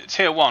 Which is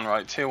tier 1,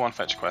 right? Tier 1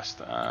 fetch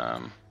quest.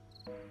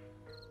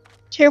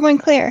 Tier 1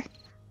 clear.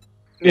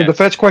 Yeah, the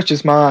fetch quest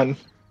is mine.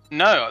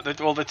 No,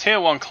 the tier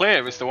 1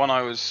 clear is the one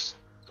I was.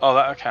 Oh,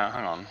 that okay.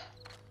 Hang on.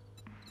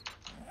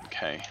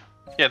 Okay.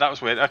 Yeah, that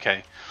was weird.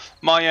 Okay,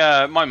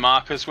 my my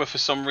markers were for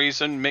some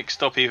reason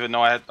mixed up, even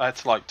though I had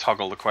to like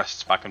toggle the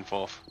quests back and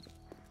forth.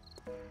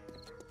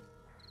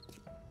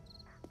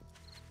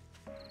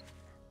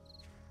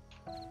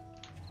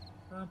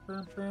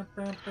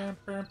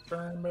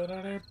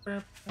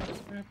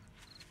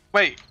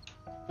 Wait,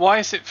 why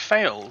is it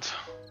failed?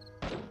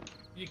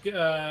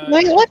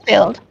 Wait, what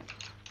build?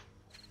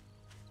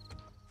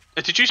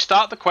 Did you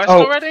start the quest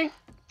Oh. already?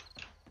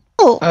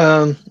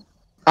 Oh,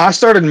 I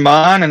started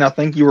mine, and I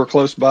think you were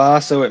close by,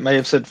 so it may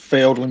have said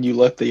failed when you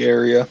left the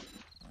area.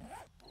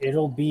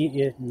 It'll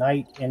be at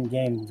night in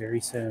game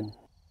very soon.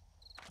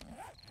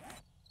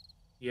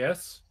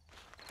 Yes.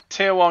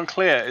 Tier 1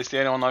 clear is the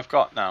only one I've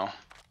got now.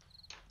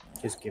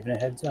 Just giving a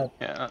heads up.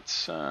 Yeah,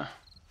 that's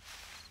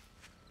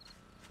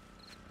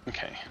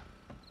okay.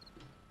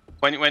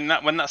 When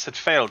that said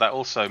failed, that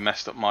also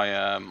messed up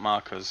my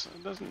markers.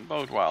 It doesn't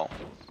bode well.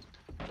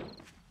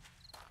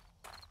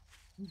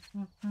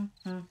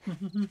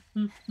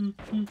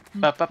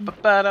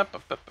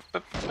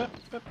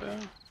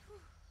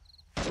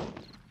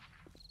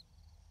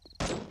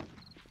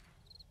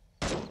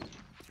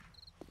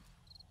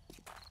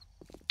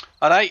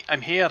 Alright, I'm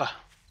here.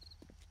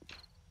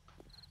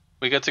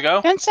 We good to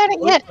go? don't start it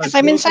yet, because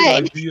I'm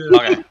inside.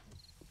 Okay.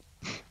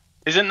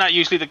 Isn't that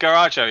usually the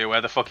garage area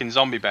where the fucking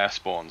zombie bear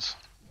spawns?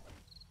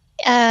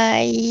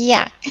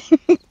 Yeah.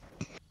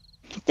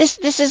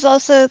 This is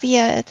also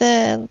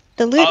the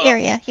loot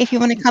area, if you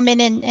want to come in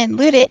and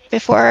loot it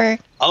before...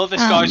 I love this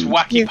guy's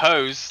wacky you-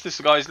 pose. This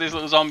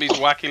little zombie's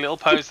wacky little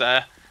pose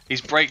there.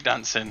 He's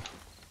breakdancing.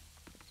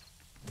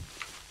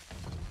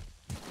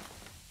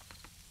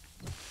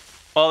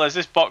 Well, there's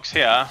this box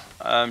here.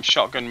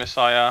 Shotgun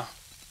messiah.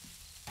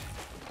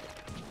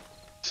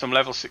 Some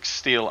level 6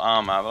 steel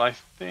armor, but I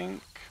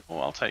think... Oh,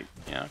 I'll take...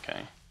 Yeah,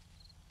 okay.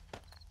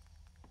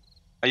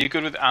 Are you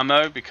good with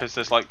ammo? Because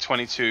there's like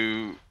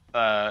 22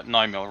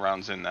 9mm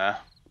rounds in there.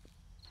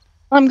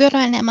 I'm good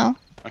on ammo.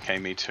 Okay,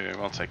 me too.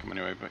 I'll take them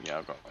anyway, but yeah,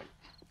 I've got like...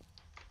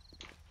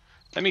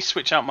 Let me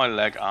switch out my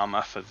leg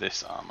armor for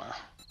this armor.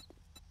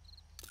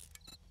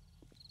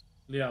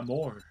 Yeah,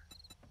 more.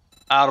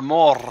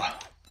 Armor.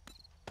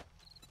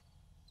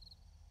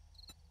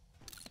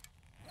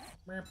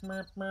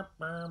 Incoming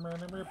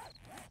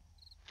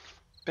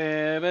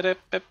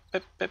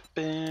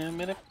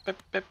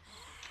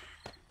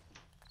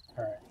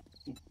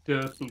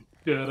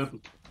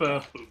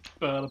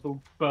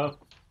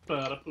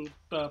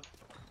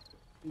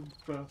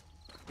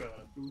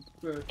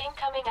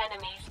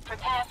enemies,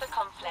 prepare for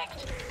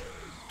conflict.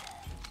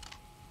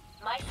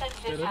 My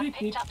senses have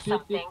picked up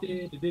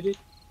something.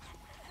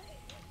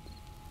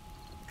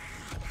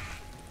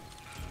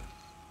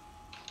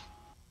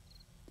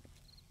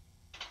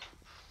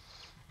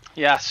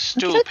 Yeah,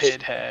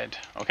 stupid head.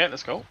 Okay,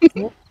 let's go.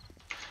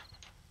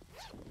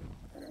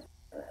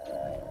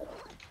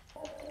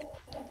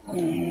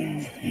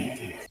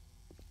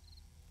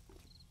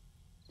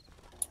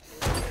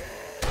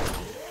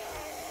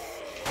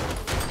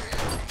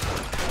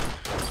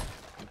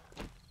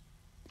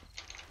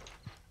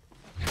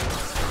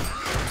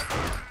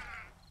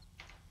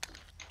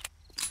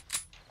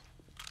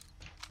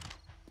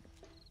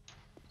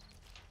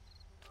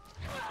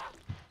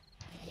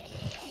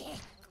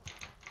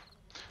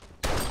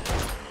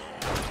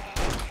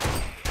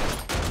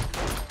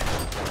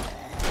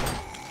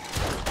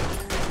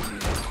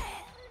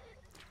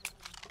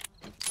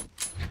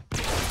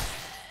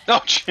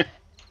 Oh, shit.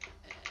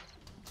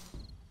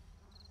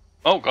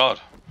 Oh, God.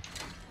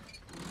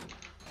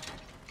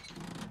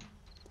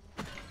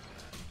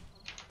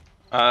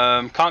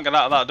 Can't get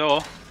out of that door.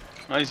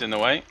 No, he's in the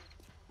way.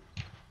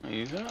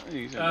 He's in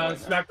the way.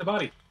 Smack the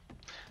body.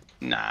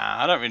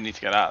 Nah, I don't really need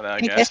to get out of there, I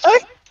Like guess. this door?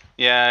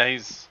 Yeah,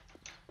 he's...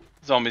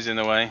 Zombie's in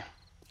the way.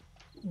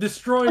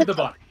 Destroy the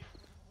body.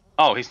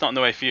 Oh, he's not in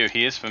the way for you.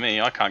 He is for me.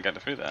 I can't get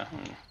through there.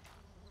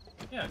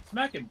 Yeah,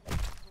 smack him.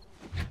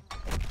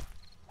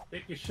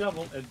 Take your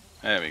shovel and...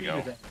 There we beat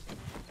go. his ass.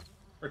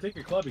 Or take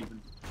your club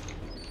even.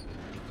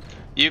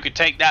 You could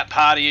take that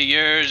party of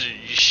yours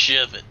and just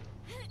shove it.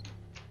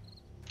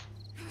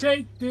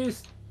 Take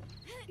this.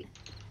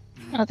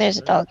 Oh, there's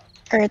a dog.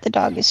 Or the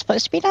dog is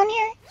supposed to be down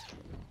here.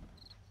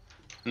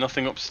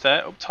 Nothing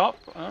upstairs, up top?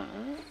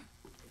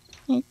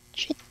 It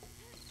should-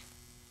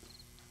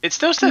 It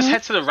still says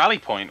head to the rally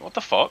point. What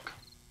the fuck?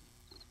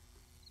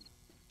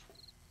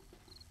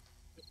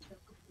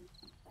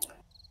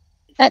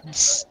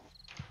 That's.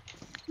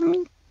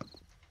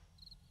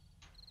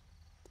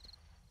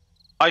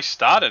 I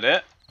started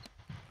it.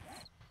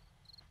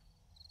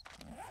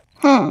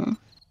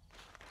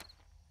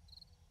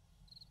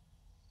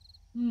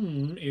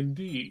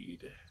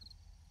 Indeed.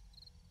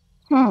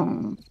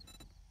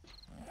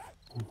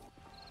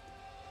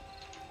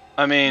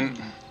 I mean,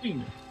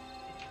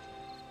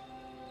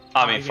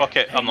 fuck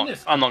it. I'm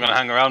not gonna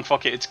hang around.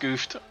 Fuck it. It's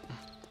goofed.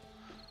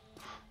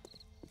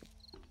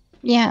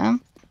 Yeah.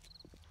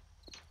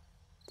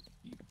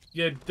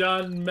 You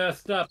done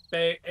messed up,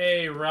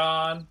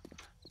 Ron.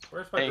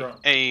 Where's my drone?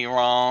 Hey,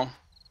 Ron.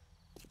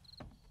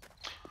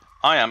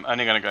 I am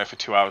only gonna go for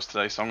 2 hours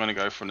today, so I'm gonna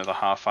go for another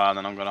half hour, and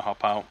then I'm gonna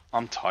hop out.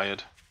 I'm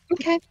tired.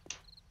 Okay.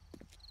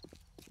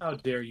 How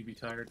dare you be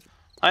tired?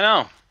 I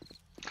know.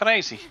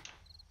 Crazy.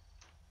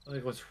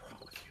 Like, what's wrong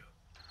with you?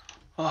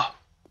 Oh,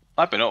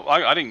 I've been up.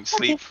 I didn't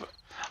sleep.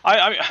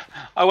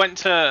 I went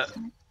to.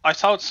 I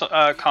told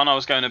Con I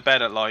was going to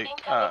bed at like.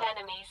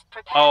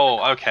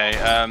 Oh, okay.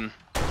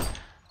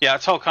 Yeah, I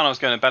told Con I was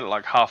going to bed at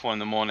like 1:30 in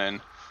the morning,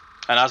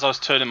 and as I was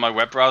turning my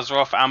web browser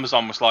off,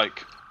 Amazon was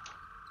like,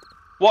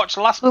 "Watch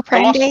the Lost Boys,"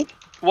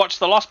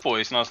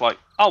 and I was like,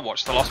 "I'll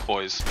watch the Lost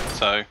Boys."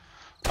 So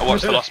I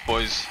watched the Lost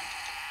Boys,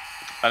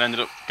 and ended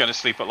up going to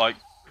sleep at like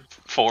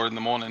 4 in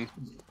the morning.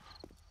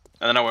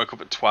 And then I woke up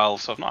at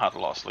 12, so I've not had a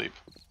lot of sleep.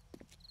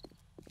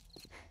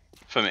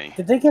 For me.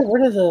 Did they get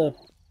rid of the?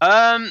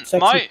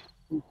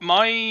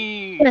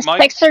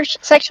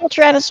 Sexual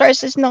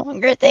Tyrannosaurus is no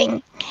longer a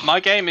thing.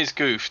 My game is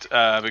goofed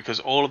because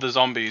all of the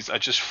zombies are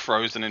just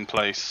frozen in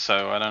place,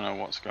 so I don't know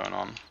what's going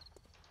on.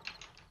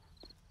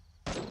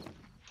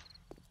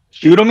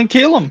 Shoot them and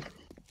kill them.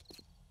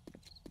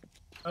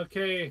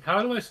 Okay,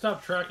 how do I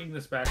stop tracking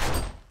this back?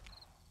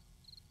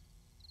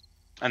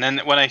 And then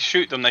when I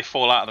shoot them, they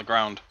fall out of the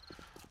ground.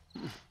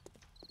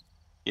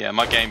 Yeah,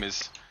 my game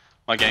is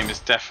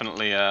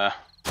definitely Yep.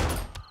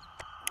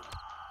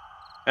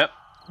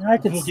 I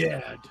could see.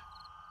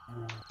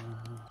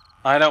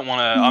 I don't want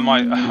to.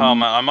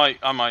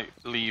 I might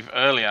leave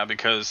earlier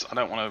because I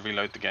don't want to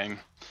reload the game.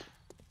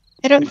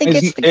 I don't think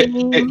it's the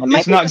game.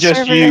 It's not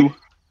just you.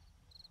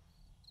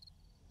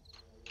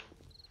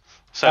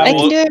 So I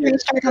can do a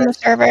restart on the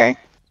server.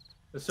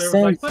 The server's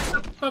like,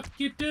 what the fuck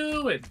you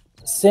doing?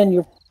 Sin,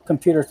 your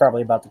computer's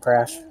probably about to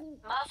crash.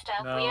 Master,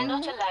 we are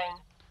not alone.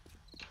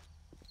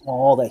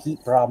 All the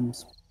heat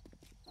problems.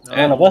 No.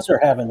 None of us are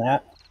having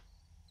that.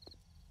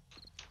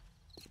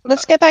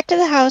 Let's get back to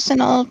the house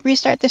and I'll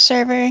restart the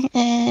server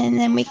and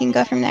then we can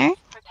go from there.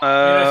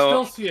 I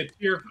still see a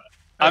tier.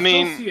 I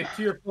still see a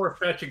tier 4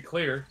 fetch and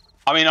clear.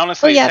 I mean,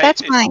 honestly. Oh yeah,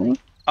 that's fine.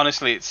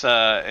 Honestly, it's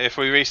if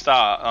we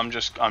restart, I'm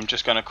just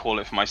gonna call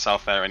it for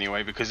myself there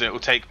anyway because it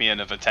will take me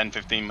another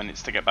 10-15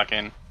 minutes to get back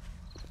in.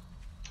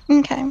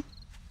 Okay.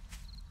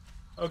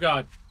 Oh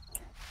god.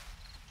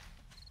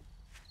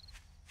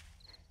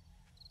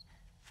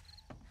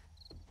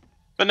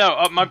 But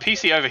no, my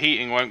PC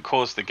overheating won't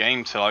cause the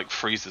game to like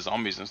freeze the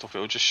zombies and stuff. It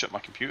will just shut my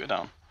computer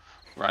down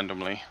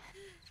randomly.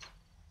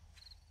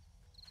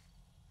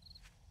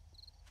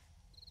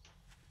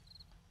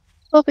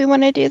 Well, if we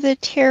want to do the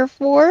tier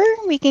 4,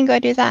 we can go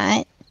do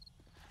that.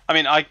 I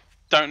mean, I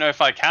don't know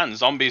if I can.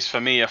 Zombies for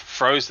me are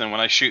frozen.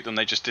 When I shoot them,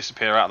 they just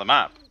disappear out of the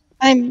map.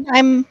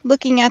 I'm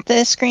looking at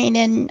the screen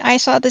and I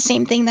saw the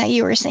same thing that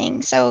you were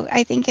saying. So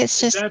I think it's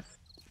just the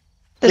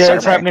server.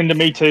 It's happening to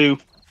me too.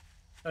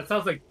 That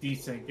sounds like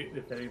desync,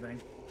 if anything.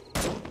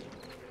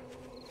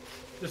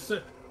 Does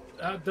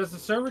the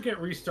server get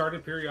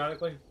restarted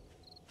periodically?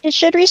 It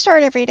should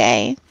restart every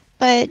day,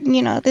 but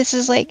you know, this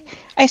is like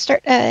I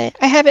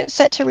have it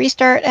set to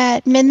restart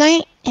at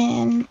midnight,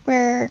 and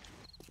we're,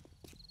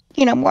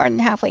 you know, more than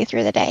halfway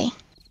through the day.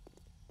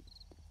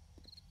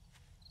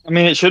 I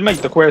mean, it should make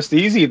the quest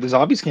easy if the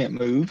zombies can't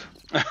move.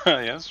 Yeah,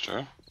 that's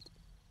true.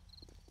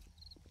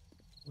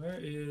 Where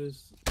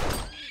is?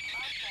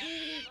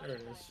 There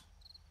it is.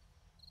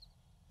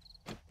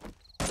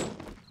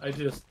 I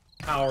just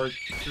powered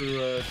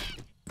through a.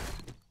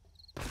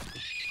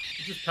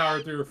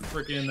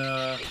 freaking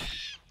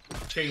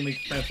chain link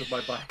fence with my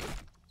bike.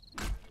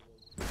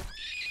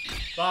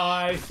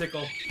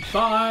 Bicycle.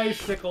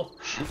 Bicycle.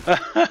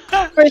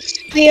 Of course,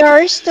 we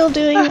are still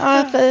doing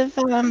off of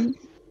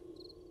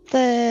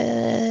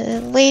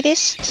the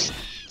latest,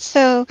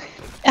 so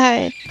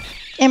and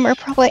we're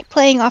probably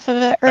playing off of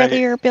an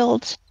earlier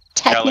build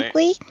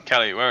technically.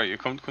 Kelly, where are you?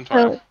 Come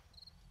to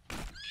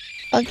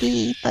So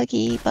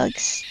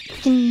bugs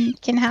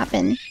can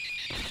happen.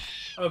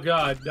 Oh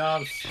god, now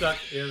I'm stuck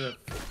in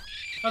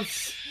a...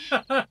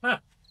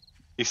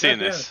 You seeing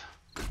this?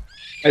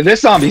 Hey,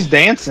 this zombie's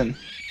dancing.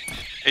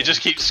 It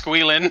just keeps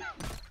squealing.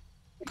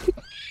 Stop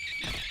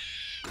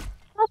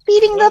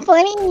beating the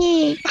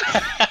bunny!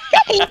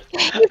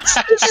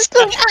 it's just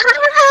going.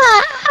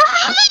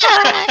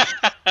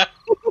 Ah!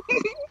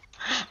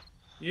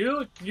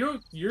 You're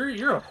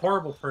a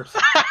horrible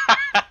person.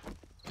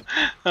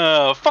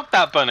 Oh, fuck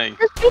that bunny.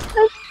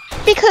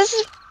 Because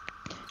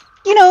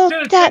you know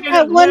Should've that taken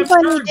it one left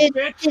bunny turn, did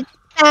bitch.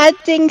 bad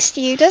things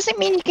to you doesn't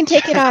mean you can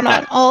take it on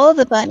all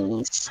the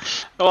bunnies.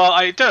 Well,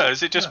 it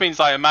does. It just means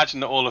I imagine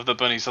that all of the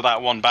bunnies are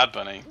that one bad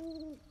bunny.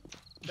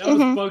 That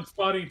was Bugs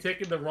Bunny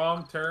taking the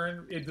wrong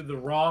turn into the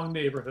wrong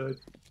neighborhood.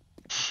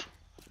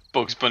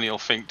 Bugs Bunny will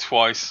think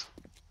twice.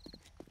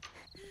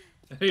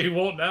 He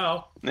won't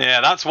now.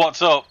 Yeah, that's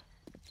what's up.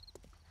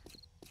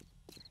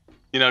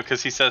 You know,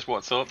 because he says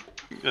what's up.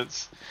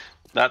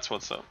 That's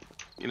what's up.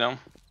 You know?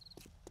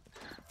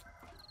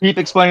 Keep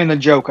explaining the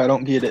joke. I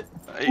don't get it.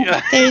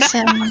 There's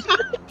yeah,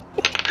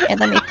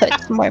 let me put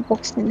some more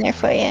books in there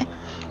for you.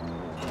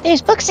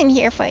 There's books in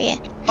here for you.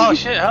 Oh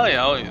shit, hell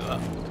yeah, I'll use that.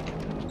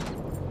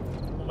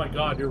 Oh my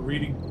god, you're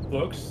reading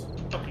books?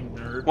 Fucking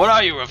nerd. What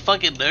are you, a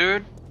fucking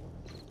nerd?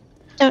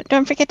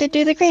 Don't forget to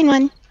do the green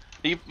one.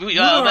 I an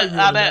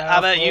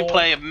bet you asshole.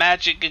 play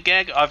Magic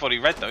Gag. I've already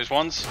read those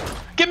ones.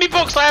 Give me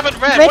books I haven't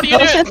read. Read What are you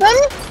both doing? of them?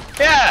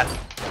 Yeah.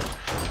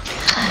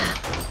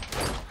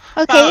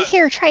 Okay,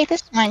 here, try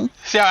this one.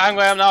 See how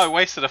angry I am now? I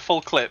wasted a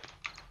full clip.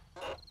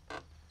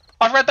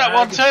 I've read that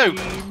one too.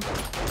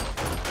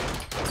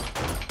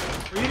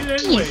 Read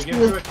it anyway, Jeez, get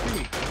to a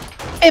XP.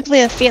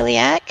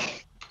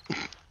 Bibliophiliac.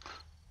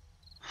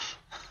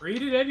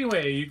 Read it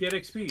anyway, you get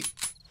XP.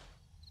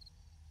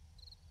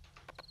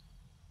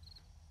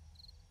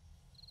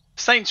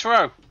 Saints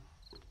Row.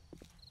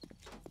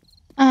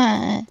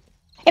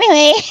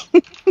 Anyway.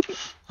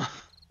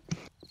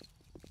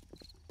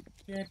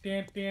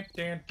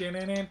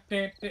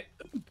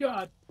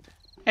 God.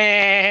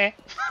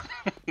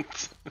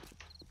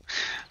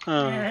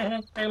 Oh.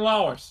 Hey,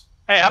 Lowers.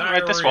 Hey, I haven't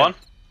read this one.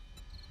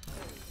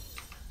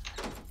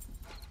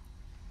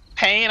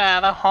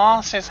 Peter the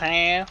horse's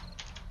hair.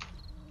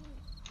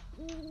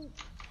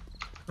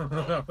 Read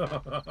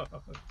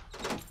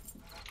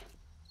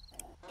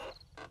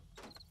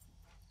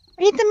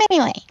them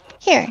anyway.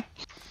 Here.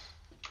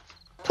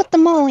 Put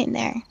them all in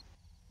there.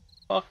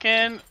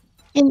 Fucking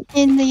In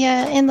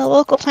the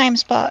local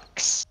times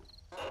box.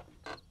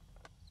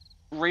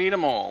 read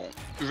them all.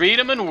 Read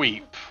them and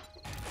weep.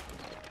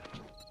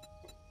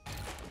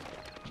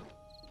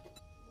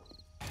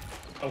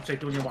 Don't say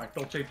doing your wife.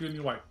 Don't say doing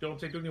your wife. Don't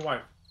say doing your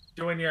wife.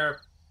 Doing your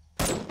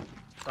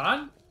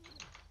son?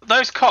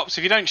 Those cops,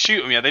 if you don't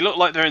shoot them yet, they look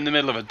like they're in the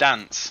middle of a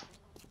dance.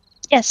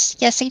 Yes,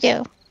 I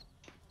do.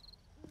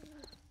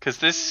 Because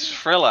this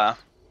thriller...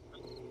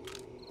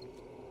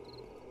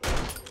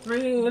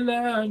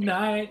 Thriller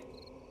night.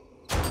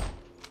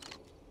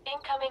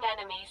 Incoming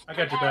enemies. I got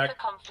your Prepare back.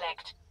 for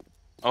conflict.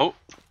 Oh.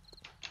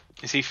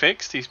 Is he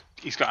fixed? He's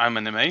got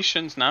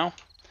animations now.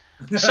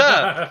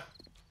 Sir!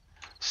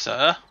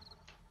 Sir?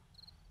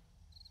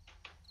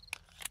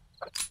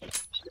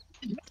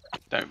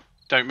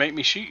 Don't make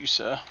me shoot you,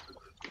 sir.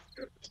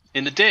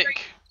 In the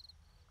dick.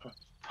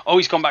 Oh,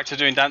 he's gone back to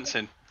doing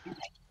dancing.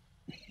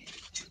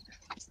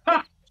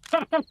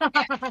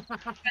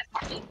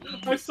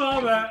 I saw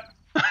that.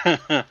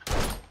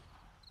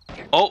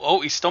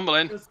 Oh, he's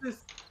stumbling. What's this?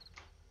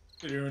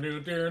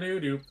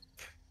 Do-do-do-do-do.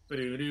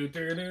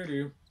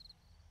 Do-do-do-do-do.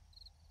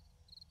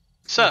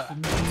 Sir,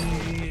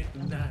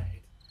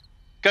 Midnight.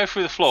 go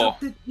through the floor.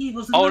 Something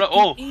evil's Oh, no,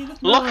 oh, lurking in the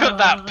look at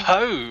that dark.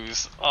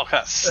 pose. Oh,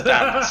 that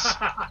stance.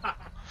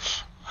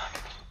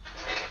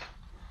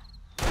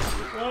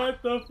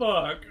 What the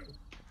fuck?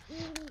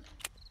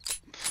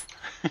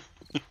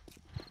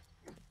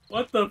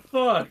 What the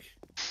fuck?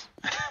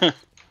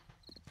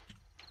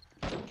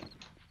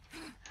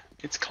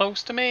 It's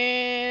close to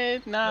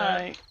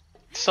midnight.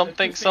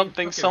 Something, just ain't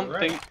something, fucking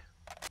something. right.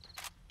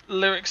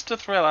 Lyrics to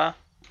Thriller.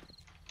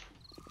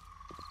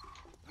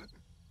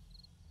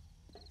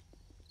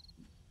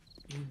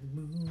 In the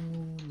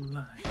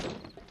moonlight.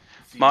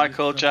 See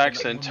Michael something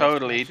Jackson that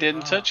totally almost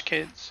didn't touched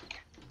your touch kids.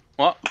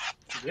 What? eye.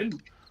 He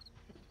didn't.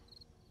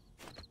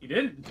 He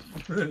didn't.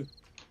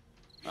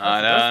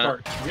 I That's don't.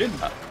 the best part. He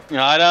didn't.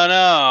 I don't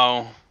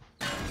know.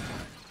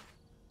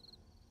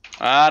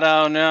 I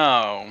don't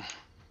know.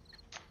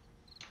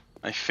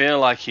 I feel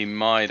like he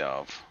might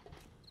have.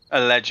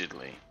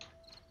 Allegedly.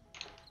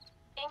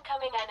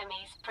 Incoming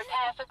enemies.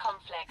 Prepare for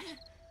conflict.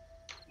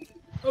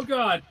 Oh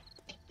god.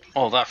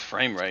 Oh, that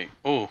frame rate.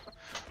 Oh,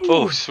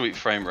 oh, sweet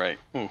frame rate.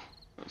 Oh,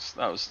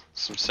 that was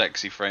some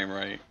sexy frame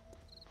rate.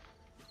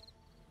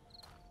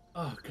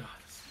 Oh god,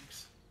 this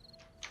stinks.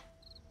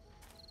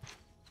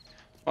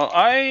 Well,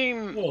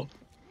 I'm. Cool.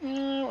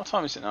 What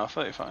time is it now?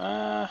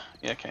 35.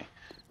 Yeah, okay.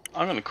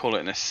 I'm gonna call it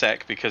in a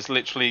sec because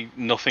literally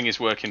nothing is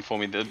working for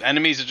me. The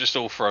enemies are just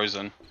all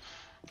frozen.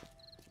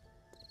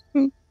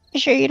 You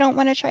sure you don't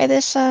want to try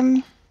this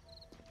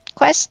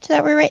quest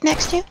that we're right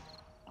next to?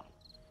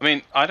 I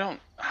mean, I don't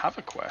have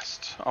a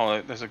quest.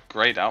 Oh, there's a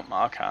grayed out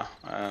marker.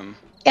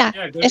 Yeah,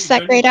 Yeah, it's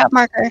that grayed out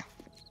marker.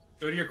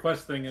 Go to your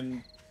quest thing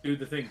and do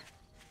the thing.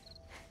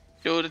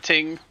 Do the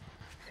thing.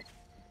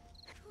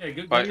 Yeah,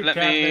 go Right, to your let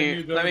tab me-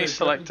 menu, go let to me the-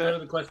 select go it. to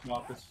the quest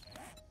office.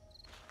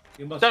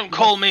 Don't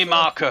call me select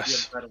the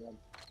Marcus. other one.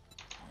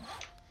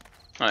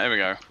 Right, here we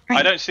go. I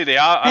Right. don't see the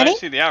I Ready? don't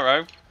see the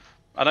arrow.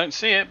 I don't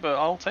see it, but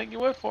I'll take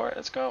your word for it.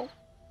 Let's go.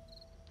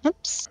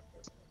 Oops.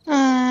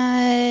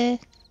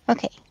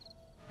 Okay.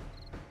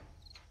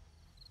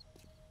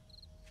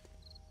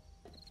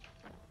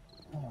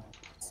 Oh,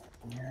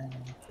 yeah,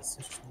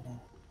 position.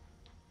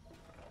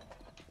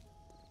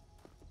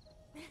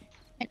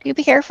 Do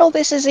be careful.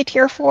 This is a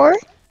tier 4,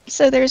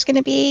 so there's going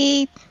to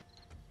be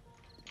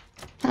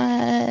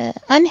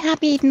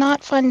unhappy,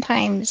 not fun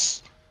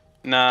times.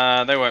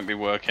 Nah, they won't be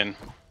working.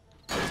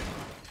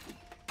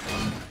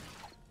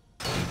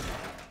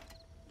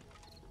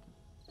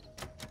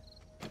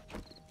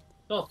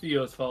 It's all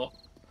Theo's fault.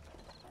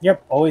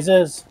 Yep, always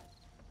is.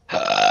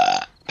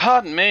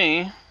 Pardon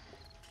me.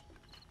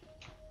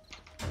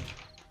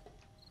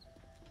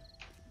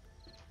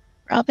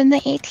 Robbing the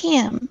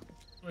ATM.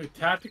 A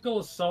tactical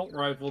assault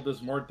rifle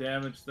does more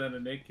damage than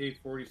an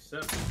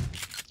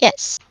AK-47.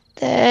 Yes,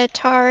 the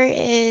tar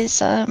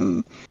is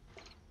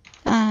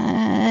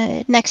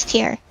next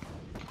tier.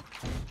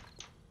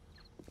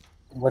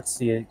 What's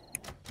the?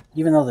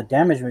 Even though the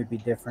damage may be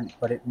different,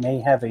 but it may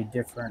have a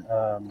different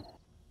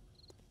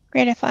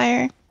Rate of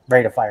fire.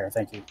 rate of fire.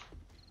 Thank you.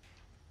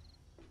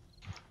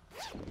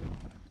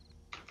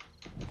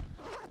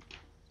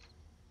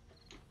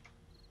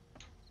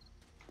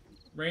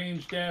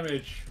 Range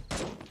damage.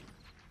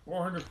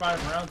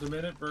 405 rounds a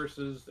minute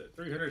versus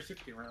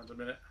 360 rounds a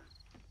minute.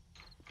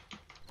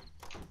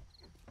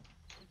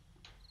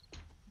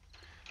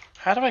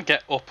 How do I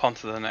get up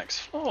onto the next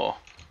floor?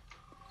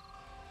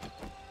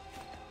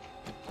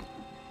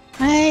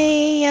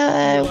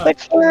 What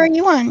floor are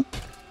you on?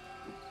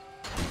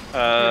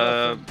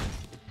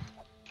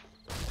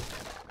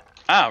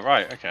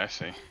 Right. Okay, I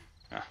see.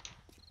 Yeah.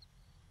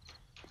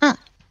 Huh.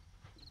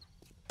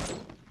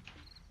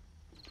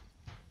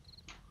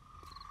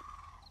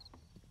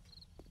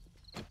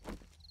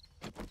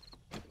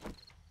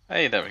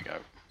 Hey, there we go.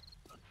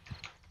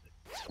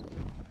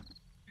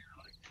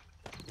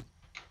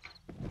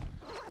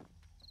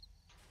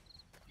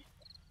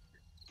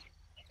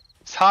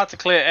 It's hard to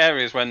clear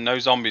areas when no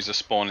zombies are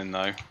spawning,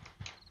 though.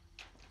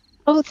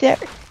 Oh, there.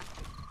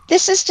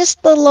 This is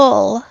just the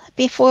lull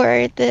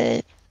before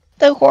the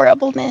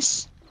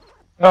horribleness.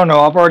 Oh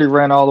no, I've already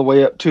ran all the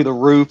way up to the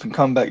roof and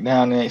come back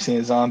down and ain't seen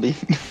a zombie.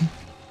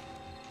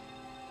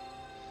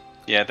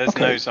 Yeah, there's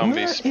no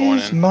zombies where spawning.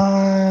 is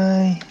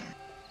my...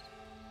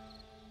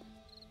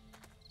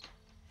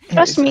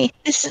 Trust me,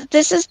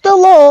 this is the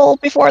lull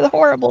before the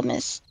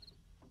horribleness.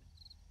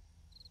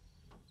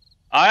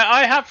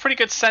 I have pretty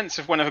good sense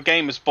of when a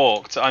game is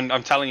balked.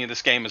 I'm telling you,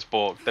 this game is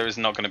balked. There is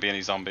not going to be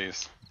any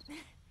zombies.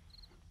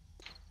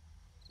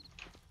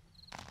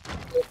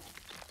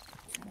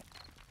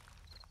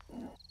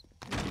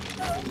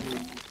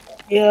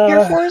 Tier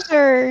Yeah. 4s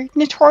are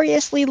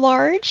notoriously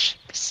large,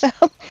 so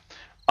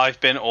I've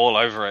been all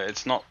over it.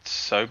 It's not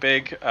so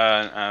big.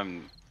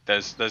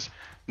 There's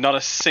not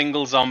a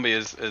single zombie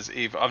as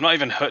evil. I've not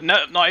even heard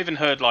not even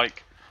heard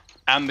like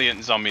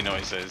ambient zombie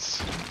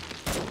noises.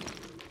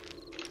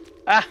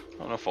 Ah, I'm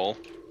gonna fall.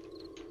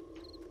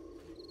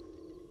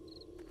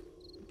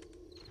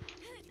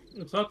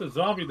 It's not the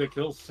zombie that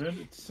kills Sin,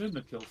 it's Sin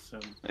that kills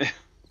Sin.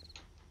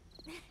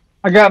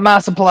 I got my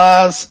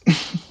supplies.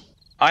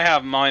 I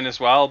have mine as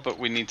well, but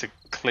we need to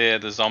clear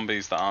the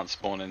zombies that aren't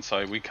spawning,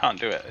 so we can't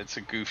do it. It's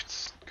a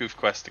goof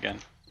quest again.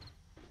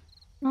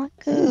 not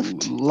Ooh,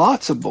 goofed.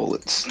 lots of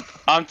bullets.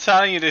 I'm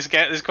telling you, this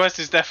quest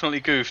is definitely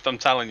goofed. I'm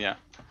telling you.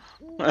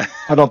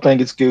 I don't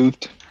think it's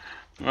goofed.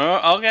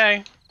 Oh,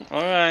 okay,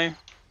 okay.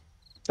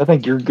 I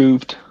think you're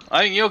goofed.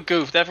 I think you're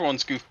goofed.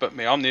 Everyone's goofed but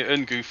me. I'm the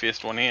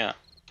ungoofiest one here.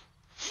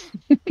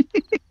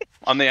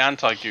 I'm the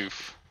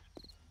anti-goof.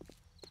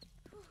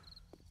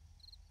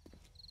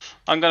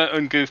 I'm gonna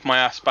ungoof my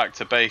ass back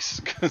to base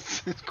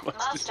because this quest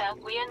is...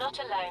 Master, we are not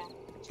alone.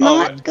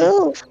 Not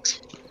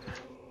goofed.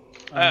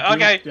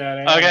 Okay, Goofed that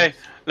ass. okay.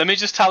 Let me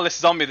just tell this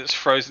zombie that's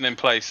frozen in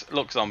place.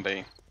 Look,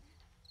 zombie.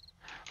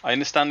 I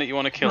understand that you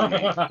want to kill me.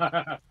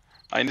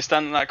 I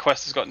understand that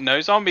quest has got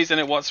no zombies in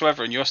it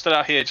whatsoever, and you're still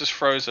out here just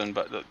frozen.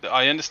 But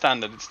I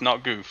understand that it's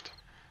not goofed.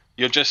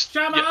 You're just.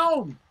 Come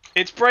on!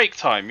 It's break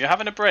time. You're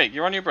having a break.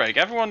 You're on your break.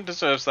 Everyone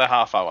deserves their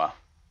half hour.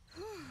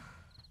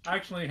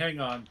 Actually, hang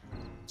on.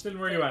 Sin,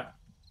 where you at?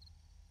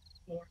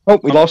 Oh,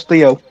 we lost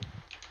Theo.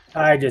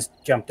 I just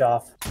jumped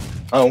off.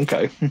 Oh,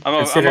 okay. I'm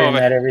Considering over.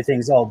 that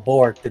everything's all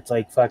borked, it's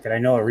like, fuck it, I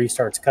know a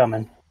restart's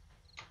coming.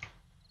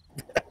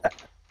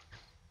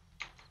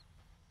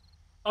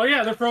 Oh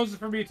yeah, they're frozen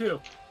for me too.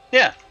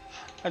 Yeah.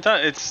 I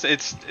don't. It's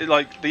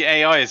like the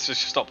AI has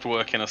just stopped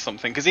working or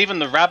something. Because even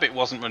the rabbit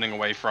wasn't running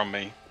away from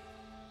me.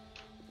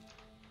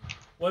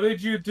 What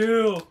did you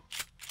do?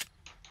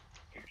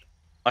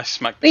 I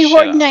smacked the We shit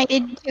out of it.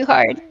 Fortnited too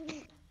hard.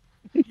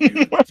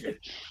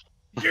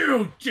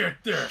 You did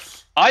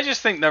this. I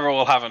just think they're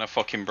all having a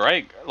fucking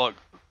break. Like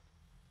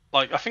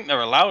I think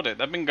they're allowed it.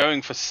 They've been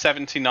going for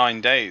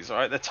 79 days. All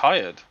right, they're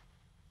tired.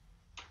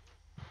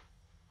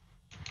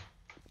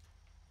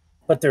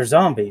 But they're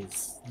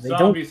zombies. They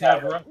Zombies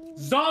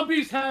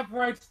have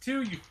rights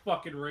too, you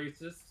fucking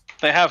racist.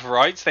 They have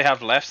rights, they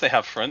have lefts, they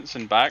have fronts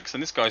and backs,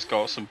 and this guy's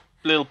got some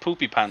little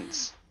poopy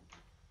pants.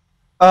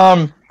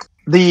 The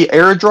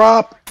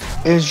airdrop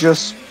is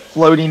just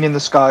floating in the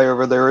sky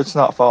over there. It's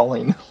not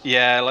falling.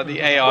 Yeah, like the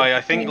AI,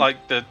 I think like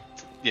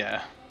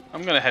yeah.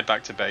 I'm gonna head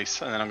back to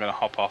base and then I'm gonna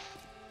hop off.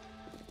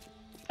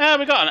 Yeah,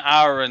 we got an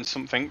hour and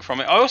something from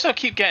it. I also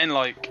keep getting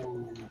like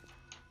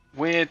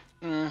weird.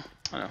 I don't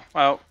know.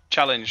 Well,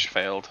 challenge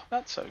failed.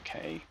 That's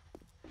okay.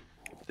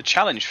 The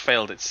challenge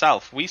failed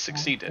itself. We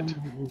succeeded.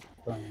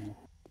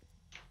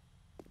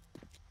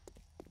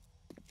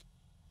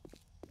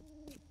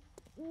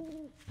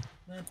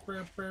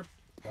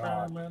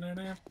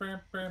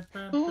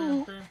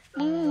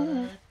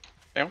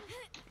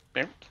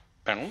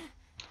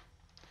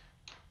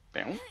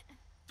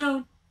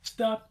 Don't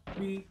stop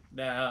me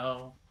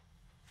now.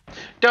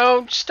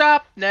 Don't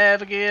stop,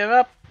 never give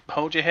up.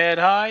 Hold your head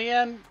high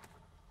and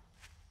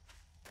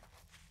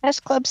S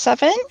Club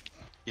 7?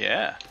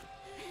 yeah.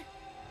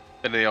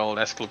 Bit of the old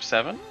S Club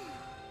 7.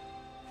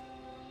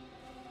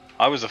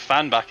 I was a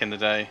fan back in the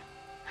day.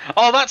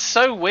 Oh, that's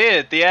so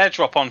weird. The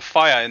airdrop on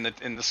fire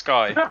in the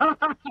sky.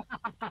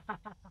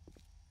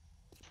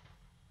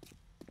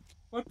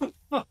 What the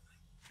fuck?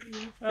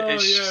 Oh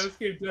yeah,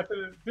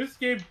 this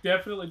game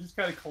definitely just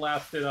kind of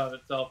collapsed in on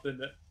itself,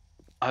 didn't it?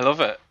 I love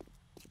it.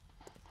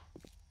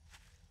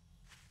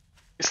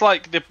 It's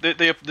like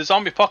the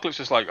zombie apocalypse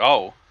is like,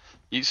 oh,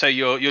 you say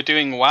you're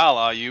doing well,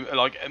 are you?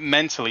 Like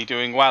mentally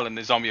doing well in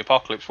the zombie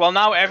apocalypse. Well,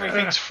 now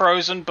everything's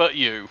frozen but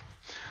you.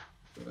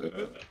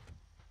 The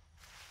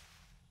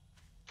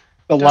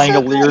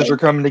Langoliers are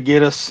coming to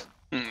get us.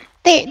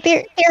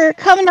 They're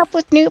coming up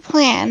with new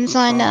plans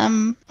on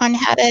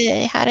how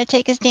to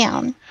take us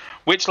down.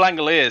 Which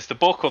Langoliers, the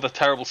book or the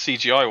terrible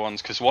CGI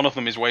ones? Because one of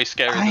them is way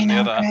scarier I than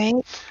know, the other.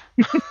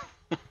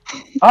 right?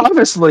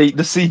 Obviously,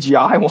 the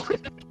CGI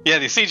one. Yeah,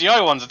 the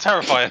CGI ones are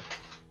terrifying.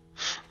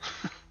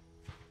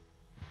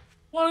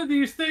 One of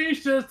these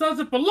things just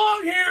doesn't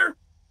belong here.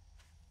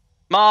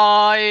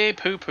 My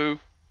poo poo.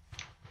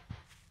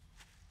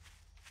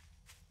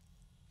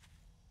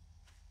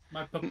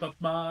 My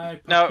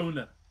No.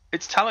 papuna.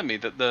 It's telling me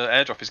that the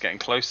airdrop is getting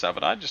closer,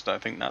 but I just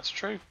don't think that's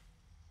true.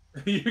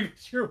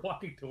 You're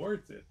walking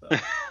towards it,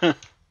 though.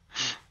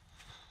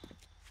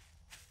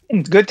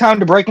 It's a good time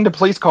to break into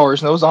police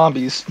cars. No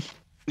zombies.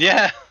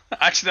 Yeah,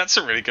 actually, that's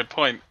a really good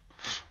point.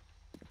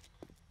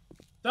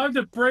 Time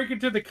to break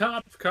into the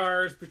cops'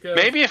 cars because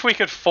Maybe if we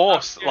could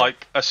force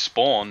like a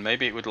spawn,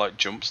 maybe it would like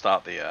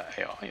jumpstart the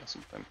AI or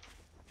something.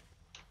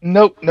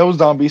 Nope, no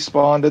zombies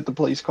spawned at the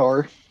police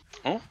car.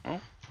 Oh,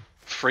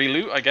 free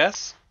loot, I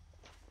guess.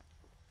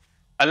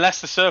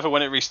 Unless the server,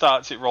 when it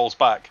restarts, it rolls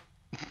back.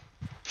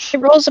 It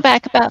rolls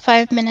back about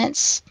 5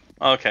 minutes.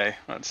 Okay,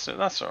 that's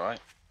all right.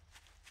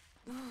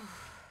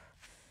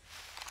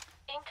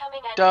 Incoming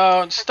enemies.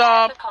 Don't Prepare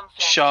stop, for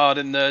conflict. shot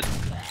in the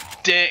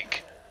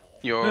dick.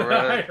 You're.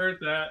 I heard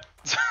that.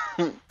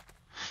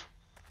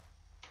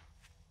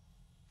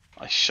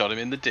 I shot him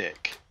in the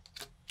dick.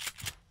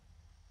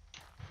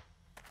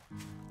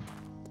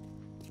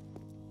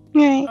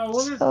 Alright, I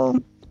wonder-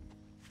 so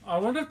I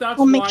wonder if that's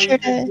We'll why make you sure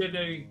didn't to- get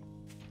a.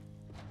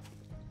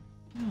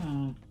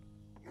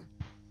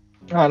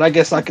 Alright, I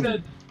guess I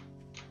can.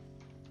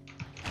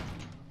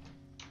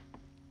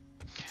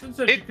 Since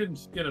that you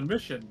couldn't get a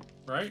mission,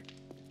 right?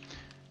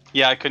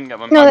 Yeah, I couldn't get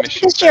my no, that's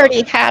mission. because you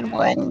already had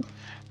one.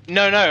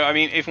 No, I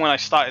mean, even when I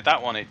started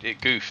that one, it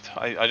goofed.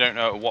 I don't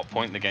know at what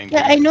point the game.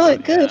 Yeah, goofed, I know it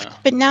but, goofed,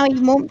 but now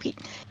you won't be.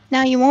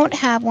 Now you won't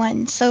have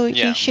one, so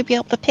Yeah. you should be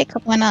able to pick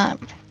one up.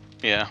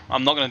 Yeah,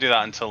 I'm not gonna do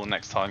that until the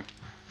next time.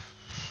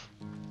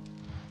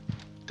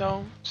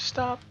 Don't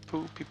stop,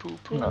 poopy poo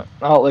poo.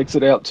 I'll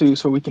exit out too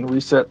so we can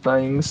reset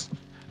things.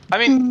 I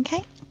mean,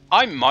 Okay.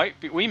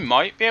 we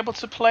might be able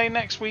to play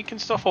next week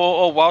and stuff,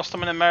 or whilst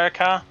I'm in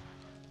America.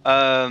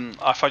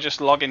 If I just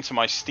log into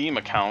my Steam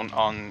account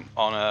on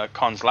a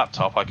Con's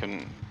laptop, we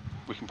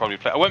can probably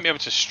play. I won't be able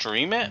to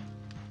stream it,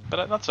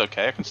 but that's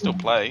okay. I can still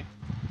play.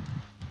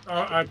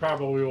 I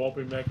probably won't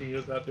be making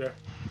it that day.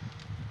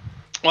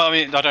 Well, I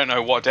mean, I don't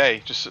know what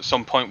day. Just at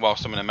some point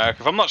whilst I'm in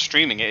America. If I'm not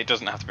streaming it, it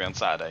doesn't have to be on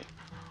Saturday.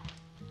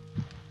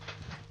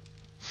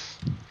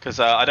 Because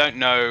I don't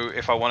know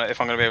if I'm going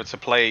to be able to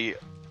play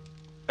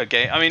a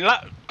game. I mean,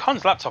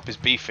 Con's laptop is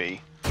beefy,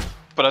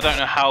 but I don't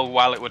know how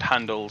well it would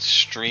handle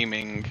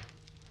streaming.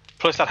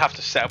 Plus, I'd have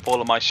to set up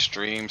all of my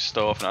stream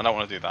stuff, and I don't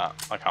want to do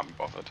that. I can't be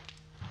bothered.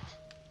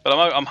 But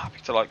I'm happy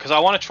to because I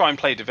want to try and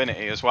play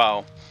Divinity as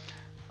well.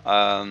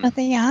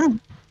 Okay, yeah.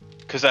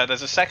 because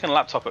there's a second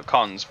laptop at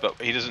Cons, but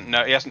he doesn't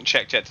know. He hasn't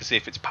checked yet to see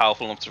if it's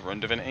powerful enough to run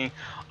Divinity.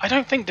 I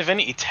don't think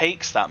Divinity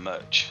takes that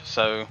much,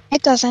 so.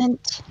 It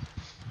doesn't.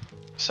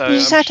 So You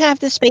just have to have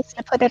the space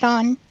to put it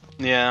on.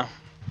 Yeah.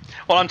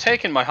 Well, I'm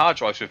taking my hard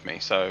drives with me,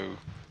 so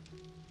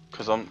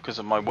because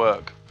of my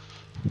work.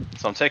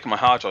 So I'm taking my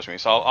hard drives with me.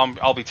 So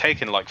I'll be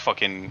taking like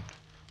fucking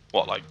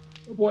like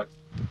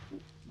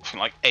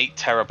 8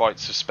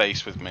 terabytes of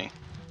space with me.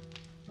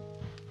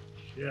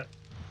 Yeah.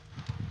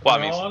 Well, I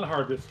They're mean, all on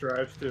hard disk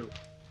drives too.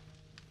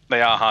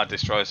 they are hard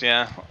disk drives,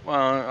 yeah.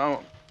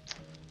 Well,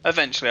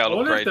 eventually I'll I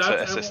wonder if upgrade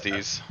to that's-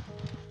 SSDs.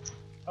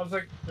 I was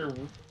like,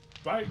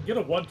 get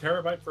a 1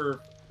 terabyte for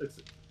it's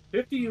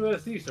 50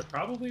 USD, so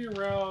probably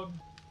around.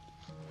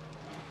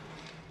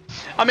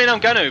 I mean,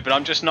 I'm gonna, but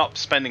I'm just not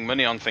spending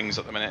money on things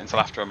at the minute until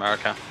after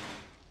America.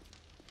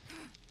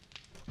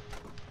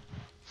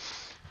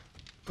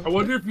 I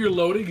wonder if your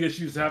loading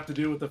issues have to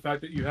do with the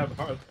fact that you're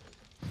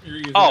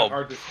using Oh, a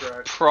hard disk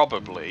drive.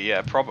 Probably,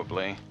 yeah,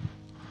 probably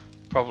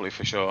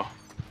for sure.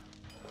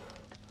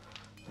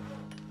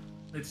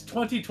 It's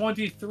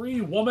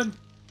 2023, woman.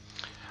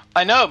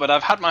 I know, but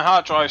I've had my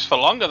hard drives for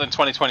longer than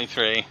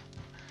 2023.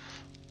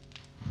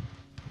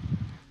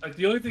 Like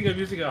the only thing I'm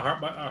using a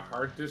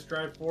hard disk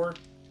drive for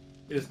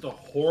is to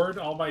hoard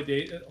all my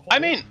data. I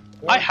mean,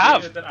 hoard I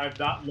have. data that I've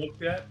not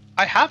looked at.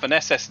 I have an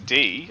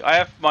SSD. I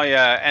have my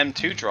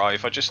M2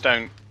 drive. I just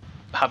don't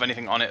have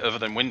anything on it other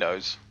than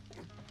Windows.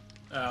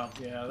 Oh,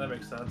 yeah, that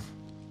makes sense.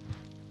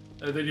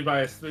 And then you buy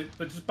a SATA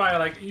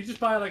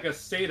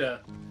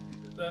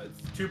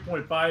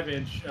 2.5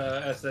 inch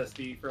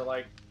SSD for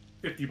like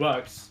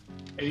 $50,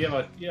 and you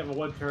have a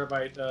 1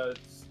 terabyte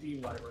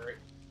Steam library.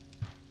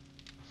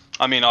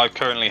 I mean, I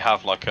currently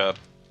have like a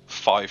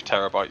 5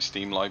 terabyte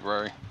Steam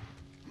library.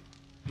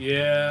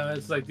 Yeah,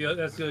 it's like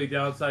that's the only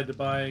downside to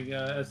buying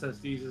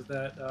SSDs is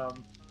that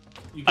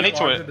you I get,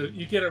 need to-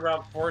 you get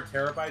around 4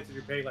 terabytes and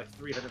you're paying like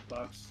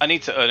 $300. I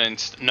need to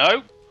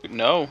uninstall.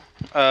 No.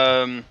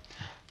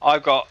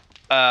 I've got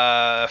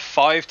 5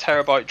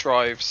 terabyte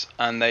drives,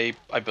 and I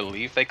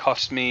believe they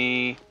cost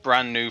me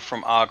brand new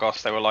from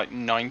Argos. They were like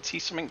 90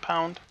 something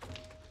pound.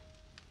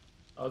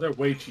 Oh, they're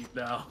way cheap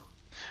now.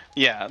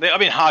 Yeah, I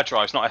mean hard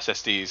drives, not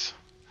SSDs.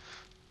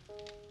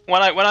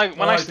 When I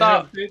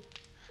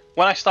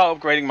start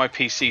upgrading my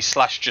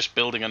PC / just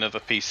building another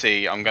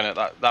PC, I'm gonna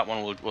that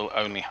one will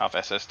only have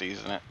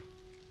SSDs in it.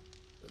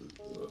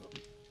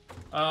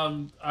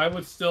 I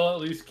would still at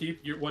least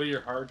keep one of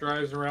your hard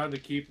drives around to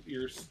keep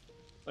your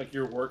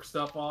work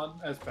stuff on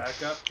as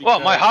backup. Well,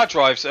 my because- hard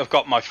drives have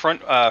got my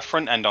front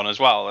end on as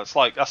well. That's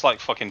like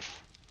fucking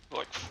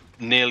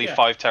nearly Yeah.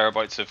 5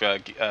 terabytes of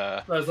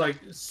I was like,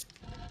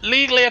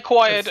 legally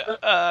acquired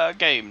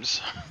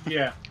games.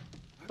 yeah,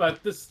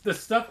 but the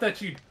stuff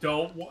that you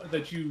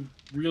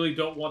really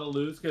don't want to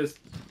lose, because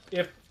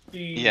if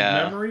the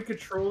memory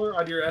controller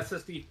on your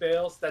SSD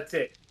fails, that's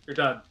it. You're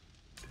done.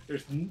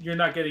 You're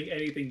not getting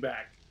anything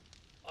back.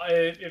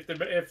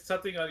 If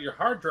something on your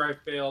hard drive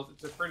fails,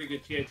 it's a pretty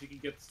good chance you can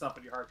get the stuff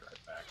on your hard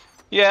drive back.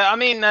 Yeah, I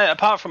mean,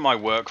 apart from my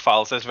work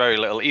files, there's very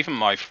little, even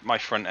my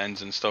front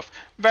ends and stuff,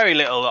 very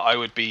little that I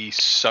would be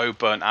so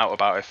burnt out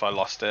about if I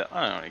lost it.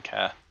 I don't really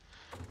care.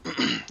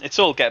 It's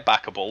all get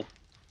backable.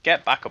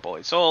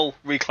 It's all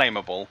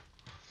reclaimable.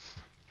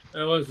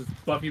 And what is this,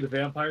 Buffy the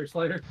Vampire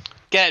Slayer?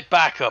 Get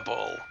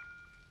backable.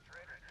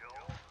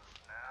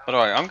 But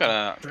alright, I'm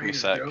gonna give me a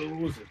sec.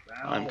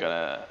 I'm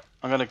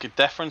gonna get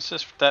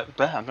deferences. I'm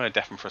gonna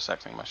deafen for a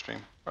second in my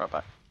stream. Right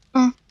back.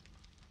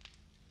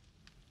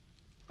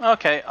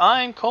 Okay,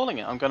 I'm calling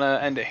it. I'm gonna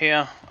end it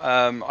here.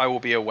 I will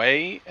be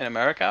away in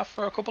America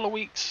for a couple of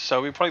weeks,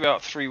 so we'll probably be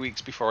about 3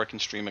 weeks before I can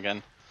stream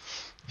again.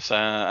 So,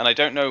 and I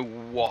don't know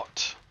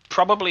what.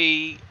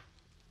 Probably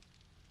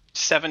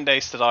 7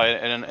 days to die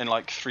in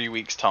like 3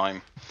 weeks'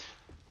 time.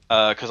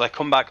 Because I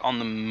come back on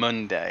the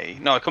Monday.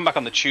 No, I come back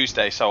on the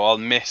Tuesday, so I'll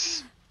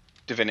miss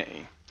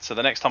Divinity. So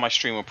the next time I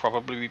stream will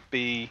probably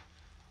be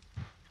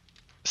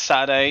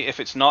Saturday. If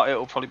it's not,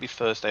 it'll probably be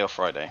Thursday or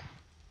Friday.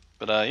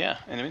 But yeah,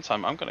 in the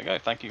meantime, I'm going to go.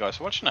 Thank you guys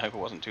for watching. I hope it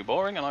wasn't too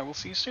boring, and I will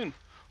see you soon.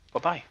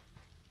 Bye-bye.